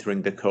by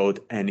entering the code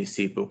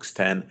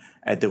NECBooks10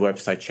 at the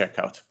website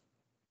checkout.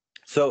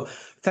 So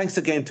thanks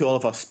again to all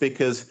of our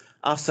speakers.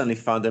 I've certainly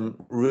found them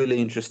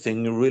really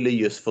interesting, really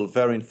useful,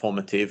 very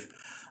informative.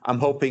 I'm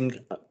hoping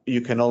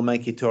you can all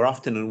make it to our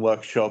afternoon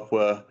workshop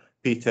where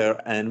Peter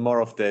and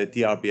more of the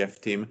DRBF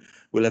team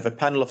will have a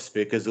panel of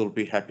speakers who will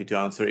be happy to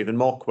answer even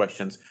more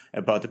questions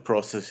about the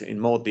process in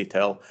more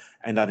detail,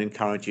 and I'd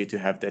encourage you to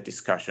have that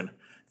discussion.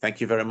 Thank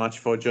you very much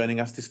for joining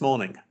us this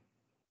morning.